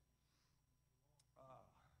years.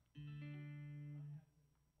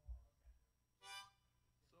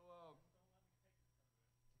 So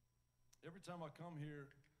every time I come here,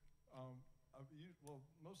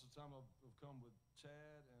 most of the time I've come with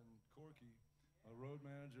Chad and Corky, my road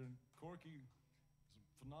manager, and Corky is a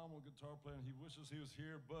phenomenal guitar player, and he wishes he was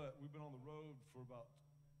here, but we've been on the road for about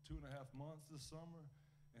 2.5 months this summer,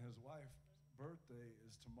 and his wife's birthday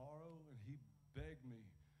is tomorrow, and he begged me,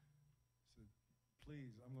 said,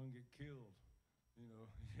 please, I'm gonna get killed. You know,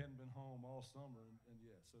 he hadn't been home all summer, and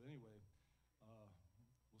yeah, so anyway,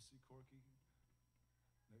 we'll see Corky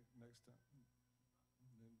next time.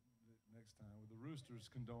 Next time, with the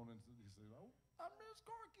Roosters condoning, he said, "Oh, I miss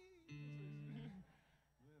Corky."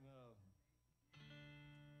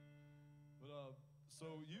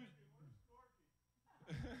 So you,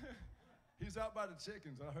 he's out by the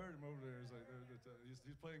chickens. I heard him over there. He's like,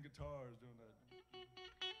 he's playing guitars, doing that.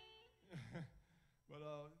 But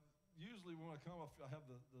usually when I come, I have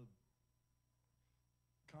the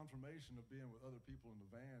confirmation of being with other people in the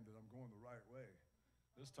van that I'm going the right way.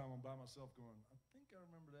 This time I'm by myself going, I think I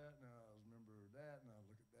remember that, and I remember that, and I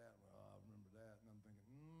look at that, and I remember that, and I'm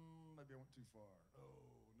thinking, maybe I went too far.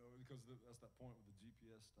 No, because that's that point with the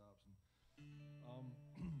GPS stops.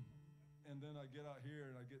 And then I get out here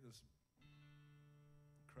and I get this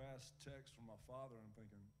crass text from my father, and I'm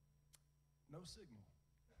thinking, no signal.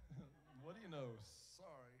 What do you know?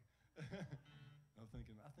 Sorry. I'm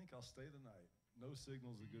thinking, I think I'll stay the night. No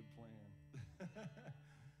signal's a good plan.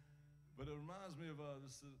 But it reminds me of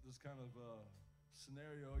this kind of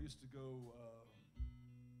scenario. I used to go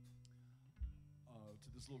to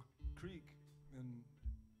this little creek in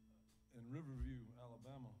Riverview,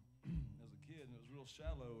 Alabama, as a kid, and it was real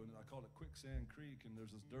shallow, and I called it Quicksand Creek, and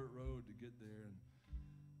there's this dirt road to get there, and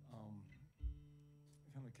I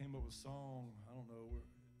kind of came up with a song. I don't know,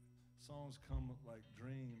 songs come like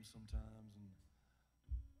dreams sometimes,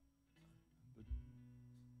 but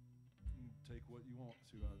you take what you want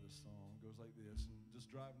to out of this song. It goes like this, and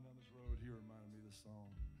just driving down this road here reminded me of this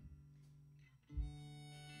song.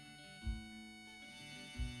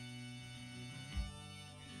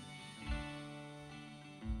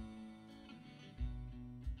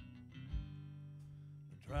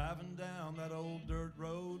 Driving down that old dirt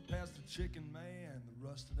road past the chicken man, the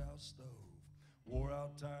rusted out stove, wore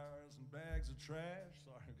out tires and bags of trash.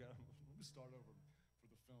 Sorry, let me start over for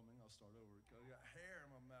the filming. I'll start over. I got hair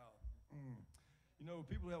in my mouth. You know,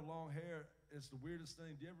 people who have long hair, it's the weirdest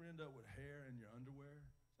thing. Do you ever end up with hair in your underwear?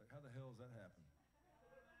 It's like, how the hell does that happen?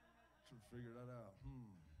 Should figure that out.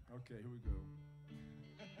 Okay, here we go.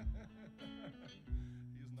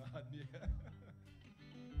 He's nodding, yeah.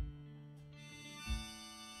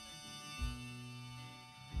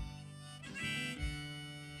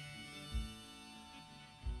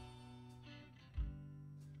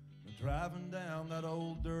 Driving down that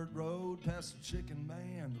old dirt road past the chicken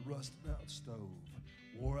man, the rusted out stove,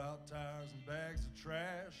 wore out tires and bags of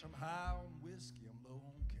trash. I'm high on whiskey, I'm low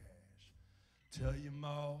on cash. Tell you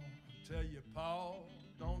ma, tell you pa,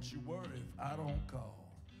 don't you worry if I don't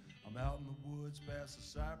call. I'm out in the woods past the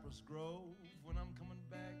cypress grove. When I'm coming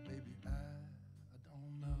back, baby, I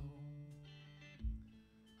don't know.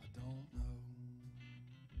 I don't know.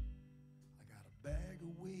 I got a bag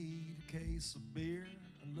of weed, a case of beer,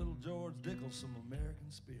 a little George Dickel, some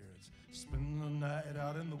American spirits. Spending the night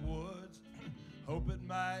out in the woods, hope it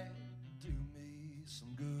might do me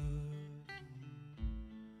some good,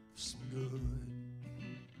 some good.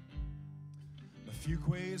 The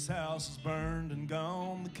Fuquay's house is burned and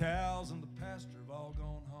gone. The cows in the pasture have all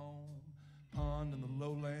gone home. Pond in the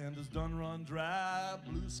lowland is done run dry.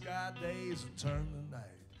 Blue sky days have turned to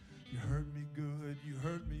night. You hurt me good, you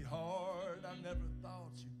hurt me hard. I never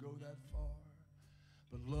thought you'd go that far.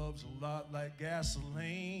 But love's a lot like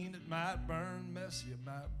gasoline. It might burn messy, it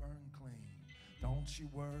might burn clean. Don't you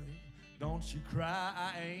worry, don't you cry.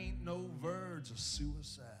 I ain't no verge of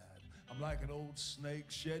suicide. I'm like an old snake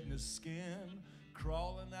shedding his skin,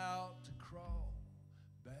 crawling out to crawl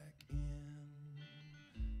back in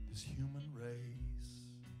this human race,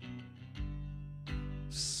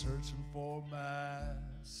 searching for my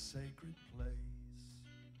sacred place.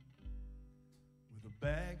 With a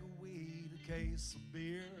bag of weed, a case of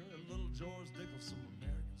beer, a little George Dickel, some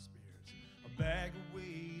American spirits. A bag of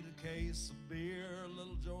weed, a case of beer, a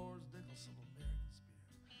little George Dickel, some American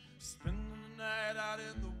spirits. Spending the night out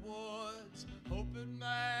in the woods, hope it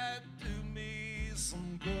might do me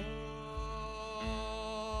some good.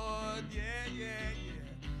 Yeah, yeah,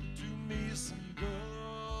 yeah, do me some good.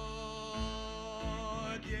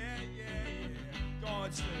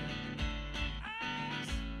 say?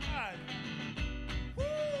 Outside. Woo!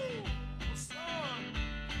 Son.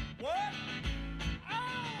 What?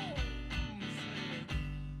 Oh!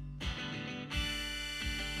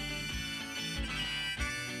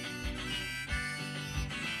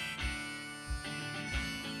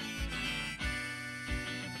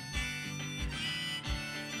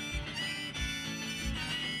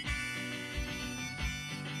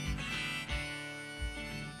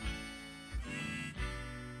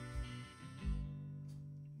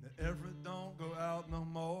 The Everett don't go out no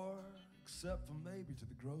more, except for maybe to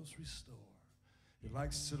the grocery store. He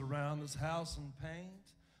likes to sit around his house and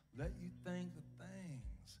paint, let you think the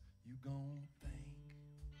things you gon' think.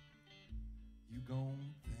 You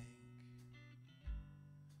gon' think.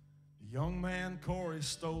 The young man Corey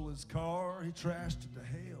stole his car, he trashed it to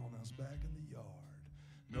hell, now it's back in the yard.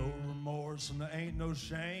 No remorse and there ain't no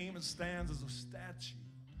shame, it stands as a statue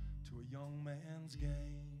to a young man's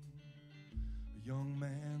game. A young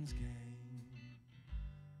man's game.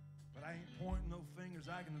 But I ain't pointing no fingers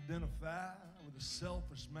I can identify with a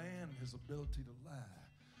selfish man and his ability to lie.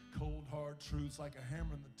 Cold hard truths like a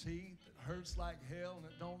hammer in the teeth, it hurts like hell and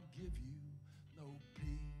it don't give you no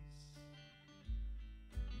peace.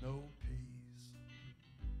 No peace.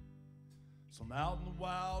 So I'm out in the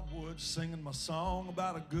wild woods singing my song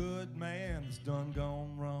about a good man that's done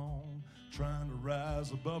gone wrong, trying to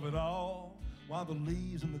rise above it all while the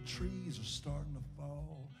leaves in the trees are starting to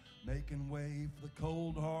fall, making way for the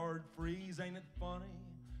cold hard freeze. Ain't it funny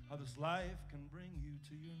how this life can bring you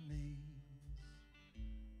to your knees?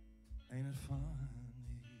 Ain't it funny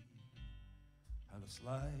how this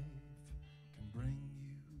life can bring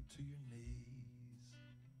you to your knees?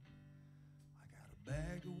 I got a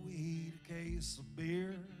bag of weed, a case of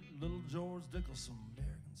beer, little George Dickinson,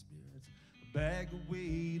 American spirits. A bag of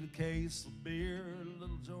weed, a case of beer,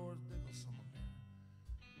 little George Dickinson.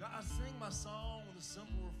 Now I sing my song with a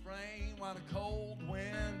simple refrain, while the cold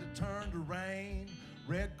wind it turned to rain,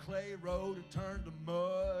 red clay road it turned to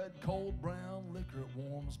mud, cold brown liquor it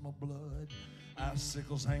warms my blood,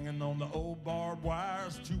 icicles hanging on the old barbed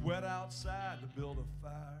wires, too wet outside to build a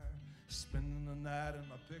fire, spending the night in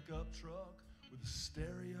my pickup truck with the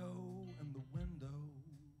stereo and the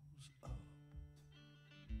windows up,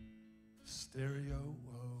 stereo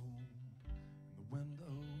and the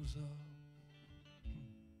windows up.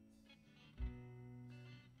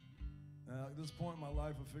 Now, at this point in my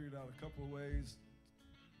life, I figured out a couple of ways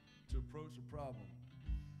to approach a problem.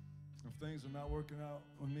 If things are not working out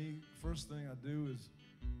with me, first thing I do is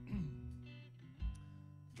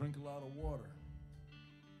drink a lot of water,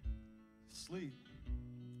 sleep,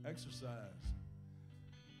 exercise,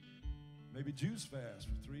 maybe juice fast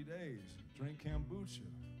for 3 days, drink kombucha,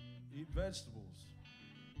 eat vegetables,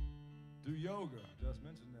 do yoga, just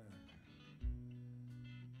mentioned that,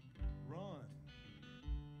 run.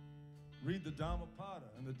 Read the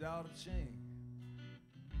Dhammapada and the Tao Te Ching.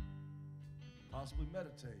 Possibly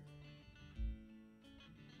meditate.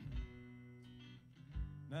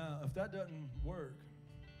 Now, if that doesn't work,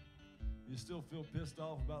 you still feel pissed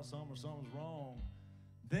off about something or something's wrong,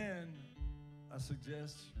 then I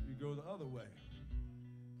suggest you go the other way.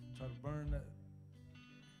 Try to burn that,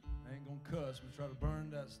 I ain't gonna cuss, but try to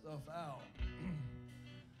burn that stuff out.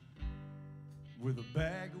 With a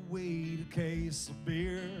bag of weed, a case of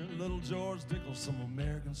beer, little George Dickinson, some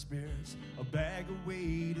American spirits. A bag of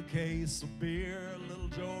weed, a case of beer, little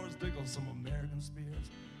George Dickinson, some American spirits.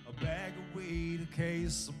 A bag of weed, a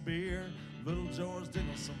case of beer, little George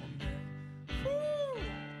Dickinson, some American. Woo!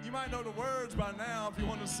 You might know the words by now if you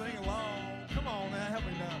want to sing along. Come on now, help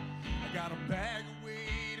me now. I got a bag of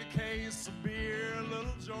weed, a case of beer,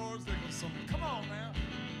 little George Dickinson. Come on now.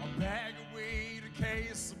 A bag of weed, a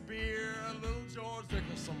case of beer, a little George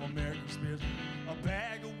Dickinson, some American spirits. A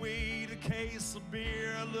bag of weed, a case of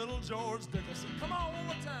beer, a little George Dickinson. Come on, one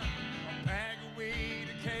more time. A bag of weed,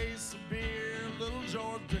 a case of beer, a little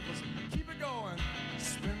George Dickinson. Keep it going.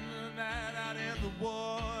 Spending the night out in the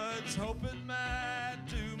woods, hope it might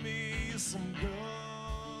do me some good.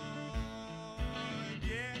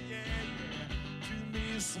 Yeah, yeah, yeah. Do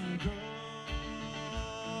me some good.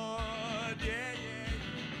 Yeah,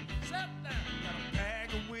 yeah. Set down. Got a bag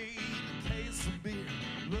of weed, a case of beer,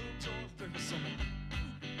 little George Dickinson.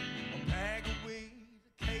 A bag of weed,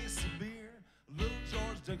 a case of beer, little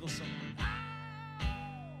George Dickinson.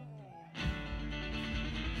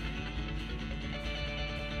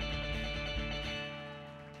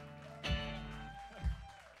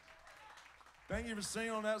 Thank you for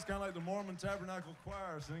singing on that. It's kind of like the Mormon Tabernacle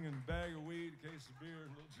Choir singing bag of weed, a case of beer,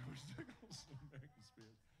 and little George Dickinson, American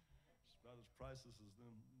spirits. It's about as priceless as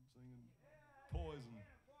them singing Poison.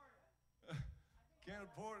 Can't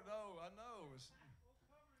afford it. No, I know.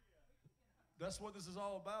 That's what this is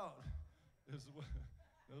all about.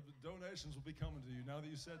 The donations will be coming to you now that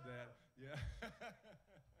you said that. Yeah.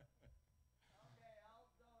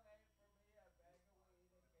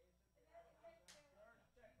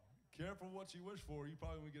 Careful what you wish for. You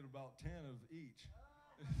probably will get about 10 of each.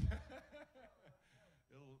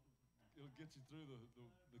 It'll get you through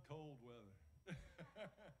the cold weather.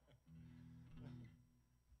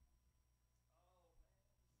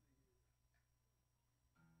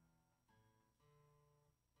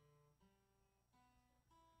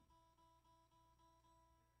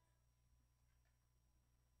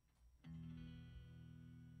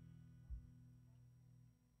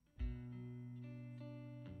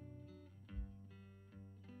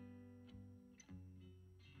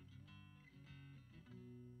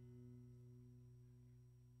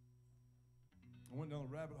 I went down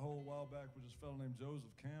a rabbit hole a while back with this fellow named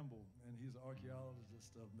Joseph Campbell, and he's an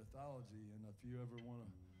archaeologist of mythology. And if you ever want to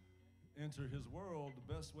enter his world, the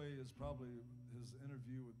best way is probably his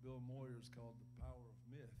interview with Bill Moyers called The Power of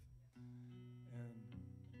Myth. And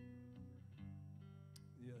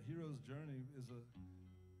yeah, Hero's Journey is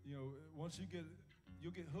once you'll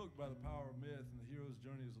get hooked by the power of myth, and the hero's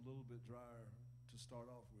journey is a little bit drier to start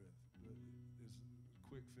off with. But a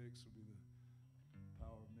quick fix would be the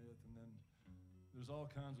power of myth, and then there's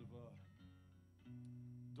all kinds of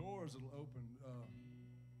doors that'll open.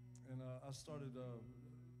 I started,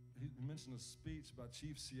 he mentioned a speech by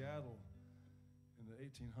Chief Seattle in the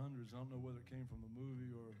 1800s. I don't know whether it came from the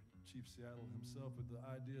movie or Chief Seattle himself, but the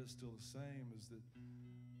idea is still the same, is that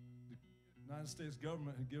the United States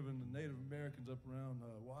government had given the Native Americans up around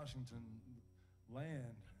Washington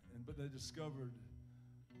land, but they discovered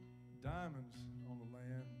diamonds on the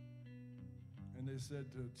land. And they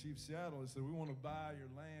said to Chief Seattle, they said, "We want to buy your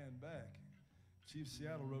land back." Chief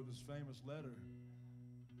Seattle wrote this famous letter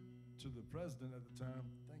to the president at the time.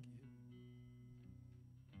 Thank you.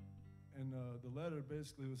 And the letter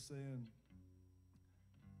basically was saying,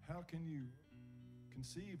 how can you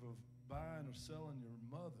conceive of buying or selling your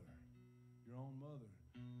mother, your own mother?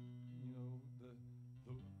 You know,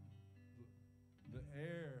 the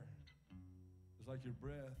air is like your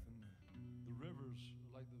breath, and the rivers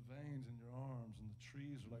are like the veins in your arms, and the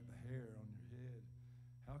trees are like the hair on your head.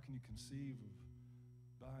 How can you conceive of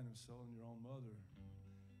buying and selling your own mother?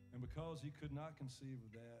 And because he could not conceive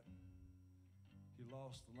of that, he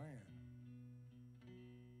lost the land.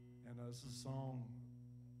 And this is a song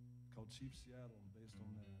called Chief Seattle, based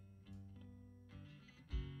on that.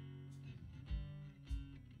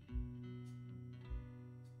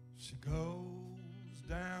 She goes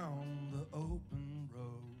down the open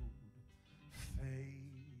road,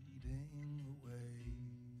 fading away.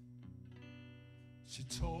 She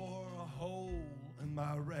tore a hole in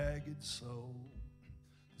my ragged soul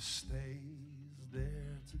that stays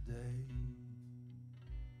there today.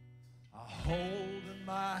 I hold in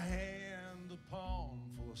my hand a palm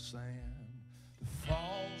full of sand that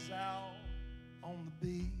falls out on the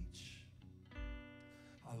beach.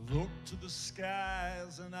 I look to the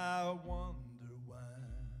skies and I wonder why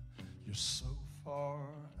you're so far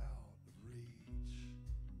out of reach.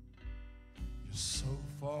 You're so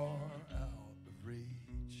far out of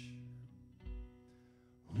reach.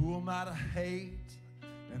 Who am I to hate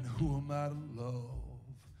and who am I to love?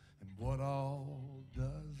 And what all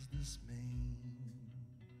does this mean?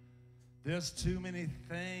 There's too many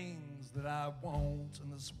things that I want in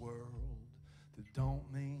this world that don't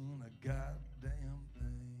mean a goddamn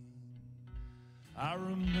thing. I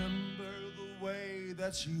remember the way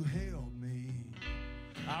that you held me.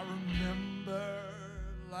 I remember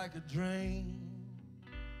like a dream.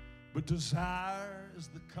 But desire is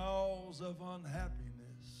the cause of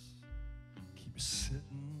unhappiness. Keep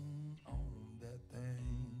sitting on that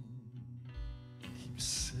thing. Keep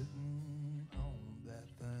sitting on that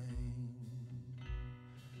thing.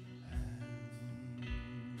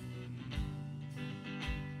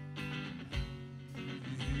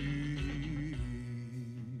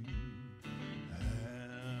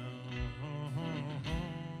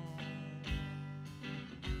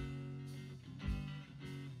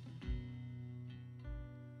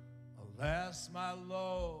 Alas, my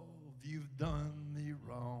love, you've done me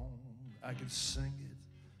wrong. I could sing it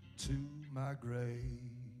to my grave.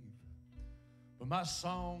 But my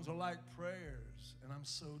songs are like prayers, and I'm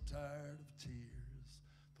so tired of tears.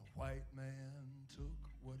 The white man took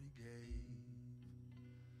what he gave.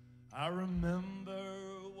 I remember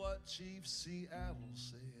what Chief Seattle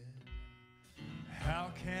said.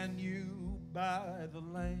 How can you buy the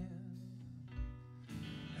land?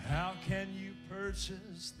 How can you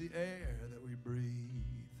purchase the air that we breathe?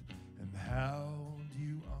 And how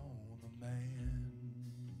you own a man?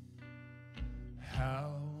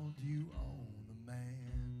 How do you own a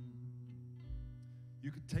man?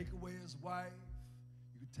 You could take away his wife,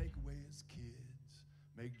 you could take away his kids,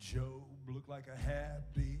 make Job look like a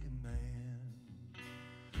happy man.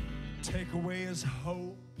 Take away his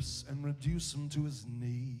hopes and reduce him to his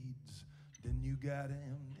needs, then you got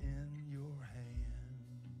him in your hand.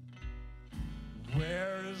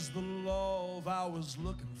 Where is the love I was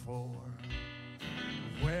looking for?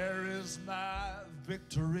 Where is my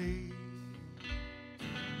victory?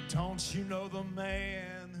 Don't you know the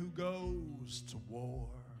man who goes to war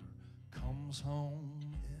comes home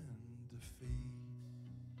in defeat?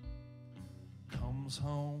 Comes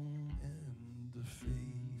home in defeat.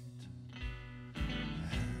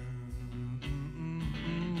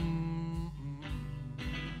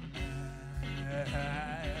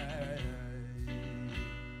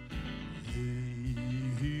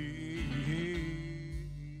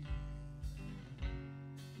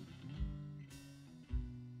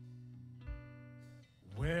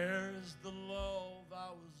 Where's the love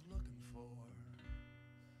I was looking for?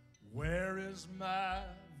 Where is my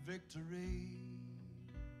victory?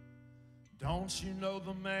 Don't you know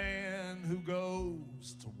the man who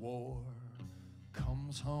goes to war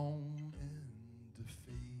comes home in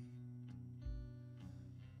defeat?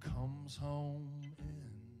 Comes home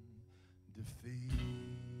in defeat.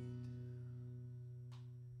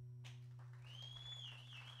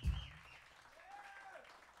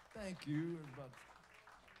 Thank you, everybody.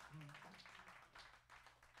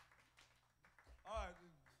 All right,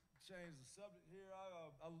 change the subject here.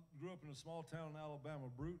 I grew up in a small town in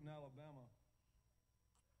Alabama, Bruton, Alabama.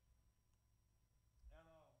 And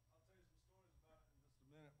I'll tell you some stories about it in just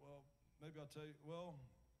a minute. Well, maybe I'll tell you, well,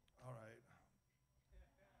 all right,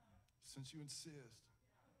 since you insist.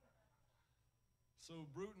 So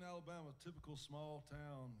Bruton, Alabama, typical small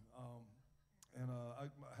town.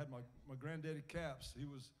 I had my granddaddy Caps. He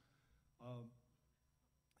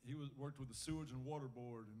worked with the Sewage and Water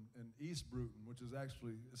Board in East Bruton, which is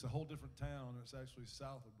actually, it's a whole different town. It's actually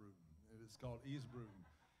south of Bruton. It's called East Bruton.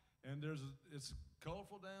 And it's a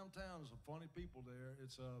colorful downtown. There's some funny people there.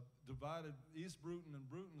 It's divided, East Bruton and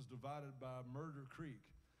Bruton's divided by Murder Creek.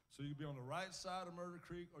 So you can be on the right side of Murder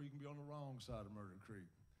Creek or you can be on the wrong side of Murder Creek.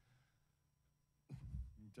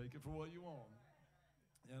 You can take it for what you want.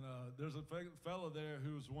 And there's a fella there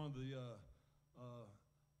who's one of the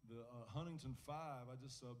Huntington Five.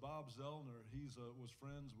 Bob Zellner, was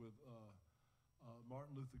friends with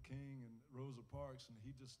Martin Luther King and Rosa Parks, and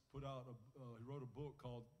he just he wrote a book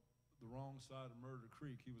called The Wrong Side of Murder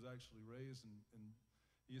Creek. He was actually raised in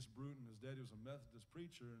East Bruton. His daddy was a Methodist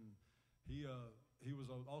preacher, and he was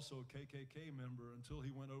also a KKK member until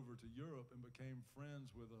he went over to Europe and became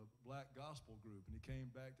friends with a black gospel group, and he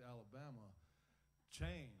came back to Alabama,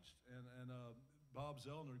 changed, and Bob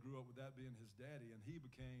Zellner grew up with that being his daddy, and he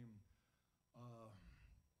became,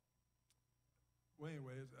 well,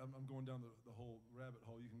 anyways, I'm going down the whole rabbit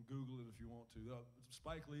hole. You can Google it if you want to.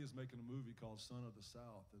 Spike Lee is making a movie called Son of the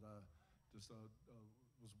South that I just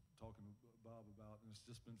was talking to Bob about, and it's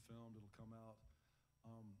just been filmed. It'll come out.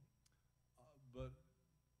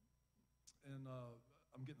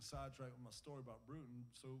 I'm getting sidetracked with my story about Bruton.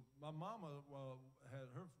 So my mama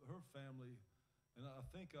had her family. And I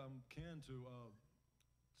think I'm kin to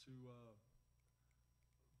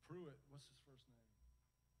Pruitt. What's his first name? Jeremy.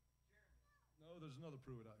 No, there's another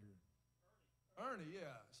Pruitt out here. Ernie,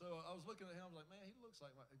 yeah. So I was looking at him, I was like, man, he looks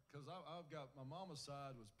like because I've got, my mama's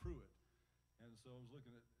side was Pruitt. And so I was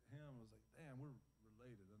looking at him, I was like, damn, we're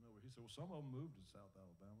related. I know. He said, well, some of them moved to South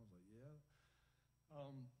Alabama. I was like, yeah.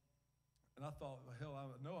 And I thought, well, hell, I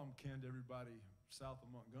know I'm kin to everybody south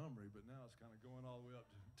of Montgomery, but now it's kind of going all the way up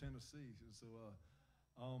to Tennessee. And so,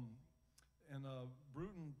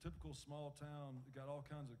 Bruton, typical small town, got all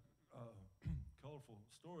kinds of colorful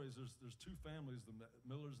stories. There's two families, the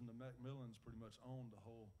Millers and the Macmillans, pretty much own the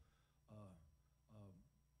whole.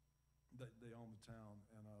 They own the town,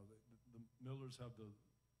 and the Millers have the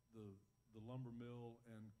lumber mill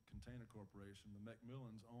and container corporation. The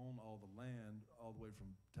Macmillans own all the land all the way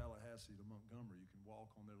from Tallahassee to Montgomery. You can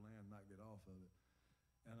walk on their land and not get off of it.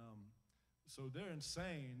 And so they're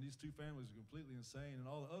insane. These two families are completely insane, and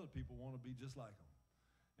all the other people want to be just like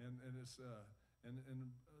them. And it's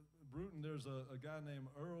Bruton, there's a guy named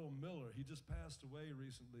Earl Miller. He just passed away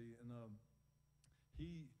recently, and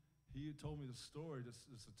he told me the story.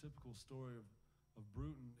 It's a typical story of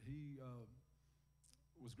Bruton. He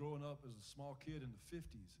was growing up as a small kid in the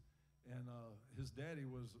 50s, and his daddy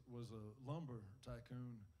was a lumber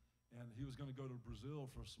tycoon, and he was going to go to Brazil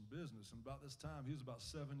for some business. And about this time, he was about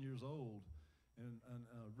 7 years old, and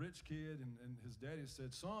a rich kid, and his daddy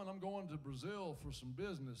said, son, I'm going to Brazil for some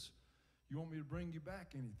business. You want me to bring you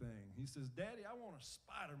back anything? He says, Daddy, I want a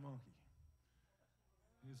spider monkey.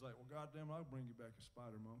 He's like, well, goddamn, I'll bring you back a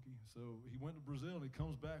spider monkey. So he went to Brazil, and he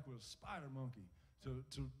comes back with a spider monkey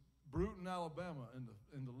to Bruton, Alabama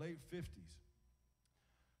in the late 50s.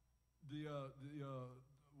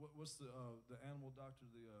 What's the animal doctor,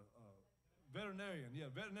 veterinarian.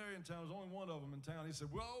 Yeah, veterinarian town. There's only one of them in town. He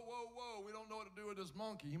said, whoa, whoa, whoa, we don't know what to do with this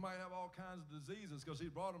monkey. He might have all kinds of diseases, because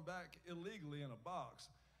he brought him back illegally in a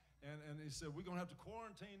box. And he said, we're going to have to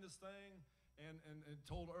quarantine this thing. And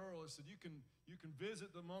told Earl, he said, you can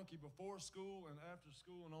visit the monkey before school and after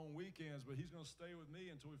school and on weekends, but he's going to stay with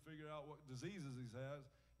me until we figure out what diseases he has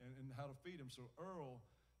and how to feed him. So Earl,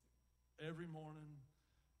 every morning,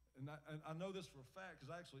 and I know this for a fact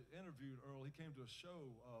because I actually interviewed Earl. He came to a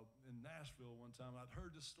show in Nashville one time. I'd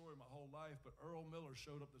heard this story my whole life, but Earl Miller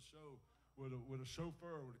showed up at the show with a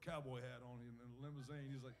chauffeur with a cowboy hat on in a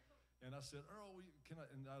limousine. He's like, and I said, Earl,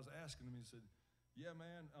 and I was asking him, he said, yeah,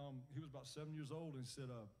 man, he was about 7 years old, and he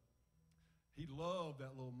said he loved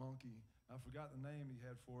that little monkey. I forgot the name he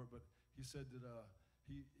had for it, but he said that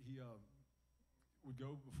he would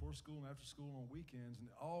go before school and after school on weekends,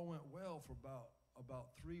 and it all went well for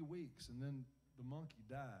about 3 weeks, and then the monkey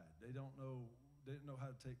died. They didn't know how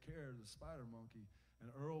to take care of the spider monkey,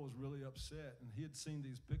 and Earl was really upset, and he had seen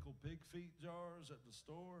these pickled pig feet jars at the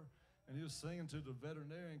store, and he was saying to the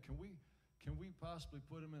veterinarian, can we possibly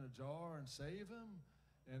put him in a jar and save him?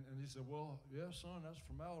 And he said, well, yeah, son, that's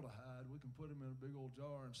formaldehyde. We can put him in a big old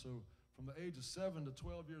jar. And so from the age of 7 to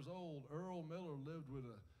 12 years old, Earl Miller lived with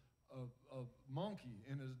a monkey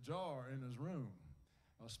in his jar in his room,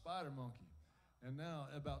 a spider monkey. And now,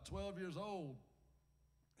 about 12 years old,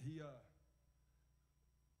 he's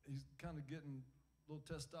kind of getting a little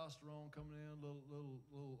testosterone coming in,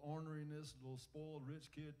 little orneriness, a little spoiled rich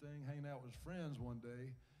kid thing, hanging out with his friends one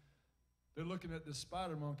day. They're looking at this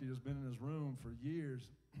spider monkey that's been in his room for years,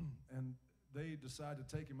 and they decide to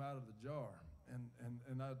take him out of the jar.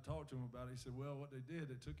 And I talked to him about it. He said, well, what they did,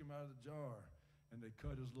 they took him out of the jar, and they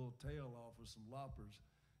cut his little tail off with some loppers,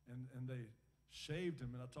 and they shaved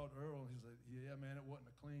him. And I talked to Earl, and he said, yeah, man, it wasn't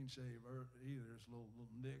a clean shave either. There's little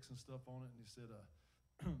nicks and stuff on it. And he said,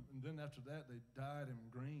 and then after that, they dyed him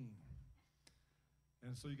green.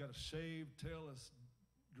 And so you got a shaved, tailless,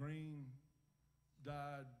 green,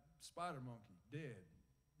 dyed spider monkey, dead,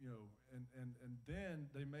 and then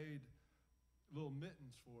they made little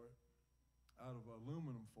mittens for it out of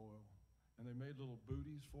aluminum foil, and they made little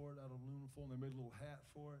booties for it out of aluminum foil, and they made a little hat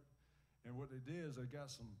for it. And what they did is they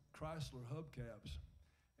got some Chrysler hubcaps,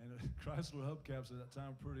 and Chrysler hubcaps at that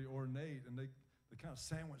time were pretty ornate, and they kind of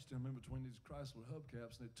sandwiched him in between these Chrysler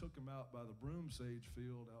hubcaps, and they took him out by the broom sage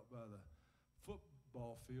field, out by the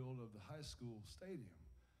football field of the high school stadium.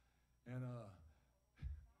 And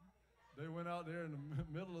they went out there in the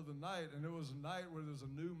middle of the night, and it was a night where there was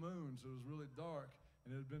a new moon, so it was really dark,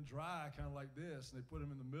 and it had been dry, kind of like this, and they put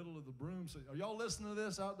him in the middle of the broom. Are y'all listening to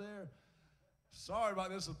this out there? Sorry about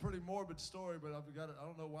this, it's a pretty morbid story, but I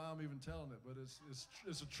don't know why I'm even telling it, but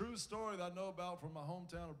it's a true story that I know about from my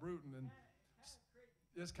hometown of Bruton, and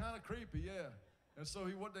it's kind of creepy, yeah. And so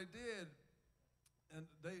what they did, and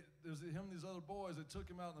there's him and these other boys, they took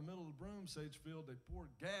him out in the middle of the broom sage field, they poured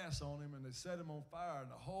gas on him, and they set him on fire, and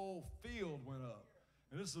the whole field went up.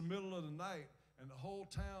 And this is the middle of the night, and the whole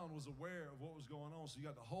town was aware of what was going on. So you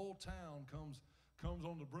got the whole town comes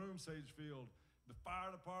on the broom sage field, the fire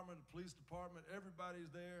department, the police department,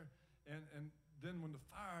 everybody's there, and then when the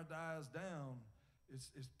fire dies down,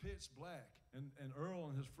 it's pitch black, and Earl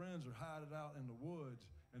and his friends are hiding out in the woods,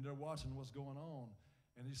 and they're watching what's going on.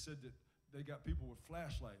 And he said that they got people with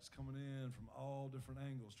flashlights coming in from all different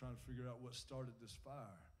angles trying to figure out what started this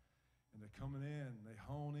fire. And they're coming in, they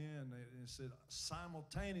hone in, and it said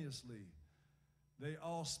simultaneously, they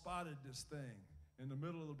all spotted this thing in the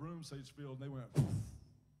middle of the broom sage field, and they went, poof.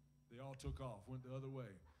 They all took off, went the other way.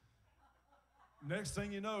 Next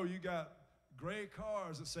thing you know, you got gray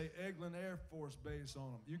cars that say Eglin Air Force Base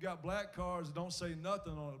on them. You got black cars that don't say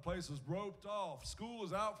nothing on it. The place is roped off. School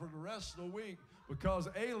is out for the rest of the week because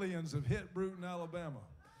aliens have hit Bruton, Alabama.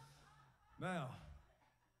 Now,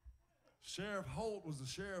 Sheriff Holt was the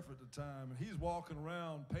sheriff at the time, and he's walking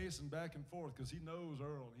around pacing back and forth because he knows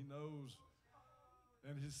Earl. He knows,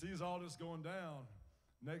 and he sees all this going down.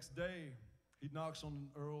 Next day, he knocks on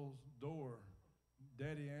Earl's door.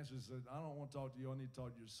 Daddy answers and says, I don't want to talk to you. I need to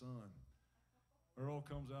talk to your son. Earl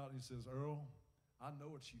comes out and he says, Earl, I know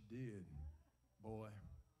what you did, boy,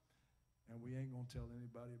 and we ain't going to tell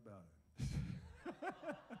anybody about it.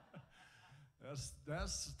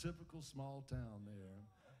 That's a typical small town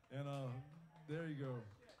there. And There you go.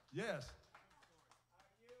 Yes.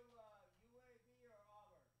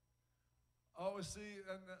 Oh, see,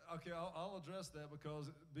 and okay, I'll address that because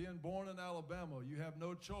being born in Alabama, you have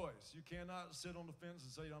no choice. You cannot sit on the fence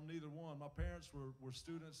and say I'm neither one. My parents were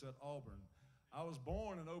students at Auburn. I was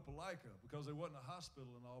born in Opelika because there wasn't a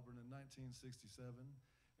hospital in Auburn in 1967,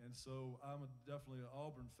 and so I'm definitely an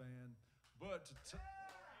Auburn fan. But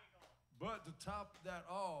to top that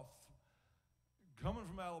off, coming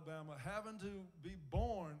from Alabama, having to be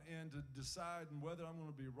born and to deciding whether I'm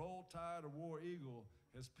going to be Roll Tide or War Eagle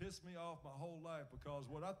has pissed me off my whole life, because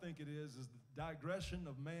what I think it is the digression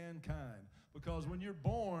of mankind. Because when you're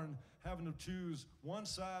born having to choose one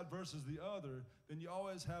side versus the other, then you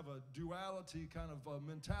always have a duality kind of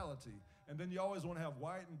mentality. And then you always want to have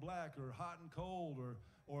white and black, or hot and cold,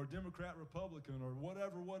 or Democrat, Republican, or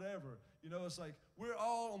whatever. You know, it's like we're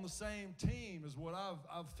all on the same team is what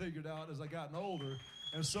I've figured out as I gotten older.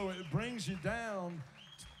 And so it brings you down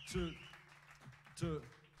to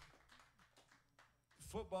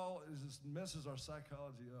football just messes our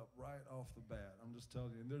psychology up right off the bat. I'm just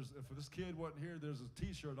telling you. And if this kid wasn't here, there's a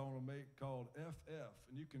T-shirt I want to make called FF,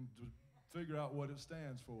 and you can figure out what it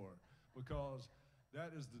stands for, because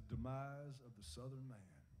that is the demise of the Southern man.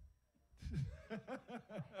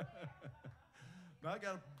 Now I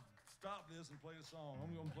got to stop this and play a song.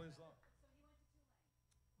 I'm going to play a song.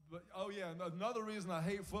 But oh yeah, another reason I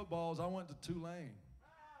hate football is I went to Tulane,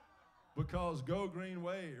 because go Green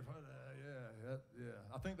Wave. Yeah.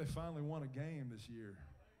 I think they finally won a game this year.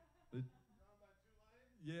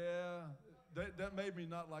 Yeah, that made me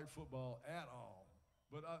not like football at all.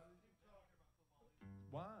 But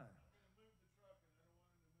why?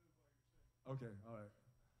 Okay, all right.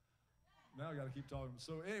 Now I got to keep talking.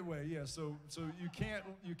 So anyway, yeah. So you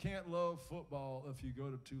can't love football if you go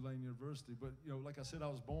to Tulane University. But you know, like I said, I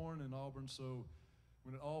was born in Auburn. So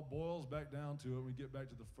when it all boils back down to it, we get back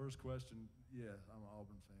to the first question. Yeah, I'm an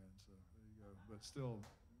Auburn fan. So there you go. But still,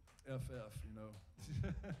 FF. You know.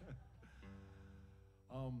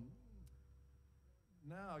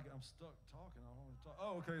 Now I'm stuck talking. I want to talk.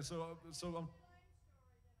 Oh, okay. So I'm.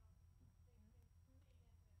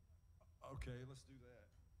 Okay, let's do that.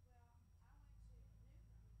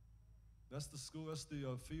 That's the school. That's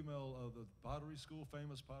the female of the pottery school,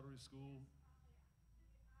 famous pottery school.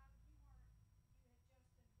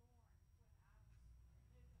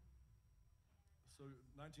 So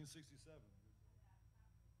 1967.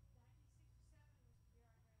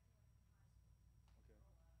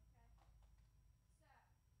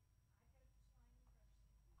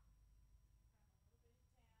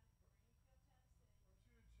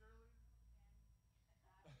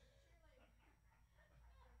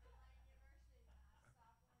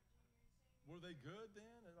 Were they good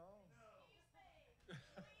then at all? No.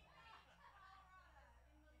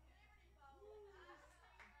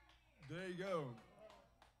 There you go.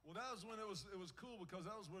 Well, that was when it was cool, because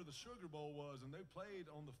that was where the Sugar Bowl was, and they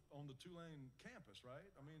played on the Tulane campus,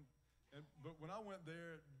 right? I mean, but when I went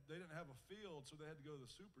there, they didn't have a field, so they had to go to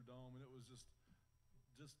the Superdome, and it was just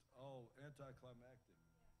all anticlimactic.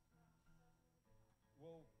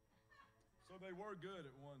 Well, so they were good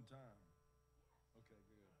at one time. Okay,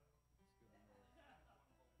 good. It's good to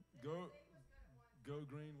know. Go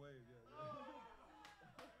Green Wave, yeah.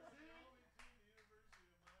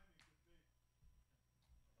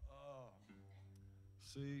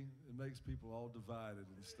 See, it makes people all divided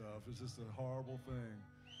and stuff. It's just a horrible thing.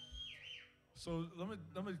 So let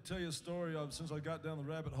me tell you a story of, since I got down the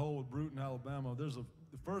rabbit hole with Bruton, Alabama. The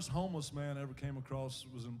first homeless man I ever came across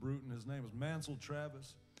was in Bruton. His name was Mansell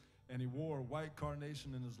Travis, and he wore a white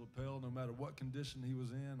carnation in his lapel no matter what condition he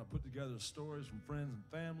was in. I put together stories from friends and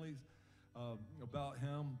families about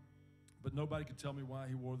him, but nobody could tell me why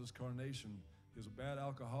he wore this carnation. He was a bad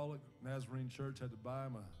alcoholic. Nazarene Church had to buy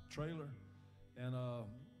him a trailer. And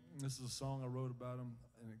this is a song I wrote about him,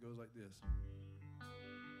 and it goes like this.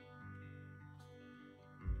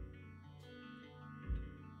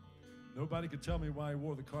 Nobody could tell me why he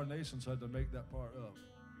wore the carnation, so I had to make that part up.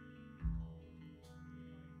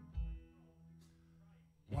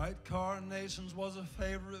 White carnations was a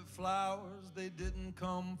favorite flowers. They didn't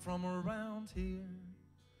come from around here.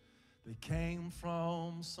 They came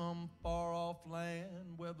from some far-off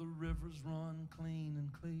land where the rivers run clean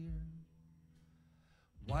and clear.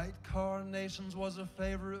 White carnations was a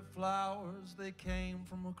favorite flowers. They came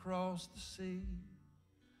from across the sea.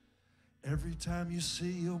 Every time you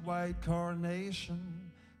see a white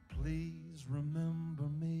carnation, please remember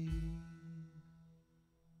me.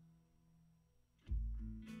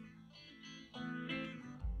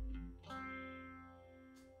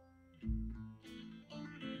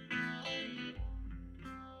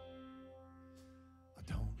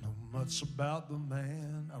 much about the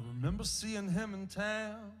man. I remember seeing him in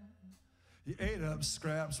town. He ate up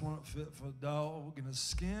scraps, weren't fit for a dog, and his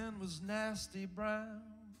skin was nasty brown.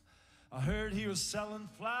 I heard he was selling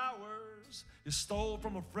flowers he stole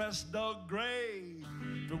from a fresh dug grave.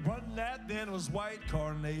 If it wasn't that, then it was white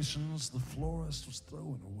carnations the florist was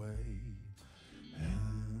throwing away.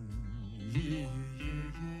 And yeah, yeah,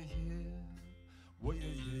 yeah, yeah. Well, yeah,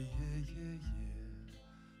 yeah, yeah, yeah, yeah.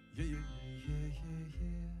 Yeah, yeah, yeah, yeah,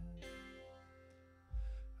 yeah.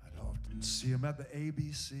 I'd often see him at the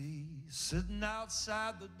ABC, sitting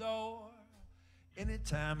outside the door.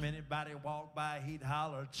 Anytime anybody walked by, he'd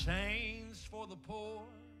holler, change for the poor.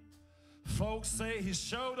 Folks say he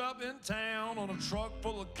showed up in town on a truck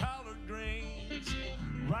full of collard greens,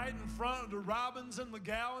 right in front of the Robins and the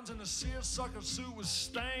Gowans, and the seersucker suit was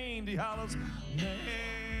stained. He hollers,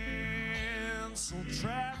 Mansell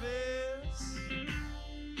Travis,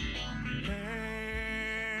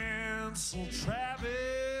 Mansell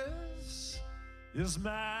Travis is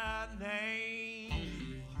my name.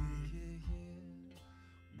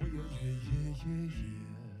 Yeah, yeah, yeah, yeah, yeah.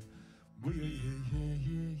 Well, yeah, yeah, yeah,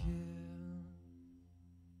 yeah, yeah.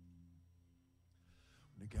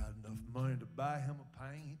 When he got enough money to buy him a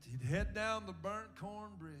pint, he'd head down the burnt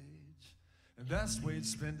corn bridge. And that's where he'd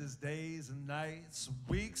spend his days and nights,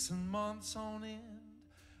 weeks and months on end.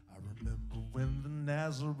 I remember when the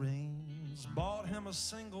Nazarenes bought him a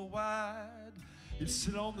single wide. He'd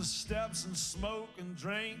sit on the steps and smoke and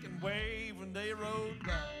drink and wave when they rode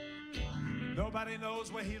by. Nobody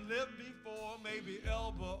knows where he lived before, maybe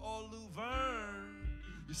Elba or Luverne.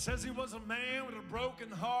 He says he was a man with a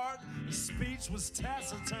broken heart. His speech was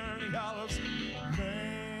taciturn. He hollers,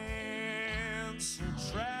 Mansell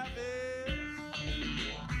Travis,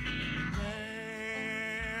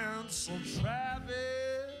 Mansell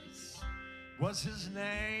Travis was his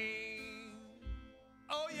name.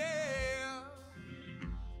 Oh yeah,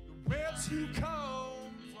 where'd you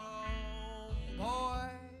come from, boy?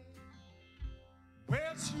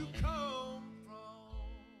 Where'd you come from,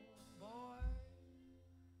 boy?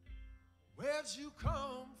 Where'd you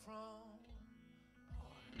come from,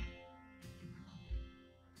 boy?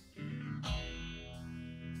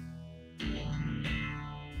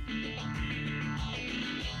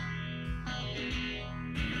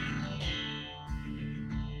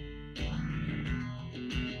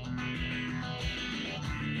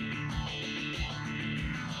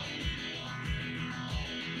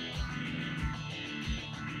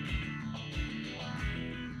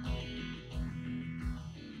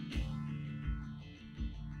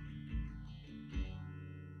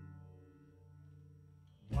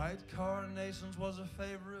 White carnations was her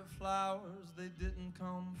favorite flowers. They didn't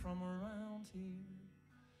come from around here.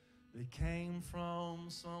 They came from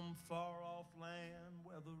some far-off land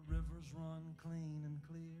where the rivers run clean and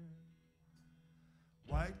clear.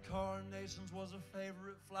 White carnations was her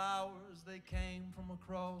favorite flowers. They came from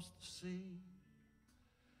across the sea.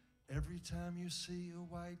 Every time you see a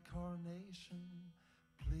white carnation,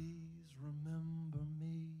 please remember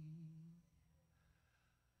me.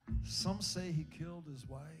 Some say he killed his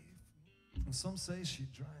wife, and some say she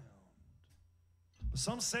drowned.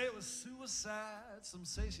 Some say it was suicide, some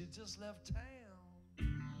say she just left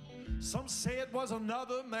town. Some say it was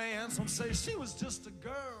another man, some say she was just a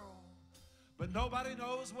girl. But nobody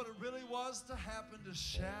knows what it really was to happen to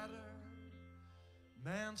shatter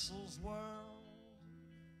Mansell's world.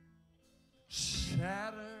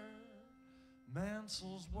 Shatter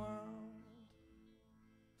Mansell's world.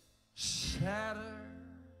 Shatter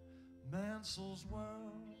Mansell's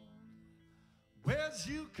world. Where'd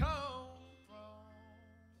you come from,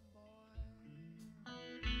 boy?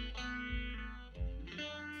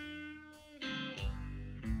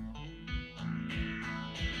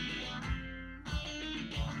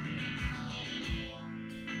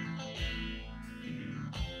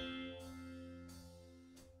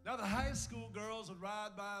 Now the high school girls would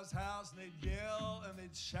ride by his house and they'd yell and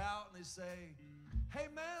they'd shout and they'd say, "Hey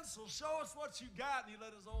Mansell, show us what you got." And he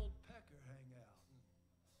let his old pecker hang out.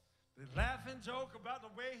 They'd laugh and joke about the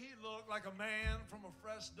way he looked, like a man from a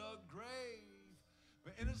fresh dug grave.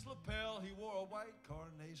 But in his lapel he wore a white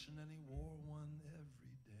carnation, and he wore one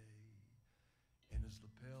every day. In his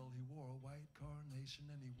lapel he wore a white carnation,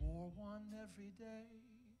 and he wore one every day.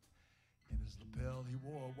 In his lapel he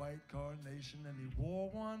wore a white carnation, and he wore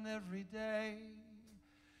one every day.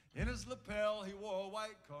 In his lapel he wore a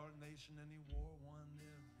white carnation, and he wore one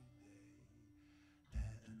every day.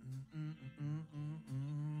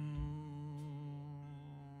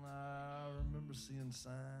 I remember seeing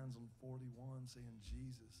signs on 41 saying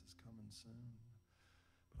Jesus is coming soon.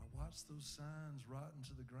 But I watched those signs rot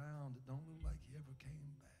into the ground. It don't look like he ever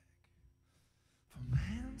came back. from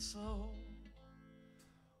Hansel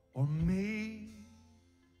or me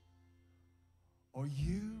or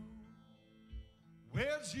you.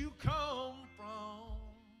 Where'd you come from,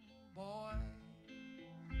 boy?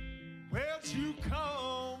 Where'd you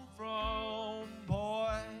come from,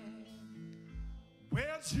 boy?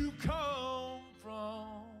 Where'd you come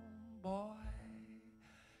from, boy?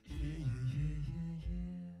 Yeah, yeah, yeah,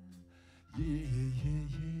 yeah, yeah, yeah,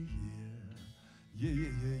 yeah, yeah, yeah,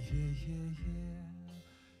 yeah, yeah,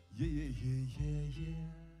 yeah, yeah, yeah, yeah, yeah.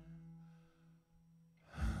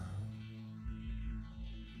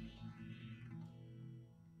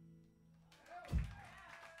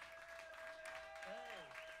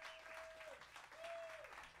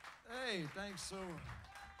 Hey, thanks. So,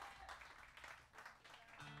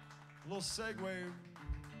 a little segue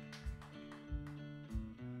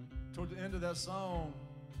toward the end of that song.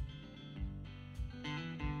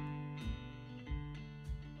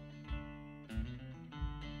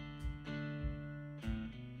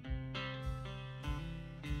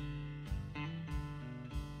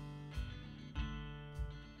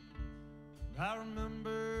 I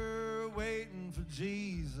remember waiting for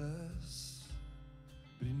Jesus,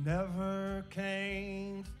 but he never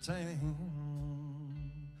came to town.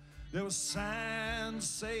 There was signs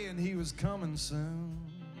saying he was coming soon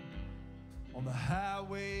on the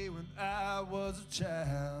highway when I was a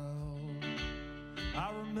child.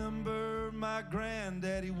 I remember my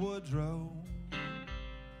granddaddy Woodrow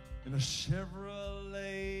in a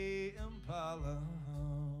Chevrolet Impala,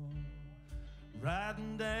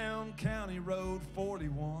 riding down County Road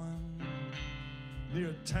 41 near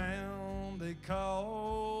a town they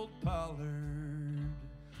called Pollard.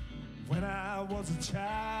 When I was a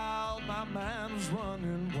child, my mind was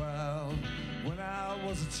running wild. When I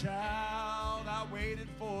was a child, I waited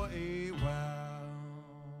for a while.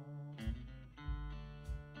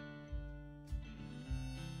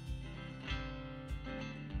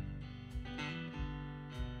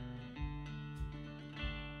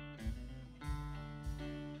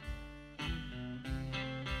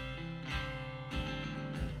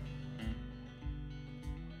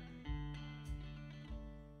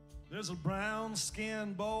 There's a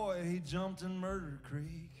brown-skinned boy, he jumped in Murder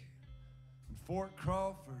Creek, in Fort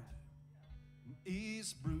Crawford, in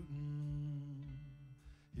East Bruton.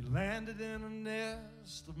 He landed in a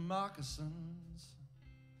nest of moccasins.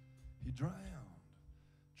 He drowned,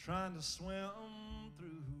 trying to swim through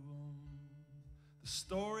them. The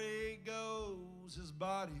story goes his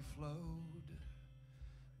body flowed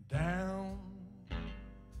down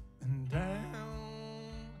and down.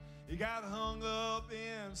 He got hung up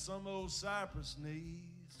in some old cypress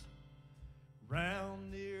knees round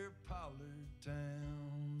near Pollard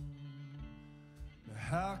Town. Now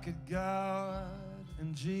how could God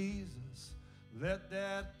and Jesus let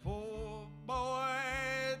that poor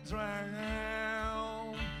boy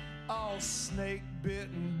drown? All snake bit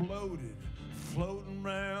and bloated, floating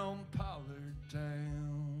round Pollard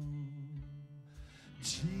Town.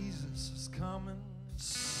 Jesus is coming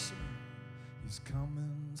soon. He's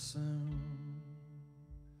coming soon.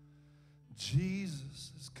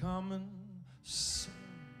 Jesus is coming soon.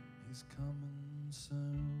 He's coming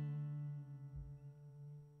soon.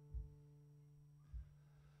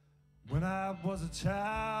 When I was a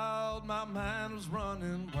child, my mind was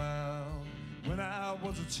running wild. When I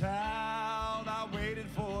was a child, I waited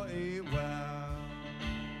for a while.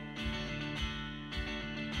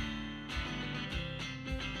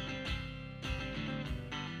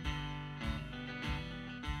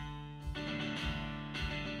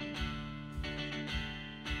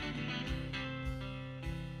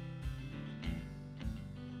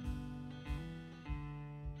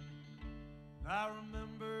 I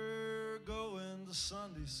remember going to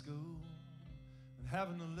Sunday school and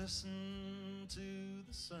having to listen to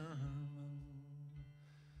the sermon.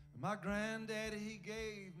 And my granddaddy, he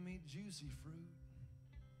gave me juicy fruit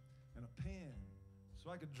and a pen so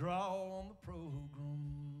I could draw on the program.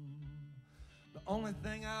 The only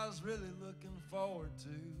thing I was really looking forward to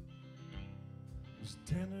was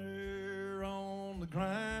dinner on the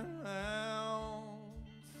ground,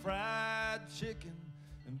 fried chicken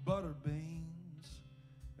and butter beans.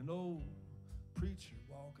 An old preacher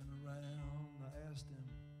walking around. I asked him,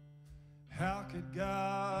 how could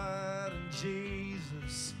God and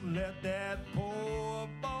Jesus let that poor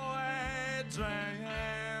boy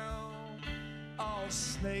drown? All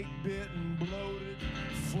snake bit and bloated,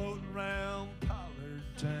 floating around Pollard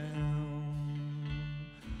Town.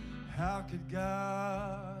 How could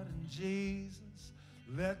God and Jesus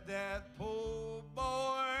let that poor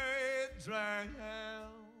boy drown?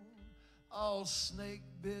 All snake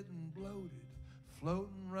bit and bloated,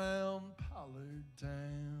 floating round Pollard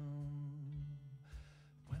Town.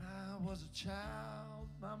 When I was a child,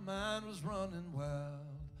 my mind was running wild.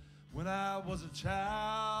 When I was a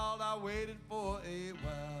child, I waited for a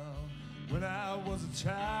while. When I was a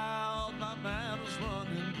child, my mind was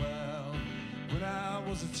running wild. When I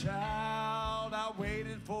was a child, I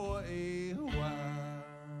waited for a while.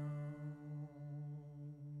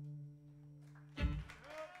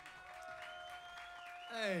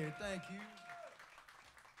 Hey, thank you.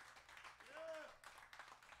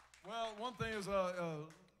 Well, one thing is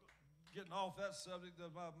getting off that subject.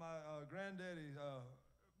 My granddaddy,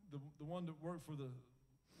 the one that worked for the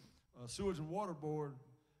Sewage and Water Board.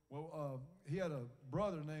 Well, he had a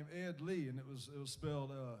brother named Ed Lee, and it was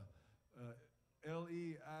spelled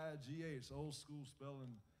L-E-I-G-H, old school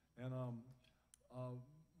spelling. And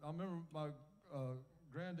I remember my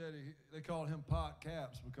granddaddy. They called him Pot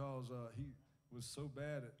Caps because he was so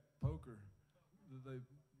bad at poker that they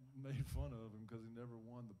made fun of him because he never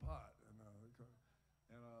won the pot.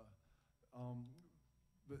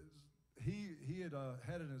 But he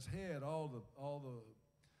had in his head all the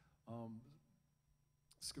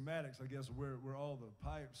schematics, I guess, where all the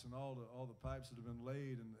pipes and all the pipes that have been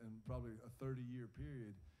laid in probably a 30-year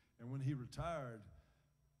period. And when he retired,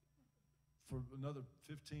 for another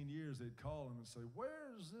 15 years, they'd call him and say,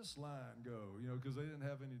 "Where's this line go?" You know, because they didn't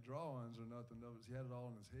have any drawings or nothing of it. He had it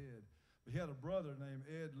all in his head. But he had a brother named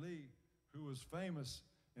Ed Lee who was famous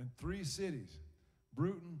in 3 cities: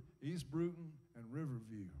 Bruton, East Bruton, and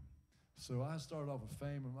Riverview. So I started off with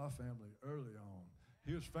fame in my family early on.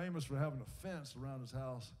 He was famous for having a fence around his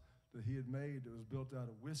house that he had made that was built out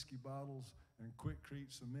of whiskey bottles and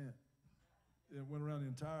Quikrete cement. It went around the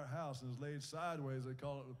entire house and was laid sideways. They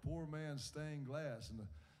call it the poor man's stained glass. And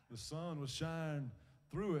the sun was shining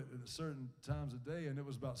through it at certain times of day, and it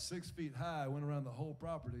was about 6 feet high. It went around the whole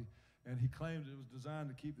property, and he claimed it was designed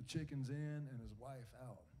to keep the chickens in and his wife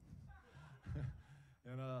out.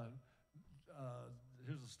 And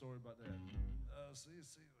here's a story about that.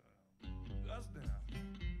 That's down.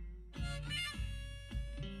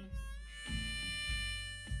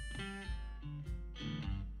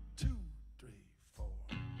 2, 3, 4.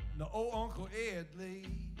 Now, old Uncle Ed Lee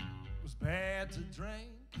was bad to drink.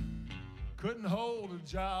 Couldn't hold a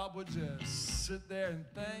job, would just sit there and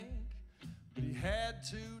think. But he had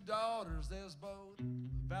 2 daughters, they was both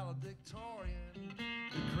valedictorian.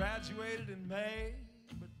 They graduated in May,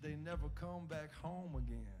 but they never come back home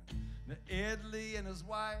again. Now Ed Lee and his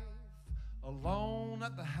wife, alone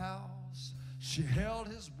at the house, she held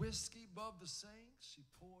his whiskey above the sink, she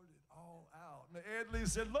poured it all out. Now Ed Lee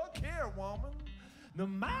said, "Look here, woman, now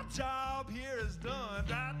my job here is done."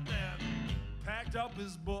 Right then, packed up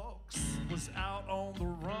his books, was out on the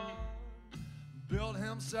run, built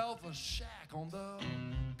himself a shack on the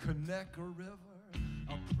Conecuh River,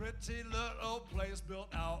 a pretty little place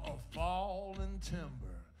built out of fallen timber.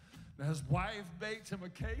 Now his wife baked him a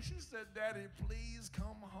cake. She said, "Daddy, please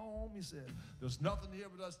come home." He said, "There's nothing here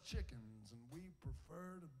but us chickens, and we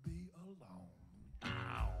prefer to be alone."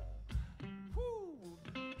 Ow. Woo.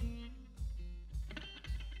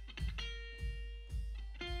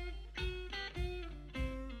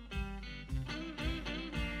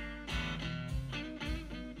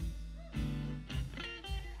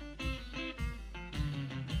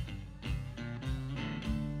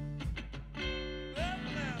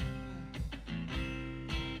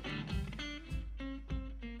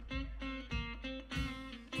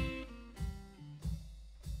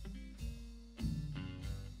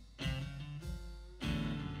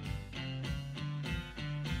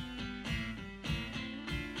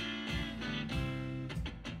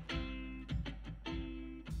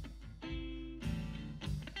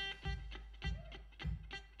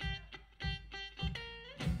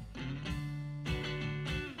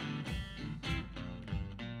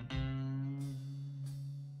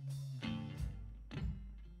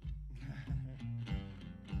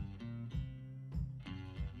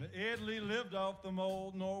 Ed Lee lived off them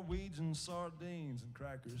old Norwegian sardines and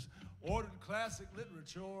crackers, ordered classic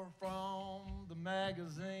literature from the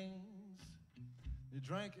magazines. He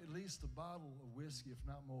drank at least a bottle of whiskey, if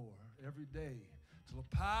not more, every day, till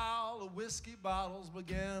a pile of whiskey bottles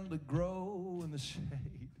began to grow in the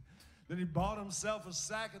shade. Then he bought himself a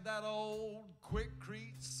sack of that old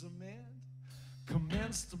Quikrete cement,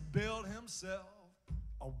 commenced to build himself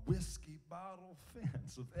a whiskey bottle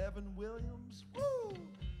fence of Evan Williams, woo,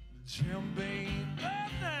 Jim Beam,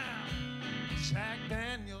 right now, Jack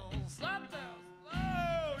Daniels, right there.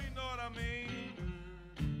 Oh, you know what I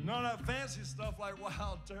mean? None of that fancy stuff like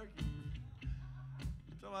Wild Turkey.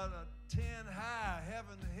 You're talking about a 10 High,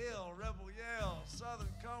 Heaven Hill, Rebel Yell,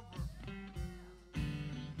 Southern Comfort.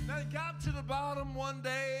 Now he got to the bottom one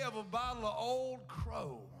day of a bottle of Old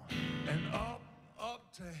Crow, and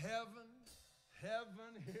up to heaven,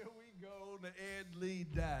 here we go. And Ed Lee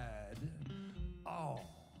died. Oh,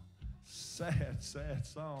 sad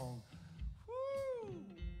song. Woo!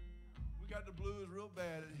 We got the blues real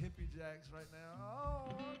bad at Hippie Jacks right now.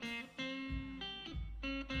 Oh.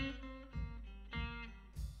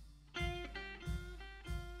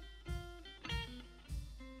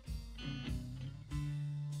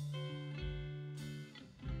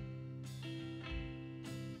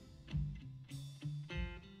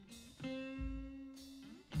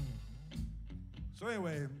 So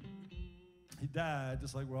anyway, he died,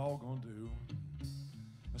 just like we're all going to do.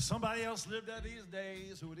 And somebody else lived out these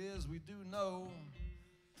days. Who it is, we do know.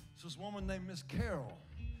 It's this woman named Miss Carol.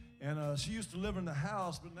 And she used to live in the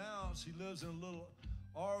house, but now she lives in a little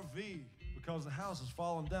RV because the house has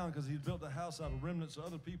fallen down because he built the house out of remnants of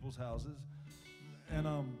other people's houses. And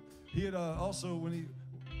he had also, when he...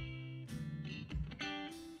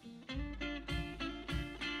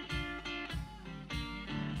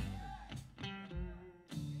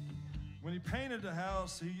 When he painted the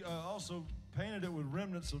house, he also painted it with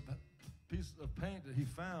remnants of pieces of paint that he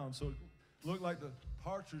found, so it looked like the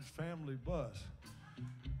Partridge Family bus.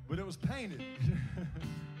 But it was painted.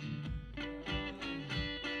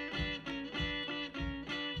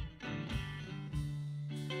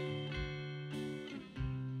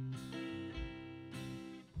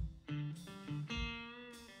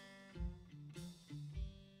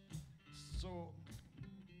 So,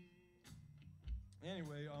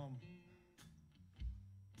 anyway,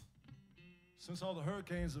 since all the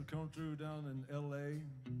hurricanes have come through down in L.A.,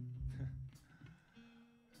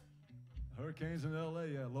 hurricanes in L.A.,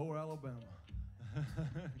 yeah, lower Alabama.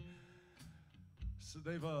 So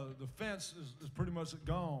they've, the fence is pretty much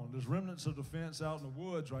gone. There's remnants of the fence out in the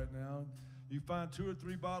woods right now. You find 2 or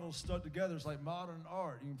 3 bottles stuck together. It's like modern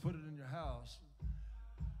art. You can put it in your house.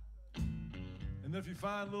 And if you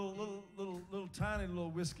find little tiny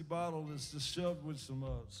little whiskey bottle that's just shoved with some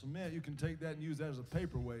cement, you can take that and use that as a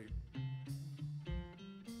paperweight.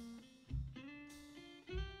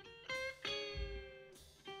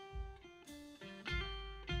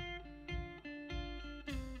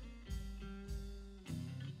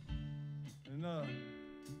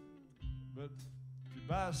 But if you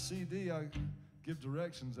buy a CD, I give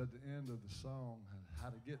directions at the end of the song how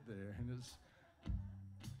to get there, and it's.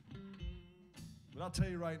 But I'll tell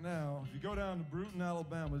you right now, if you go down to Bruton,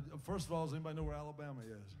 Alabama, first of all, does anybody know where Alabama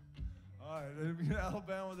is? All right, in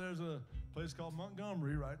Alabama, there's a place called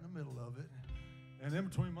Montgomery right in the middle of it. And in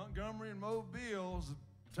between Montgomery and Mobile is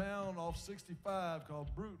a town off 65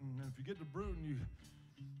 called Bruton. And if you get to Bruton, you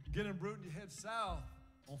get in Bruton, you head south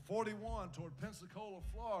on 41 toward Pensacola,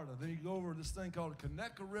 Florida. Then you go over this thing called the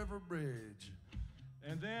Conecuh River Bridge.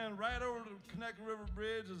 And then right over the Conecuh River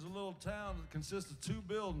Bridge is a little town that consists of 2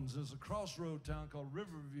 buildings. There's a crossroad town called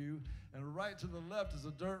Riverview, and right to the left is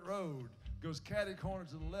a dirt road. It goes catty corner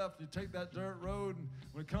to the left. You take that dirt road, and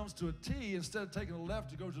when it comes to a T, instead of taking a left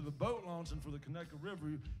to go to the boat launching for the Conecuh River,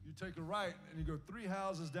 you take a right, and you go 3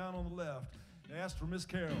 houses down on the left. And ask for Miss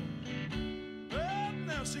Carol. Well,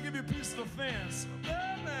 now, she'll give you a piece of the fence.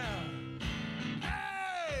 Well, now.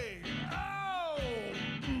 Hey! Oh!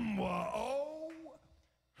 Oh!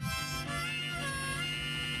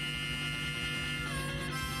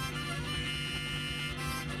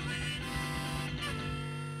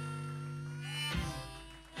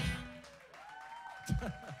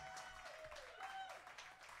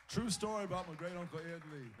 True story about my great uncle Ed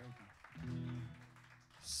Lee. Thank you.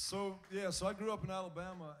 So I grew up in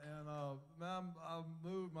Alabama, and I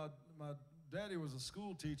moved. My daddy was a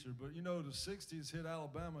school teacher, but you know the '60s hit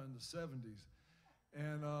Alabama in the '70s,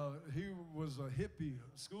 and he was a hippie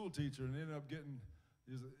school teacher, and ended up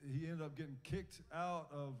getting kicked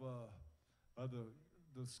out of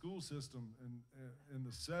the school system in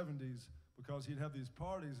the '70s because he'd have these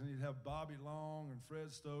parties, and he'd have Bobby Long and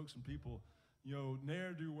Fred Stokes and people, you know,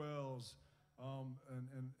 ne'er-do-wells, and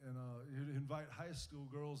he'd invite high school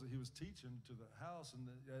girls that he was teaching to the house, and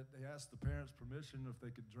they asked the parents permission if they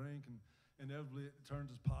could drink, and inevitably it turned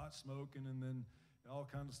to pot smoking, and then all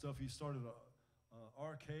kinds of stuff. He started a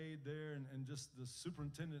arcade there, and just the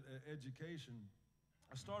superintendent education.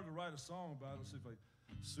 I started to write a song about it. See if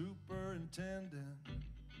superintendent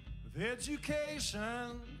of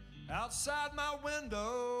education outside my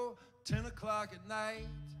window, 10 o'clock at night.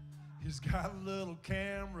 He's got a little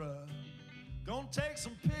camera, gonna take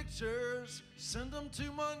some pictures, send them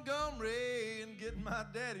to Montgomery, and get my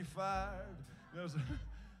daddy fired.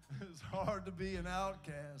 It's hard to be an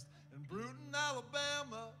outcast in Bruton,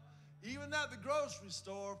 Alabama. Even at the grocery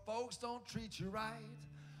store, folks don't treat you right.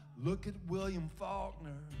 Look at William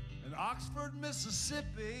Faulkner in Oxford,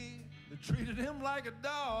 Mississippi. They treated him like a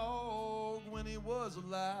dog when he was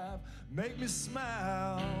alive. Make me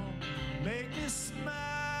smile, make me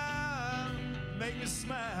smile, make me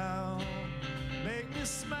smile, make me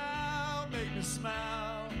smile, make me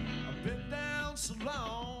smile. I've been down so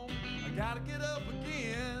long, I gotta get up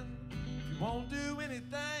again. If you won't do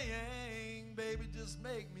anything, baby, just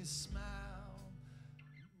make me smile.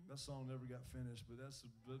 That song never got finished, but this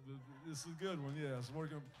is a good one. Yeah, it's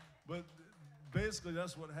working. But basically,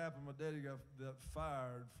 that's what happened. My daddy got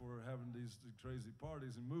fired for having these crazy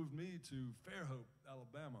parties and moved me to Fairhope,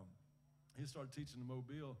 Alabama. He started teaching in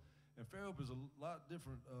Mobile, and Fairhope is a lot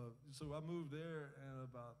different. So I moved there in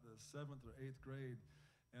about the 7th or 8th grade,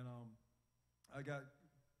 and I got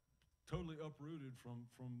totally uprooted from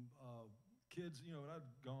kids, you know, that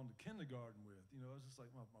I'd gone to kindergarten with. You know, it was just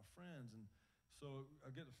like my friends. And so I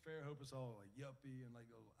get to Fairhope, it's all like yuppie and like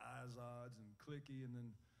little Izods and clicky, and then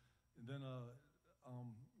I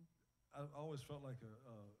always felt like a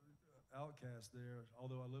outcast there,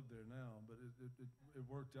 although I live there now. But it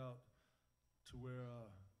worked out to where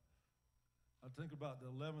I think about the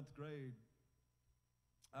 11th grade,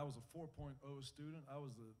 I was a 4.0 student. I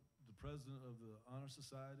was the president of the Honor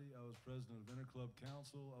Society. I was president of Interclub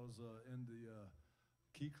Council. I was in the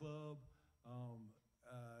Key Club.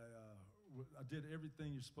 I did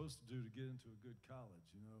everything you're supposed to do to get into a good college,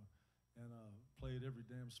 you know, and played every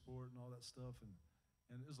damn sport and all that stuff. And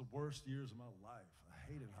it was the worst years of my life. I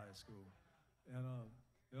hated high school. And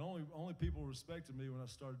only people respected me when I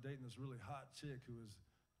started dating this really hot chick who was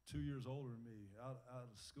 2 years older than me out of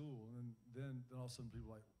school. And then all of a sudden people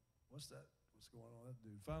were like, what's that? What's going on with that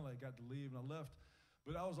dude? Finally, I got to leave and I left.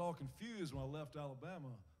 But I was all confused when I left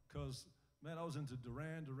Alabama because, man, I was into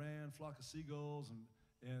Duran Duran, Flock of Seagulls,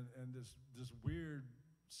 and this weird,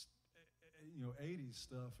 you know, 80s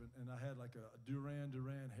stuff, and I had like a Duran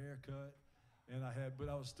Duran haircut, but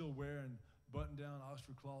I was still wearing button-down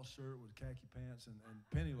Oxford cloth shirt with khaki pants and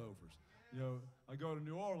penny loafers. You know, I go to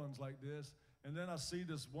New Orleans like this, and then I see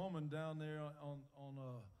this woman down there on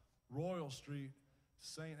Royal Street,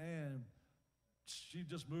 St. Anne. She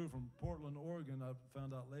just moved from Portland, Oregon. I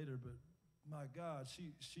found out later, but my God,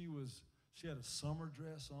 she had a summer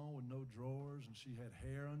dress on with no drawers, and she had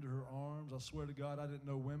hair under her arms. I swear to God, I didn't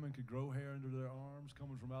know women could grow hair under their arms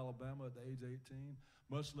coming from Alabama at the age of 18,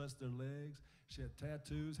 much less their legs. She had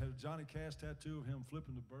tattoos, had a Johnny Cash tattoo of him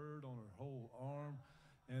flipping the bird on her whole arm.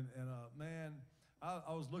 And man,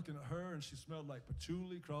 I was looking at her, and she smelled like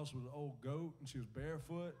patchouli crossed with an old goat, and she was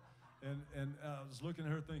barefoot. And I was looking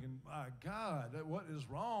at her thinking, my God, what is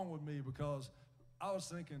wrong with me? Because I was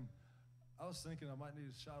thinking I might need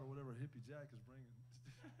a shot of whatever Hippie Jack is bringing.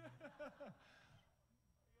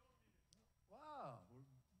 Wow,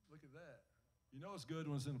 look at that. You know it's good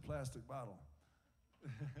when it's in a plastic bottle. Is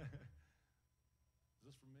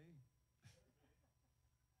this for me?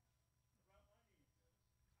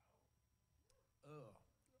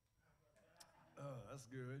 Oh, that's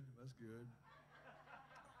good, that's good.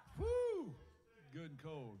 Woo, good and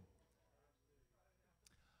cold.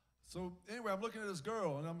 So anyway, I'm looking at this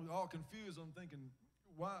girl, and I'm all confused. I'm thinking,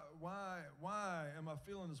 why am I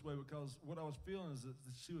feeling this way? Because what I was feeling is that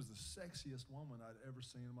she was the sexiest woman I'd ever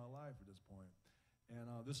seen in my life at this point. And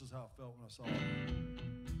this is how I felt when I saw her.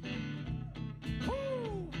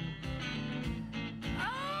 Woo!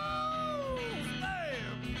 Oh,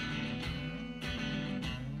 damn!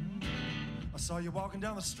 I saw you walking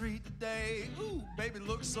down the street today. Ooh, baby,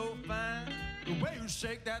 look so fine. The way you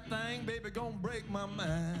shake that thing, baby, gonna break my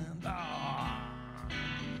mind. Ah,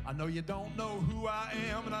 I know you don't know who I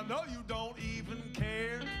am, and I know you don't even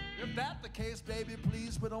care. If that's the case, baby,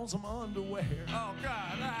 please put on some underwear. Oh,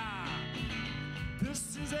 God,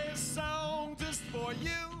 This is a song just for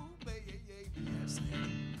you, baby, yes.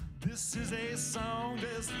 This is a song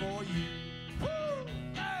just for you. Woo,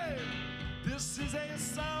 hey! This is a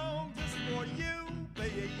song just for you,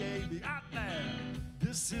 baby, out there.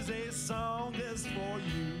 This is a song just for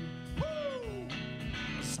you. Woo!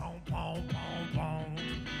 Song, pom, pom, pom.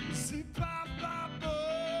 Si, pa, pa, bo,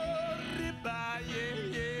 riba, yeah,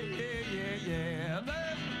 yeah, yeah, yeah, yeah.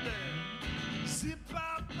 Si,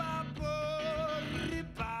 pa, pa, bo,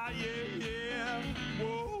 riba, yeah, yeah.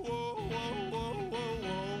 Whoa, whoa, whoa, whoa, whoa,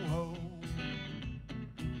 whoa, whoa.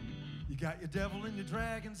 You got your devil in your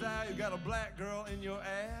dragon's eye. You got a black girl in your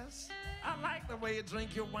ass. I like the way you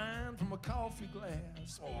drink your wine from a coffee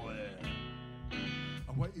glass. Oh, yeah.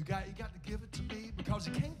 And what you got to give it to me, because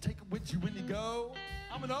you can't take it with you when you go.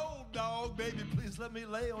 I'm an old dog, baby, please let me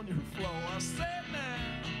lay on your floor. I said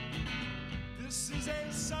now, this is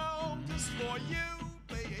a song just for you,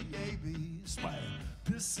 baby, swag.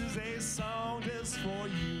 This This is a song just for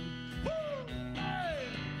you. Woo! Hey!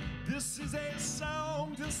 This is a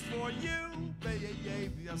song just for you.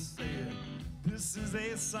 Baby, I said, this is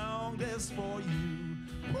a song just for you.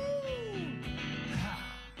 Woo! Ha!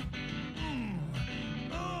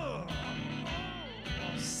 Oh!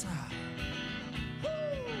 Oh! Sigh. Woo!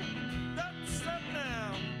 That's it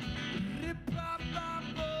now.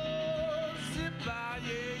 Rip-a-ba-bo, zip-a,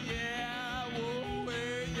 yeah, yeah. Whoa,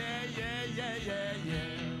 yeah, yeah, yeah, yeah, yeah.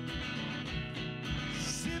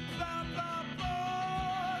 Zip-a-ba-bo,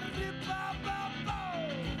 rip-a-ba-bo.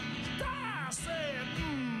 I said,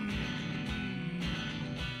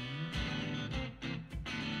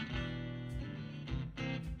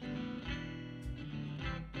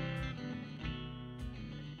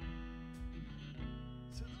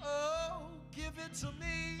 Said, oh, give it to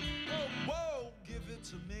me. Oh, whoa, give it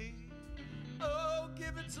to me. Oh,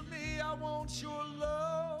 give it to me. I want your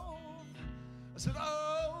love. I said,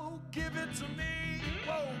 oh, give it to me.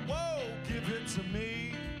 Whoa, whoa, give it to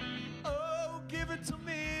me. Oh, give it to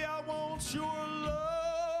me. I want your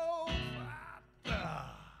love.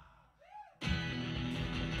 Ah.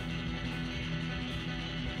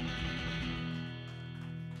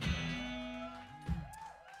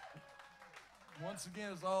 Once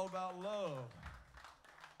again, it's all about love.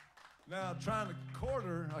 Now, trying to court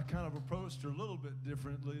her, I kind of approached her a little bit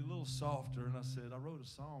differently, a little softer, and I said, I wrote a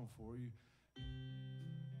song for you.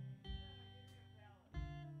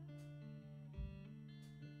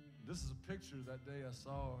 This is a picture that day I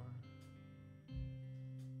saw her.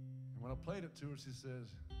 And when I played it to her, she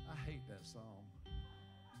says, I hate that song.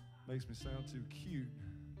 Makes me sound too cute.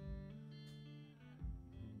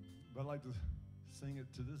 But I like to sing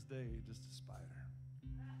it to this day just to spite her.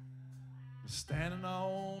 Standing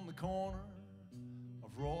on the corner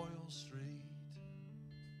of Royal Street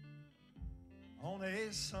on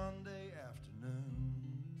a Sunday afternoon,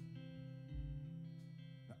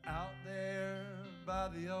 out there by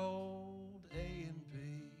the old A&P,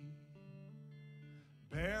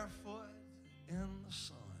 barefoot in the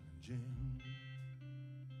sun in June,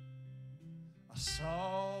 I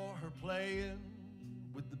saw her playing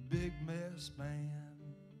with the big mess band,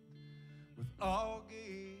 with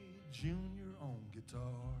Augie Jr. on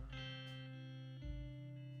guitar.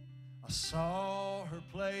 I saw her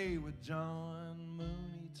play with John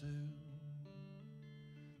Mooney too,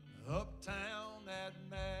 uptown at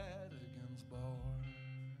Madigan's bar.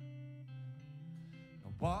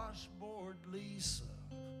 Now washboard Lisa,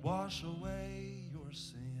 wash away your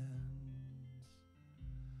sins,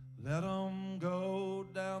 let 'em go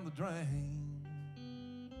down the drain.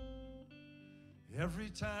 Every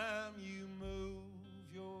time you move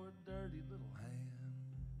your dirty little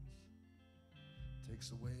hands,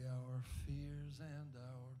 takes away our fears and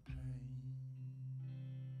our pain.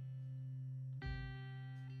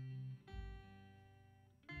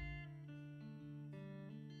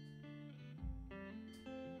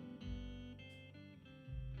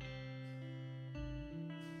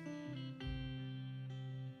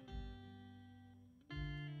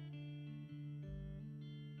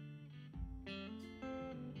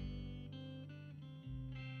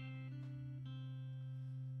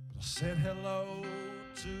 I said hello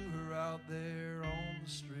to her out there on the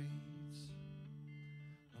streets.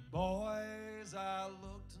 The boys, I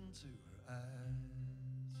looked into her eyes.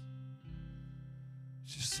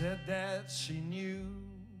 She said that she knew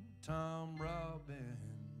Tom Robbins.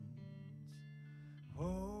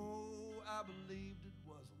 Oh, I believed it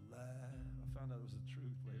was a lie. I found out it was the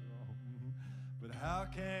truth later on. But how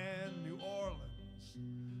can New Orleans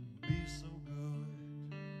be so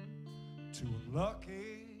good to a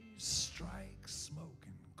lucky strike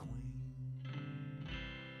smoking queen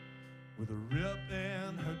with a rip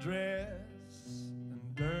in her dress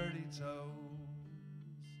and dirty toes,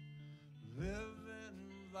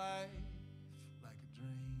 living life like a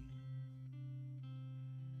dream?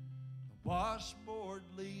 The washboard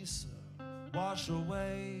Lisa, wash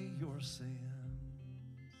away your sins,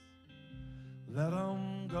 let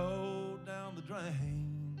 'em go down the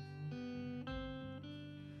drain.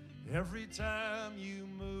 Every time you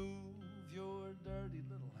move your dirty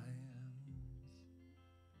little hands,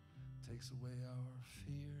 takes away our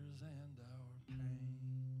fears and our pain.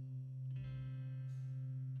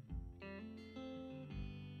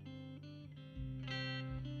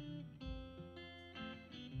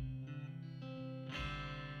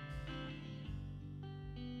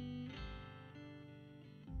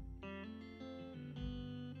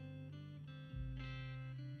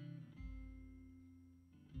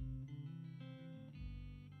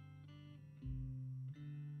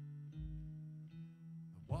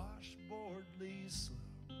 Washboard Lisa,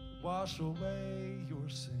 wash away your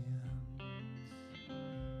sins.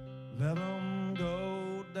 Let them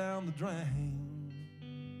go down the drain.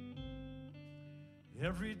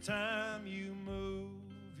 Every time you move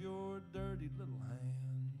your dirty little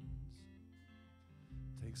hands,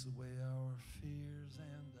 takes away our fears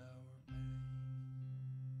and our pain.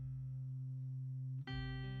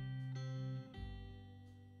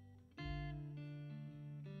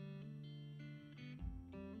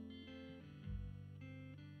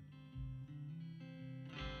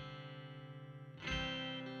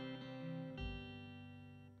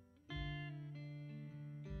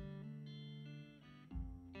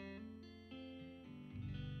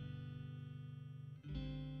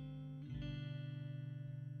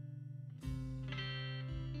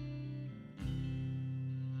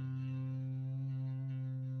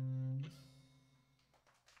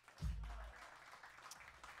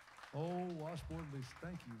 Oh, washboard lease,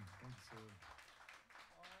 thank you. Thank you, sir.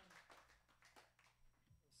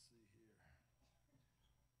 Let's see here.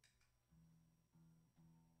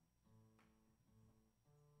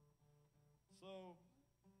 So,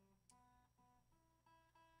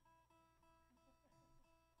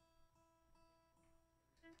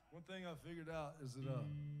 one thing I figured out is that,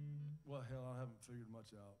 well, hell, I haven't figured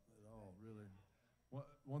much out at all, really.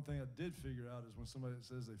 One thing I did figure out is when somebody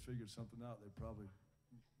says they figured something out, they probably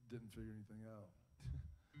didn't figure anything out.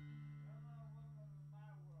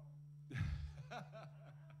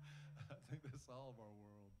 I think that's all of our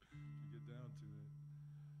world, if you get down to it.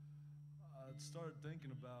 I started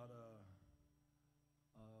thinking about,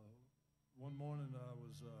 one morning I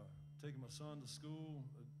was taking my son to school,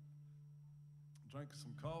 drank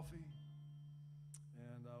some coffee,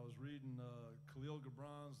 and I was reading Khalil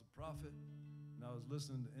Gibran's The Prophet, and I was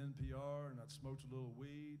listening to NPR, and I'd smoked a little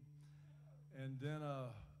weed, and then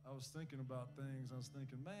I was thinking about things. I was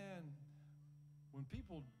thinking, man, when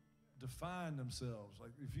people define themselves,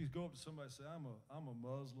 like if you go up to somebody and say, I'm a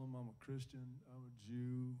Muslim, I'm a Christian, I'm a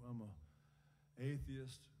Jew, I'm a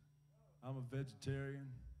atheist, I'm a vegetarian.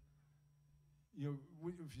 You know,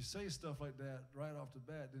 if you say stuff like that right off the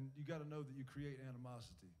bat, then you got to know that you create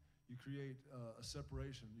animosity. You create a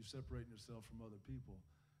separation. You're separating yourself from other people.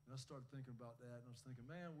 And I started thinking about that, and I was thinking,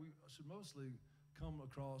 man, we should mostly come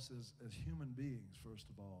across as human beings, first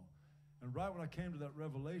of all. And right when I came to that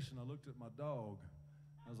revelation, I looked at my dog.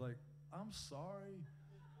 I was like, I'm sorry.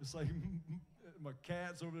 It's like my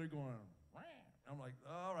cat's over there going, Rah. I'm like,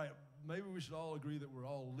 all right, maybe we should all agree that we're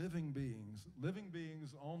all living beings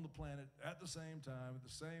on the planet at the same time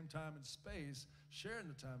and space, sharing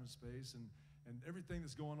the time and space, and everything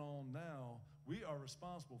that's going on now, we are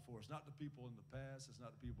responsible for. It's not the people in the past, it's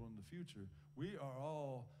not the people in the future. We are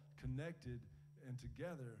all connected and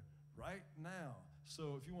together right now.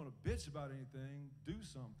 So if you want to bitch about anything, do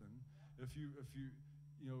something. If you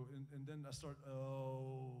know, and then I start,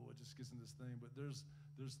 it just gets in this thing. But there's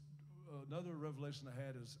another revelation I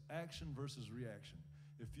had is action versus reaction.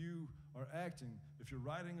 If you are acting, if you're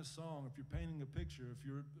writing a song, if you're painting a picture, if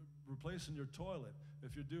you're replacing your toilet,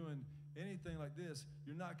 if you're doing anything like this,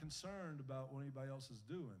 you're not concerned about what anybody else is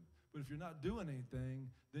doing. But if you're not doing anything,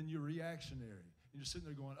 then you're reactionary. You're sitting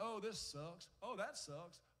there going, oh, this sucks. Oh, that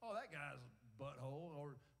sucks. Oh, that guy's a butthole.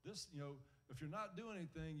 Or this, you know, if you're not doing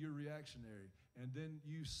anything, you're reactionary. And then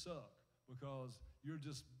you suck because you're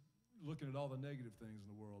just looking at all the negative things in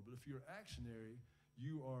the world. But if you're actionary,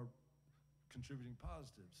 you are contributing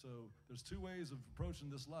positive. So there's two ways of approaching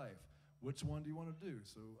this life. Which one do you want to do?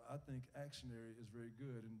 So I think actionary is very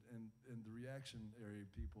good, and the reactionary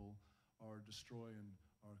people are destroying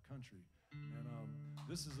our country. And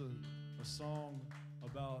this is a song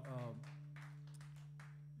about,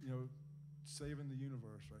 you know, saving the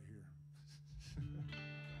universe right here.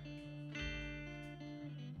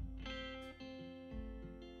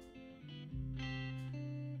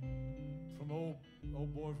 From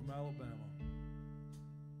old boy from Alabama.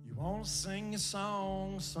 You want to sing your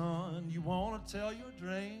song, son. You want to tell your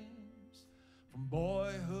dreams. From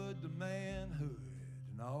boyhood to manhood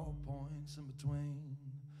and all points in between.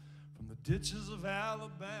 From the ditches of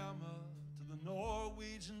Alabama to the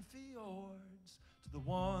Norwegian fjords, to the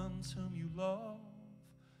ones whom you love,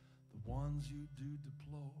 the ones you do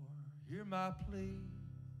deplore. Hear my plea,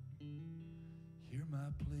 hear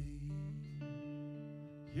my plea,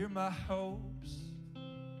 hear my hopes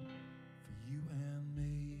for you and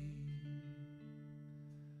me.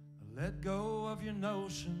 Let go of your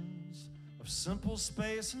notions of simple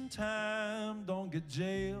space and time. Don't get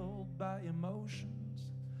jailed by emotions.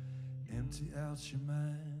 Empty out your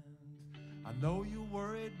mind. I know you're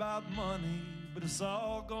worried about money, but it's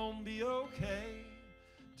all gonna be okay.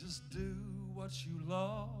 Just do what you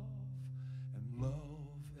love and love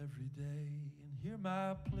every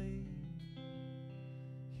my plea.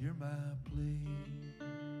 Hear my plea.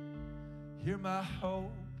 Hear my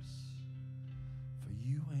hopes for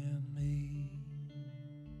you and me.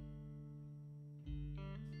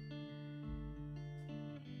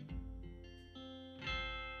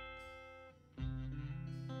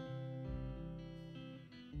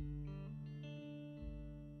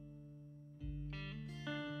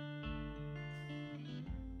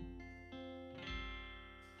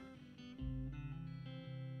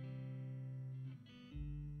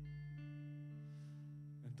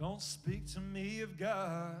 Don't speak to me of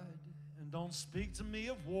God, and don't speak to me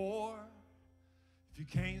of war. If you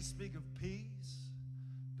can't speak of peace,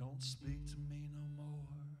 don't speak to me no more.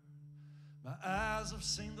 My eyes have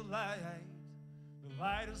seen the light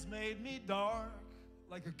has made me dark,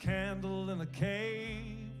 like a candle in a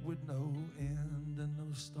cave with no end and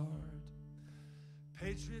no start.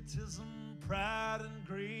 Patriotism, pride, and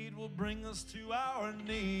greed will bring us to our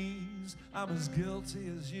knees. I'm as guilty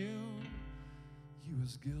as you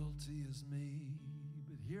as guilty as me,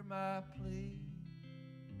 but hear my plea,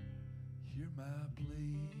 hear my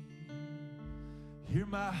plea, hear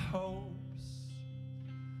my hopes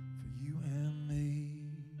for you and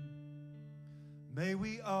me. May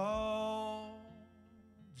we all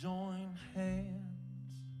join hands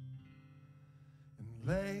and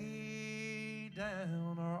lay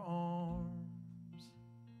down our arms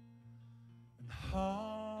and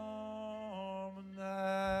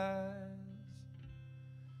harmonize.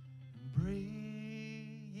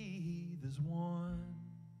 Breathe as one,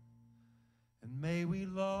 and may we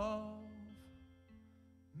love,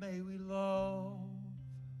 may we love,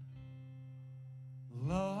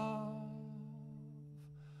 love,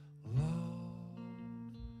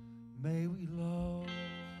 love, may we love.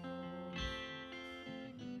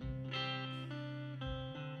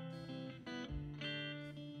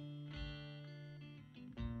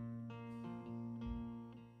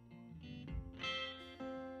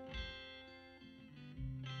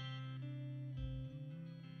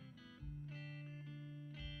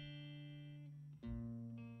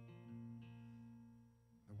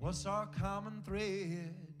 What's our common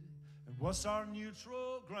thread, and what's our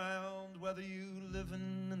neutral ground, whether you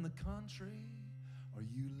living in the country or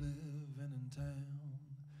you living in town?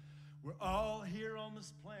 We're all here on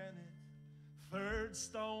this planet, third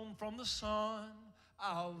stone from the sun.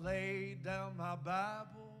 I'll lay down my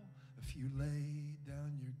Bible if you lay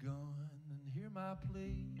down your gun, and hear my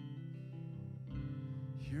plea,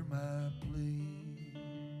 hear my plea,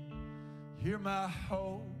 hear my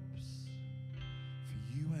hope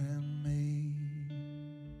you and me.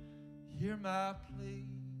 Hear my plea,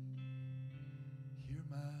 hear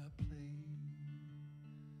my plea,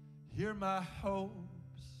 hear my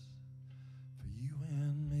hopes for you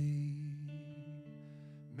and me.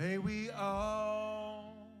 May we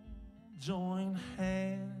all join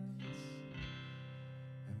hands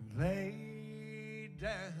and lay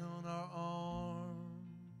down our arms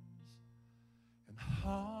and harmonize.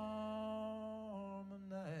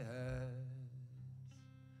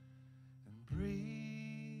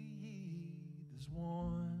 Breathe as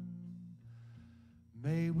one.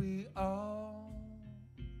 May we all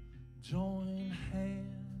join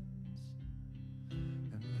hands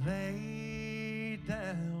and lay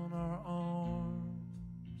down our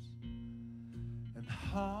arms and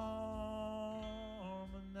harmonize.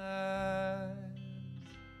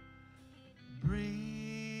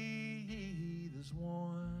 Breathe as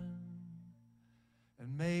one,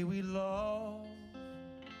 and may we love.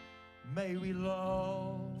 May we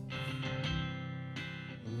love,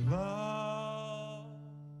 love,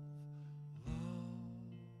 love,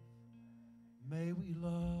 may we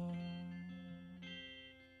love.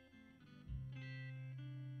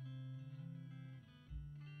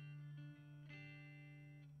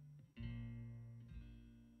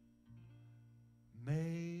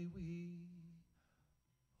 May we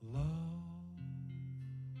love.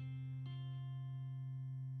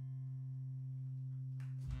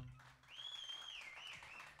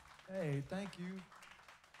 Hey, thank you.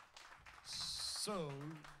 So,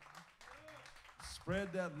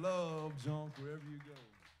 spread that love, junk, wherever you go.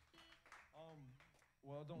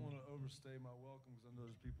 Well, I don't want to overstay my welcome because I know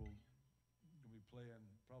there's people going to be playing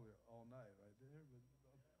probably all night right there. But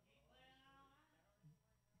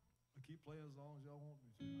I'll keep playing as long as y'all want me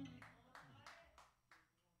to.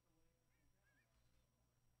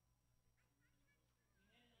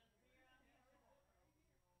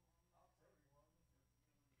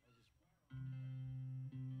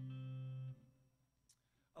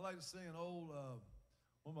 I like to sing an old,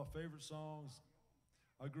 one of my favorite songs.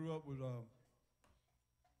 I grew up with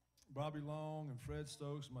Bobby Long and Fred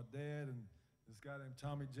Stokes, my dad, and this guy named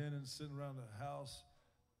Tommy Jennings sitting around the house.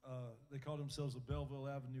 They called themselves the Belleville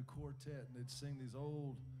Avenue Quartet, and they'd sing these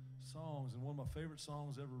old songs. And one of my favorite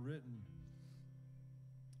songs ever written,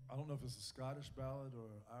 I don't know if it's a Scottish ballad or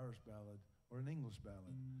an Irish ballad or an English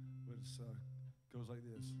ballad, but it goes like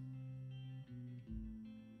this.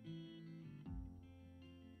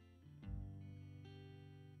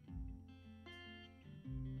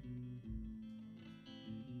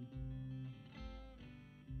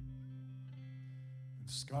 In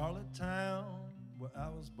Scarlet Town, where I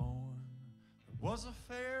was born, there was a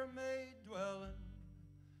fair maid dwelling,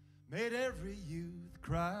 made every youth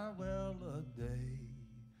cry well a day.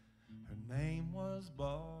 Her name was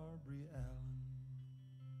Barbary Allen.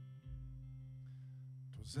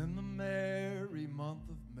 'Twas in the merry month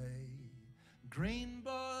of May, green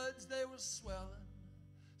buds they were swelling,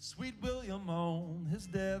 sweet William on his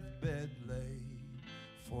deathbed lay,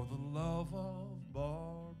 for the love of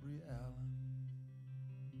Barbary Allen.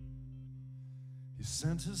 He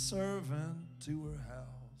sent his servant to her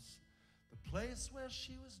house, the place where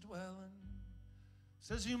she was dwelling.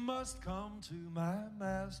 Says, you must come to my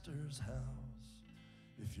master's house,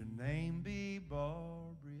 if your name be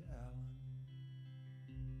Barbary Allen.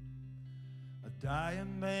 A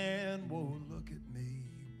dying man, whoa, look at me.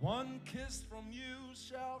 One kiss from you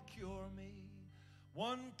shall cure me.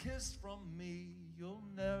 One kiss from me you'll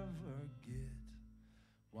never get,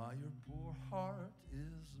 while your poor heart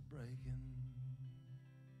is breaking.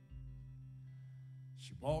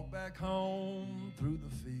 She walked back home through the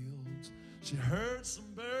fields. She heard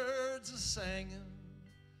some birds a-singing,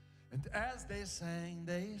 and as they sang,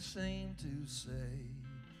 they seemed to say,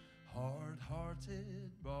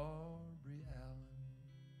 hard-hearted Barbary Allen.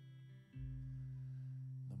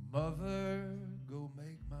 The mother, go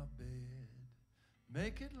make my bed,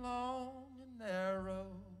 make it long and narrow.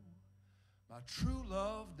 My true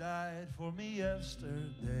love died for me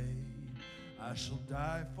yesterday. I shall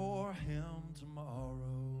die for him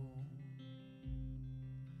tomorrow.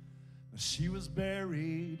 Now she was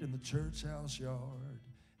buried in the church house yard,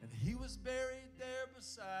 and he was buried there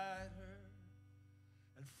beside her.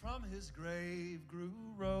 And from his grave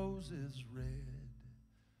grew roses red,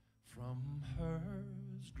 from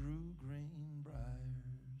hers grew green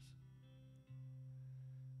briars.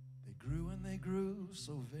 They grew and they grew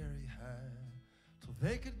so very high, till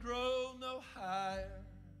they could grow no higher.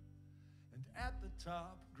 And at the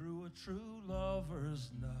top grew a true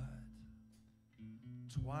lover's knot,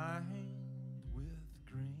 twined with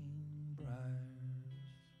green briars.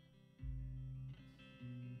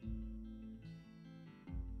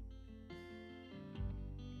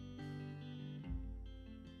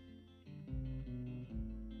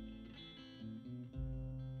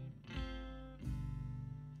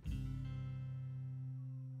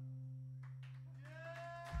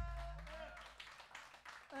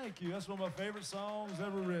 Thank you. That's one of my favorite songs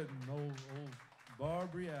ever written. Old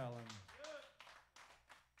Barbary Allen.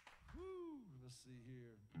 Woo. Let's see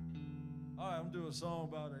here. All right, I'm gonna do a song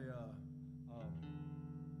about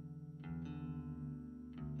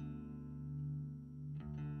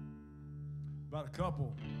a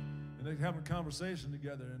couple, and they're having a conversation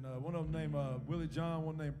together. And one of them named Willie John,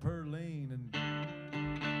 one named Pearline, and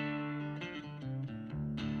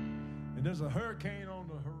there's a hurricane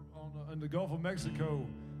in the Gulf of Mexico,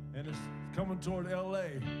 and it's coming toward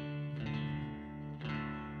L.A.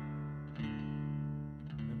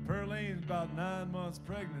 And Pearline's about 9 months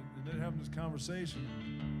pregnant, and they're having this conversation.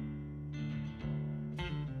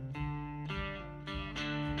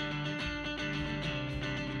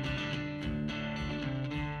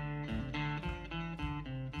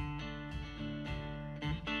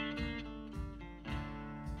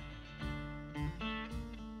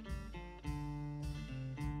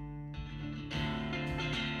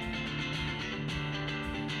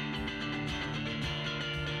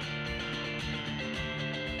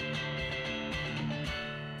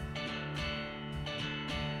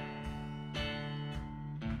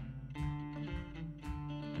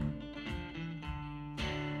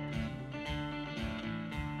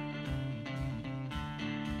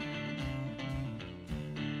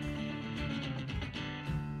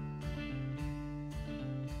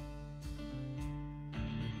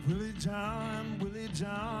 Willie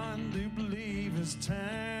John, do you believe it's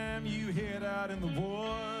time you head out in the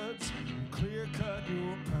woods and clear cut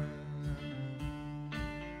your pine?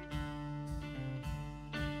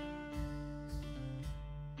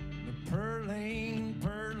 The Pearline,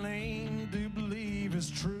 do you believe it's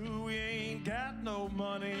true we ain't got no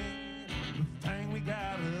money? The thing we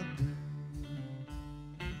gotta do.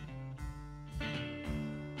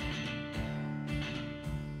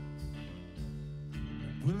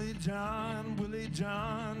 Willie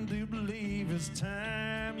John, do you believe it's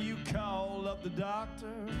time you call up the doctor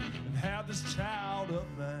and have this child of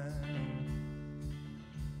mine?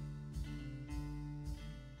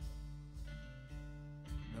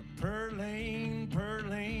 Now,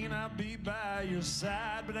 Pearline, I'll be by your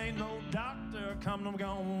side, but ain't no doctor coming. I'm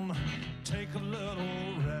gonna take a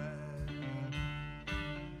little ride.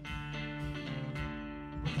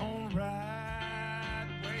 We're gonna ride,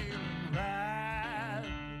 Waylon, ride.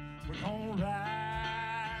 We're gonna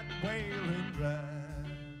ride, Waylon, ride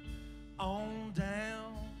on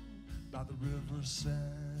down by the riverside.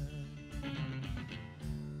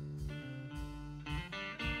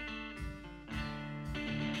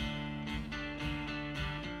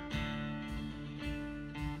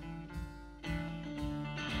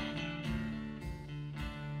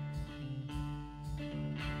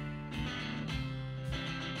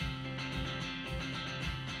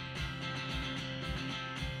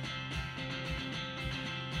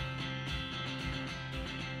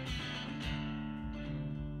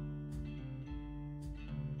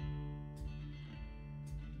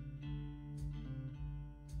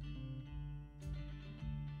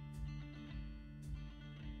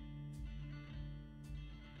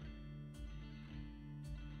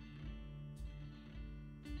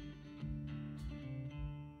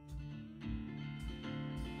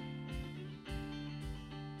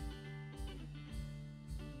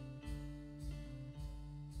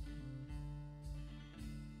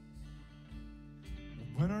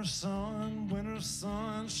 Winter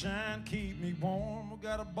sunshine, keep me warm. We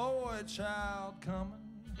got a boy child coming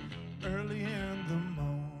early in the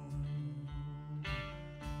morning.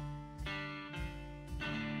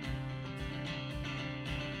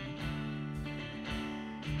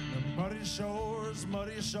 The muddy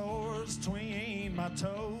shores, between my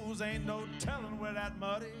toes. Ain't no telling where that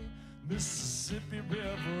muddy Mississippi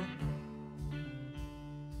River goes.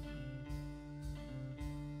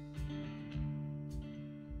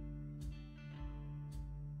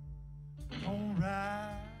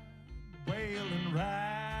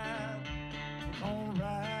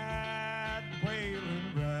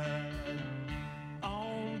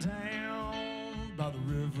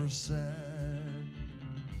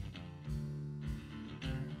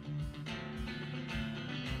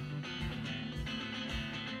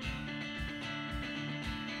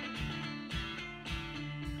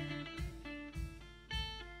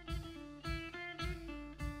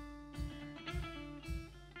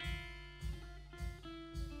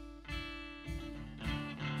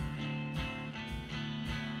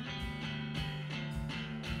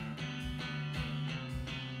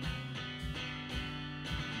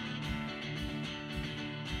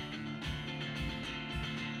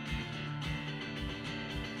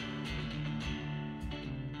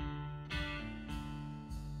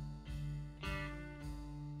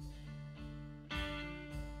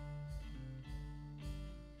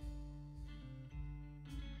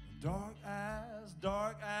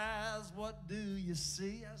 Dark eyes, what do you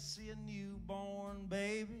see? I see a newborn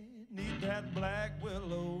baby neath that black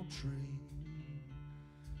willow tree.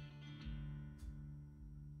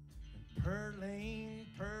 And Pearline,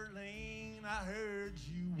 I heard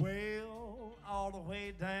you wail all the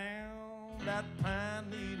way down that pine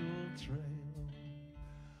needle trail.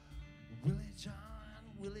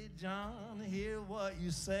 Willie John, hear what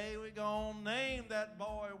you say. We're gonna name that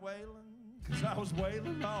boy Waylon, 'cause I was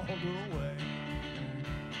wailing all the way.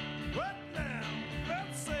 But now,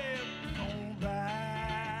 let's say it. Gonna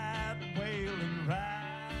ride, Waylon,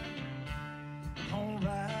 ride. Gonna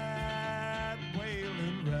ride,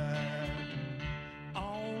 Waylon, ride.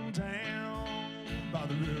 On down by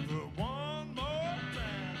the river one more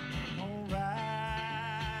time. Gonna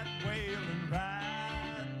ride, Waylon,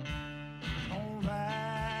 ride. Gonna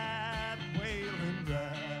ride, Waylon,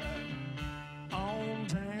 ride. On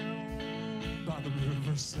down by the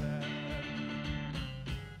riverside.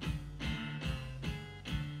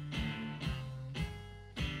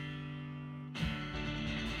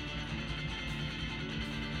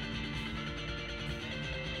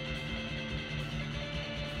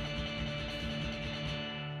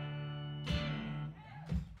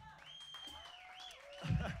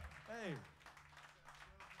 Hey.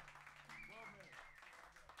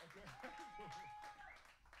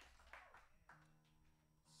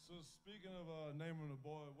 So speaking of naming the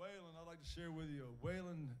boy Waylon, I'd like to share with you a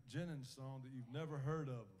Waylon Jennings song that you've never heard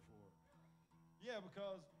of before. Yeah,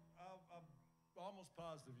 because I'm almost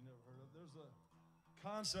positive you never heard of it. There's a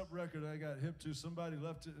concept record I got hip to. Somebody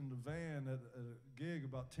left it in the van at a gig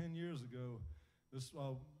about 10 years ago. This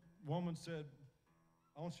woman said,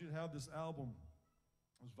 "I want you to have this album."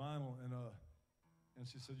 It was vinyl, And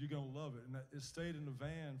she said, "You're gonna love it." And it stayed in the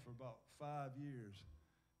van for about 5 years.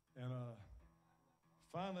 And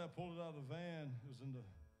finally I pulled it out of the van. It was in the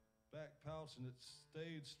back pouch and it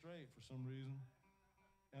stayed straight for some reason.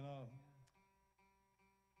 And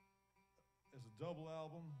it's a double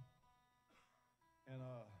album. And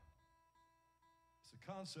it's a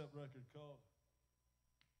concept record called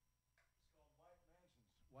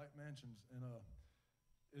White Mansions. And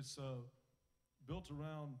it's built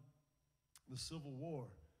around the Civil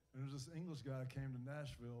War. And there's this English guy came to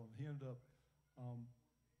Nashville, and he ended up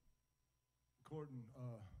courting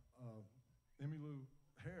Emmylou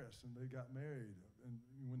Harris, and they got married. And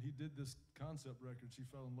when he did this concept record, she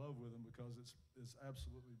fell in love with him because it's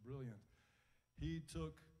absolutely brilliant. He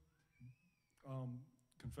took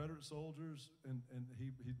Confederate soldiers, and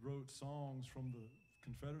he wrote songs from the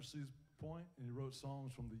Confederacy's point, and he wrote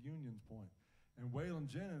songs from the Union's point. And Waylon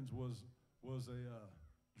Jennings was a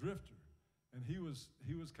drifter, and he was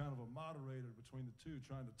kind of a moderator between the two,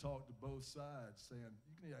 trying to talk to both sides, saying,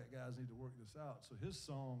 "You guys need to work this out." So his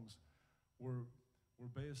songs were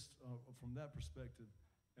based from that perspective.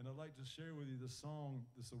 And I'd like to share with you this song.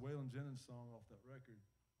 This is a Waylon Jennings song off that record.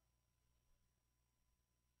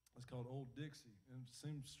 It's called Old Dixie, and it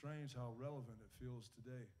seems strange how relevant it feels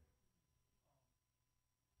today.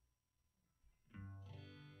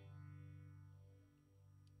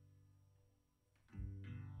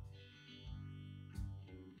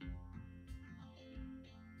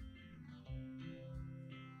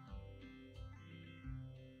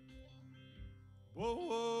 Whoa,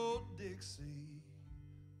 whoa, Dixie,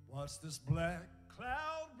 watch this black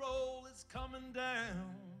cloud roll. It's coming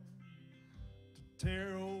down to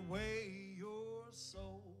tear away your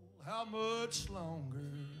soul. How much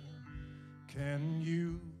longer can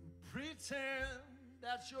you pretend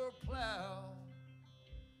that your plow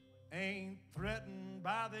ain't threatened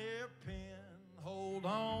by their pen? Hold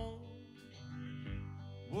on.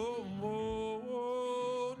 Whoa, whoa,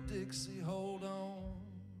 whoa, Dixie, hold on.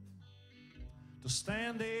 To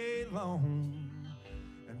stand alone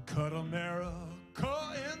and cut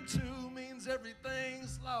America in two means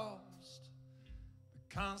everything's lost. The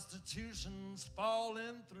Constitution's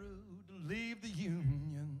falling through. To leave the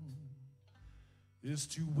Union is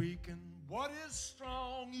to weaken what is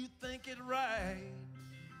strong. You think it right,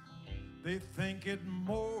 they think it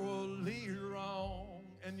morally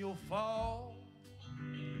wrong, and you'll fall.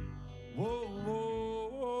 Whoa, whoa,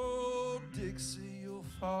 whoa, Dixie, you'll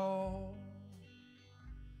fall.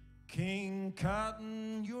 King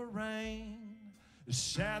Cotton, your reign is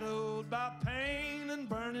shadowed by pain and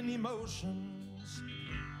burning emotions.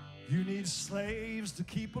 You need slaves to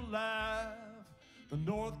keep alive. The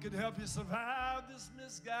North could help you survive this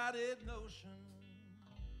misguided notion.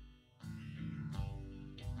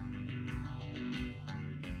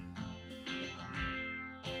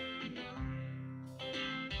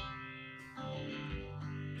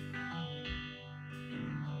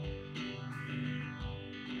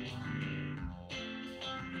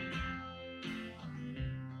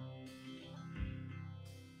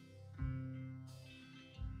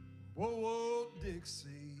 Whoa, whoa, Dixie,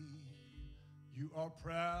 you are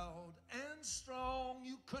proud and strong.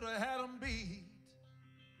 You could have had them beat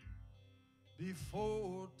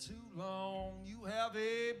before too long. You have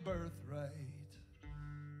a birthright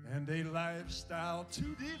and a lifestyle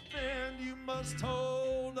to defend. You must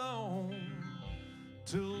hold on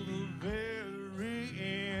till the very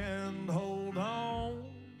end. Hold on.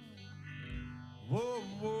 Whoa,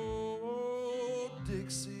 whoa, whoa,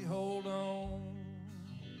 Dixie, hold on.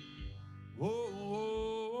 Whoa,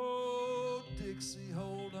 whoa, whoa, Dixie,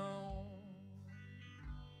 hold on.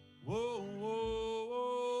 Whoa, whoa,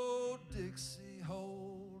 whoa, Dixie,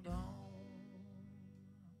 hold on.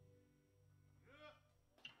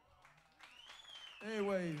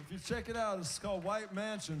 Anyway, if you check it out, it's called White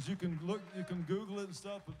Mansions. You can Google it and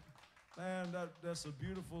stuff. But man, that's a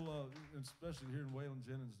beautiful, especially hearing Waylon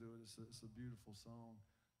Jennings do it. It's a beautiful song.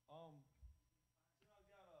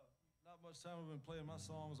 Not much time. I've been playing my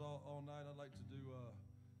songs all night. I'd like to do.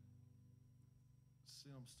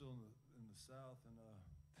 See, I'm still in the South, and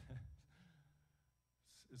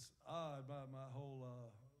it's odd. My whole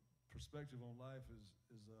perspective on life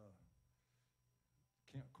is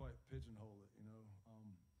can't quite pigeonhole it, you know.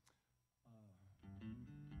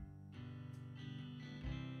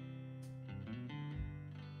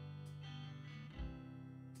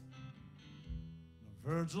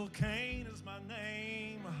 Virgil Kane is my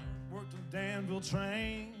name. Worked in Danville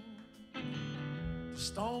train.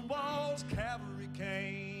 Stonewall's cavalry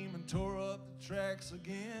came and tore up the tracks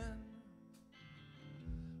again.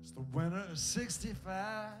 It's the winter of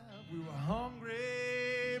 '65. We were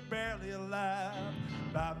hungry, barely alive.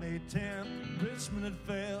 By May 10th, Richmond had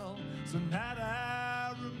fell. It's a night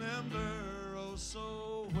I remember oh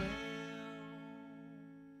so well.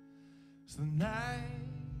 It's the night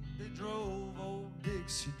they drove old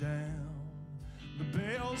Dixie down. The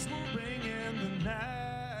bells were ringing the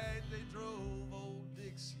night they drove old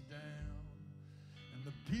Dixie down. And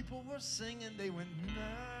the people were singing, they went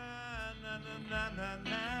na na na na na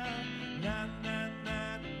na na na na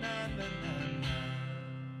na na na.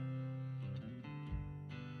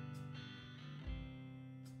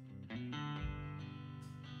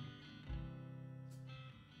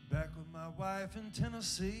 Back with my wife in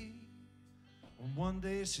Tennessee, when one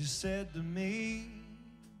day she said to me,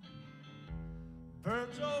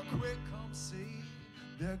 Virgil, quick, come see,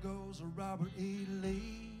 there goes a Robert E.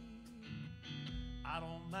 Lee. I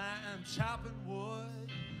don't mind chopping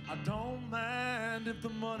wood, I don't mind if the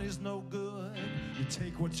money's no good. You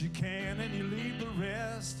take what you can and you leave the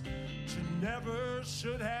rest. But you never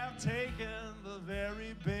should have taken the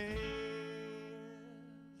very best.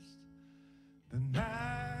 The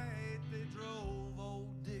night they drove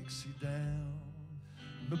old Dixie down,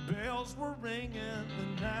 the bells were ringing the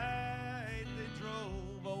night they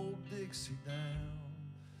drove old Dixie down.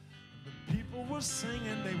 The people were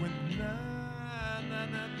singing, they went na na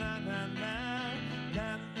na na na na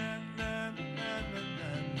na na na na na na.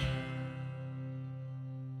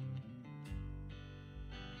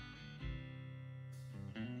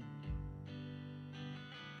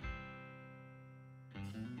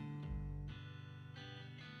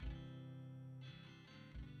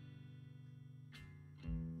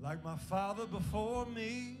 Like my father before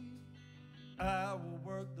me, I will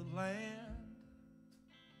work the land.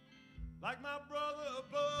 Like my brother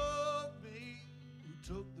above me, who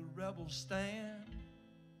took the rebel stand.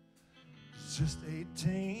 He's just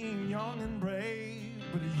 18, young and brave,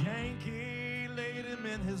 but a Yankee laid him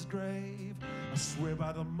in his grave. I swear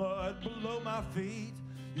by the mud below my feet,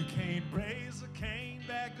 you can't raise a cane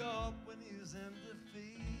back up when he's in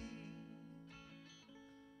defeat.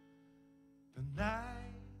 The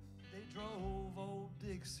night they drove old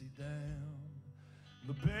Dixie down,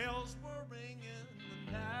 the bells were ringing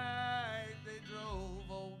the night they drove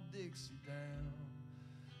old Dixie down.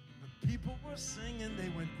 The people were singing, they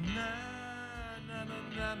went na na na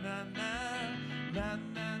na na na na na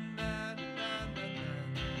na na na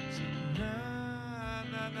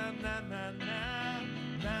na na na na na na.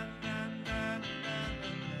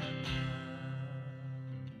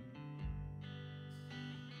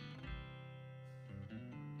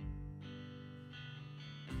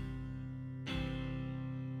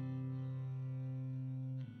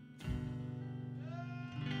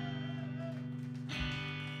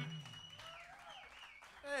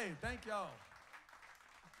 Hey, thank y'all.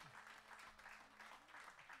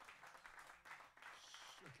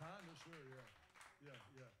 Kinda, sure, yeah.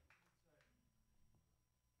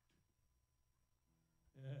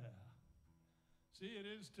 Yeah. See, it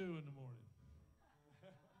is 2 in the morning.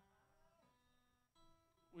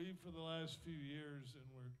 We, for the last few years, and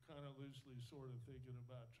we're kind of loosely sort of thinking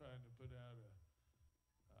about trying to put out a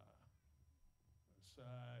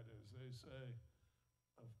side, as they say,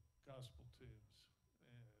 of gospel tunes.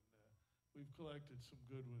 And we've collected some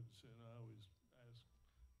good ones, and I always ask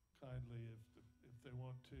kindly if they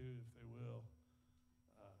want to, if they will,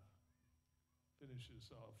 finish us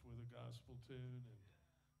off with a gospel tune. And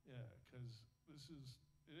yeah, because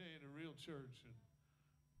it ain't a real church, and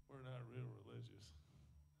we're not real religious.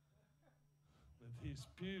 But these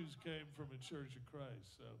pews came from a Church of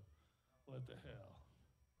Christ, so what the hell?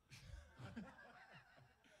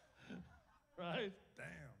 Right?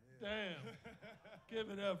 Damn. Yeah. Damn. Give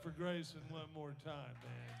it up for Grayson one more time,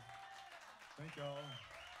 man. Thank y'all.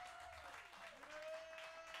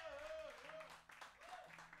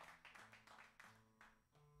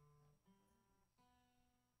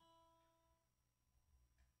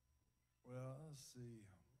 Well, let's see.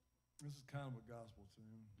 This is kind of a gospel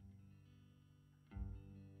tune.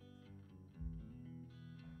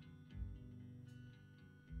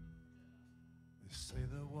 They say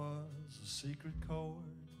there was a secret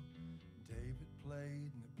chord David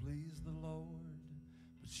played and it pleased the Lord,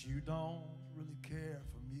 but you don't really care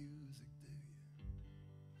for music, do you?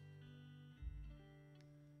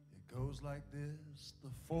 It goes like this: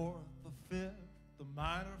 the fourth, the fifth, the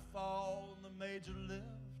minor fall, and the major lift.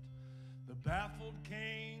 The baffled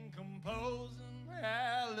king composing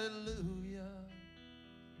hallelujah,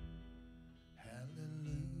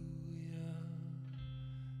 hallelujah,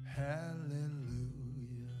 hallelujah,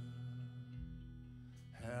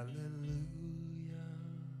 hallelujah,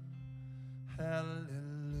 hallelujah.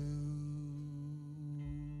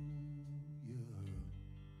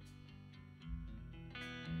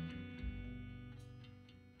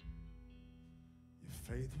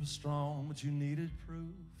 faith was strong, but you needed proof.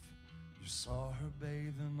 You saw her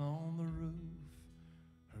bathing on the roof.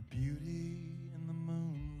 Her beauty in the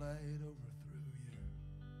moonlight overthrew you.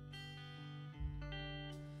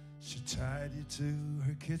 She tied you to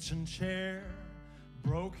her kitchen chair,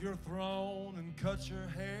 broke your throne and cut your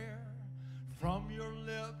hair. From your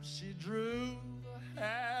lips she drew the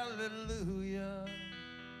hallelujah.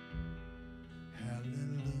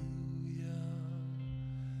 Hallelujah.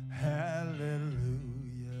 Hallelujah.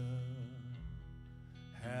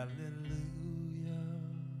 Hallelujah.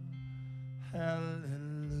 Hallelujah.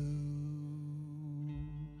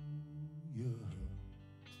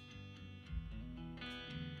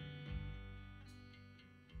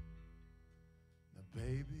 Now,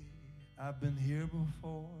 baby, I've been here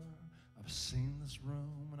before. I've seen this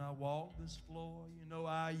room and I walked this floor. You know,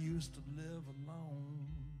 I used to live alone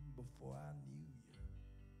before I knew you.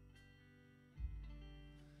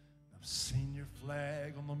 I've seen your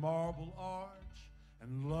flag on the marble arch,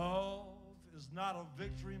 and love is not a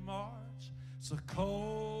victory march. It's a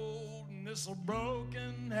cold and it's a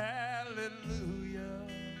broken hallelujah.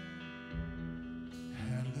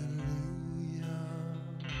 Hallelujah.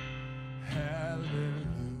 Hallelujah.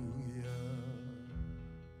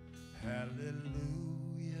 Hallelujah.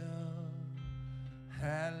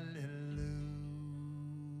 Hallelujah.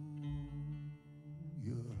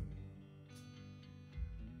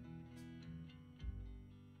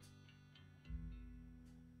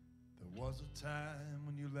 There was a time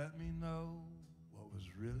when you let me know what was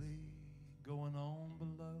really going on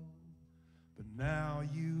below, but now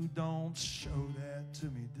you don't show that to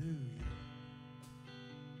me, do you?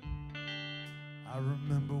 I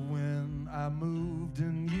remember when I moved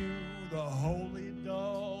in you, the holy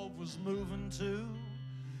dove was moving too.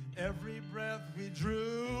 Every breath we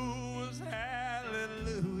drew was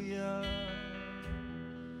hallelujah.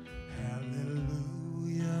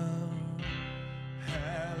 Hallelujah.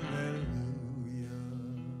 Hallelujah.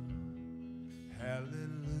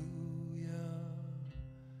 Hallelujah.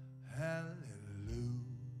 Hallelujah.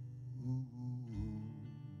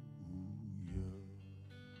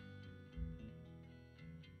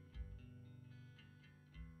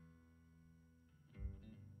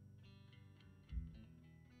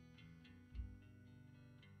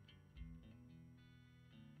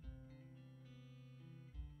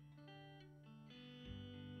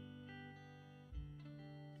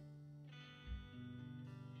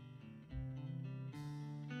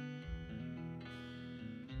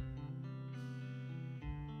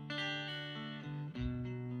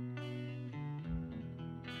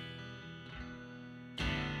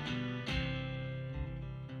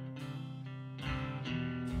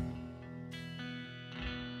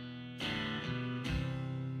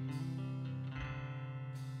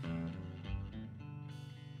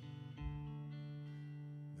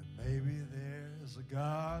 Maybe there's a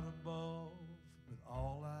God above, but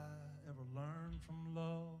all I ever learned from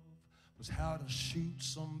love was how to shoot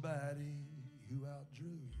somebody who outdrew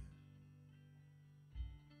you.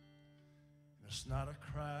 And it's not a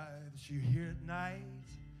cry that you hear at night.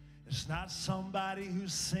 It's not somebody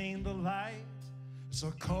who's seen the light. It's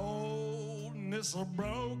a cold and it's a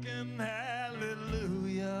broken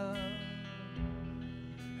hallelujah.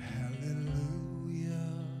 Hallelujah.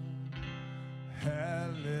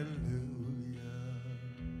 Hallelujah.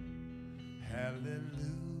 Hallelujah.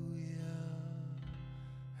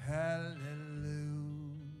 Hallelujah.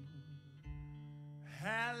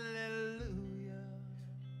 Hallelujah.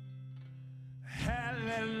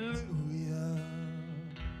 Hallelujah.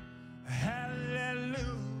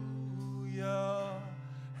 Hallelujah.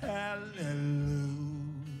 Hallelujah.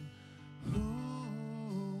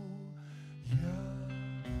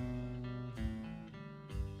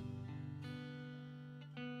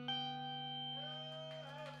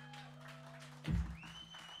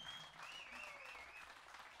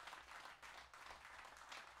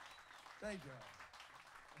 Thank you.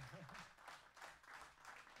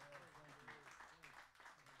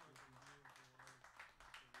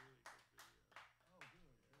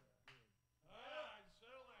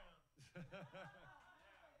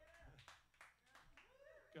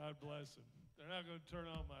 God bless him. They're not going to turn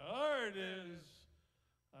on my heart is.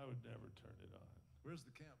 I would never turn it on. Where's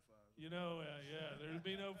the campfire? You know, yeah, there'd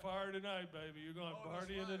be no fire tonight, baby. You're going to Oh,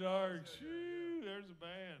 party in that's the right. dark. Yeah, Shoo, there's a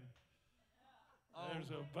band. Oh,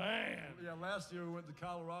 There's a band. Yeah, last year we went to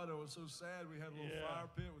Colorado. It was so sad. We had a little Yeah. fire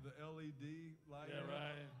pit with the LED light Yeah, in it,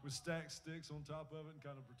 right. with stacked sticks on top of it, and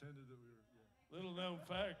kind of pretended that we were. Little known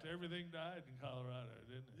fact, everything died in Colorado,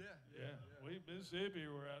 didn't it? Yeah. We, Mississippi,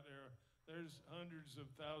 were out there. There's hundreds of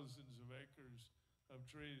thousands of acres of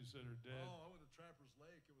trees that are dead. Oh, I went to Trapper's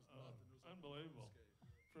Lake. It was nothing. It was like a Unbelievable. landscape.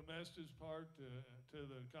 from Estes Park to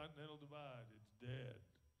the Continental Divide. It's dead.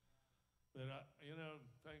 But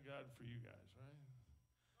thank God for you guys, right?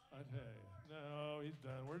 I tell you, no, he's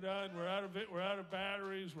done. We're done. We're out of it. We're out of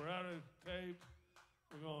batteries. We're out of tape.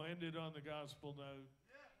 We're gonna end it on the gospel note.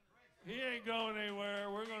 He ain't going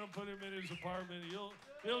anywhere. We're gonna put him in his apartment.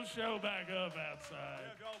 He'll show back up outside.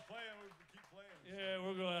 Yeah, if y'all playing, we can keep playing. Yeah,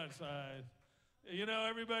 we'll go outside.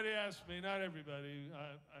 Everybody asks me, not everybody,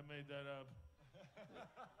 I made that up.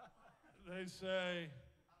 They say,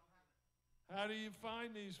 how do you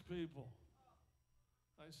find these people?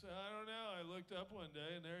 I said, I don't know. I looked up one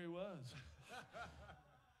day and there he was.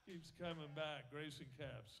 Keeps coming back. Grayson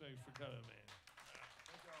Caps, thanks for coming, man.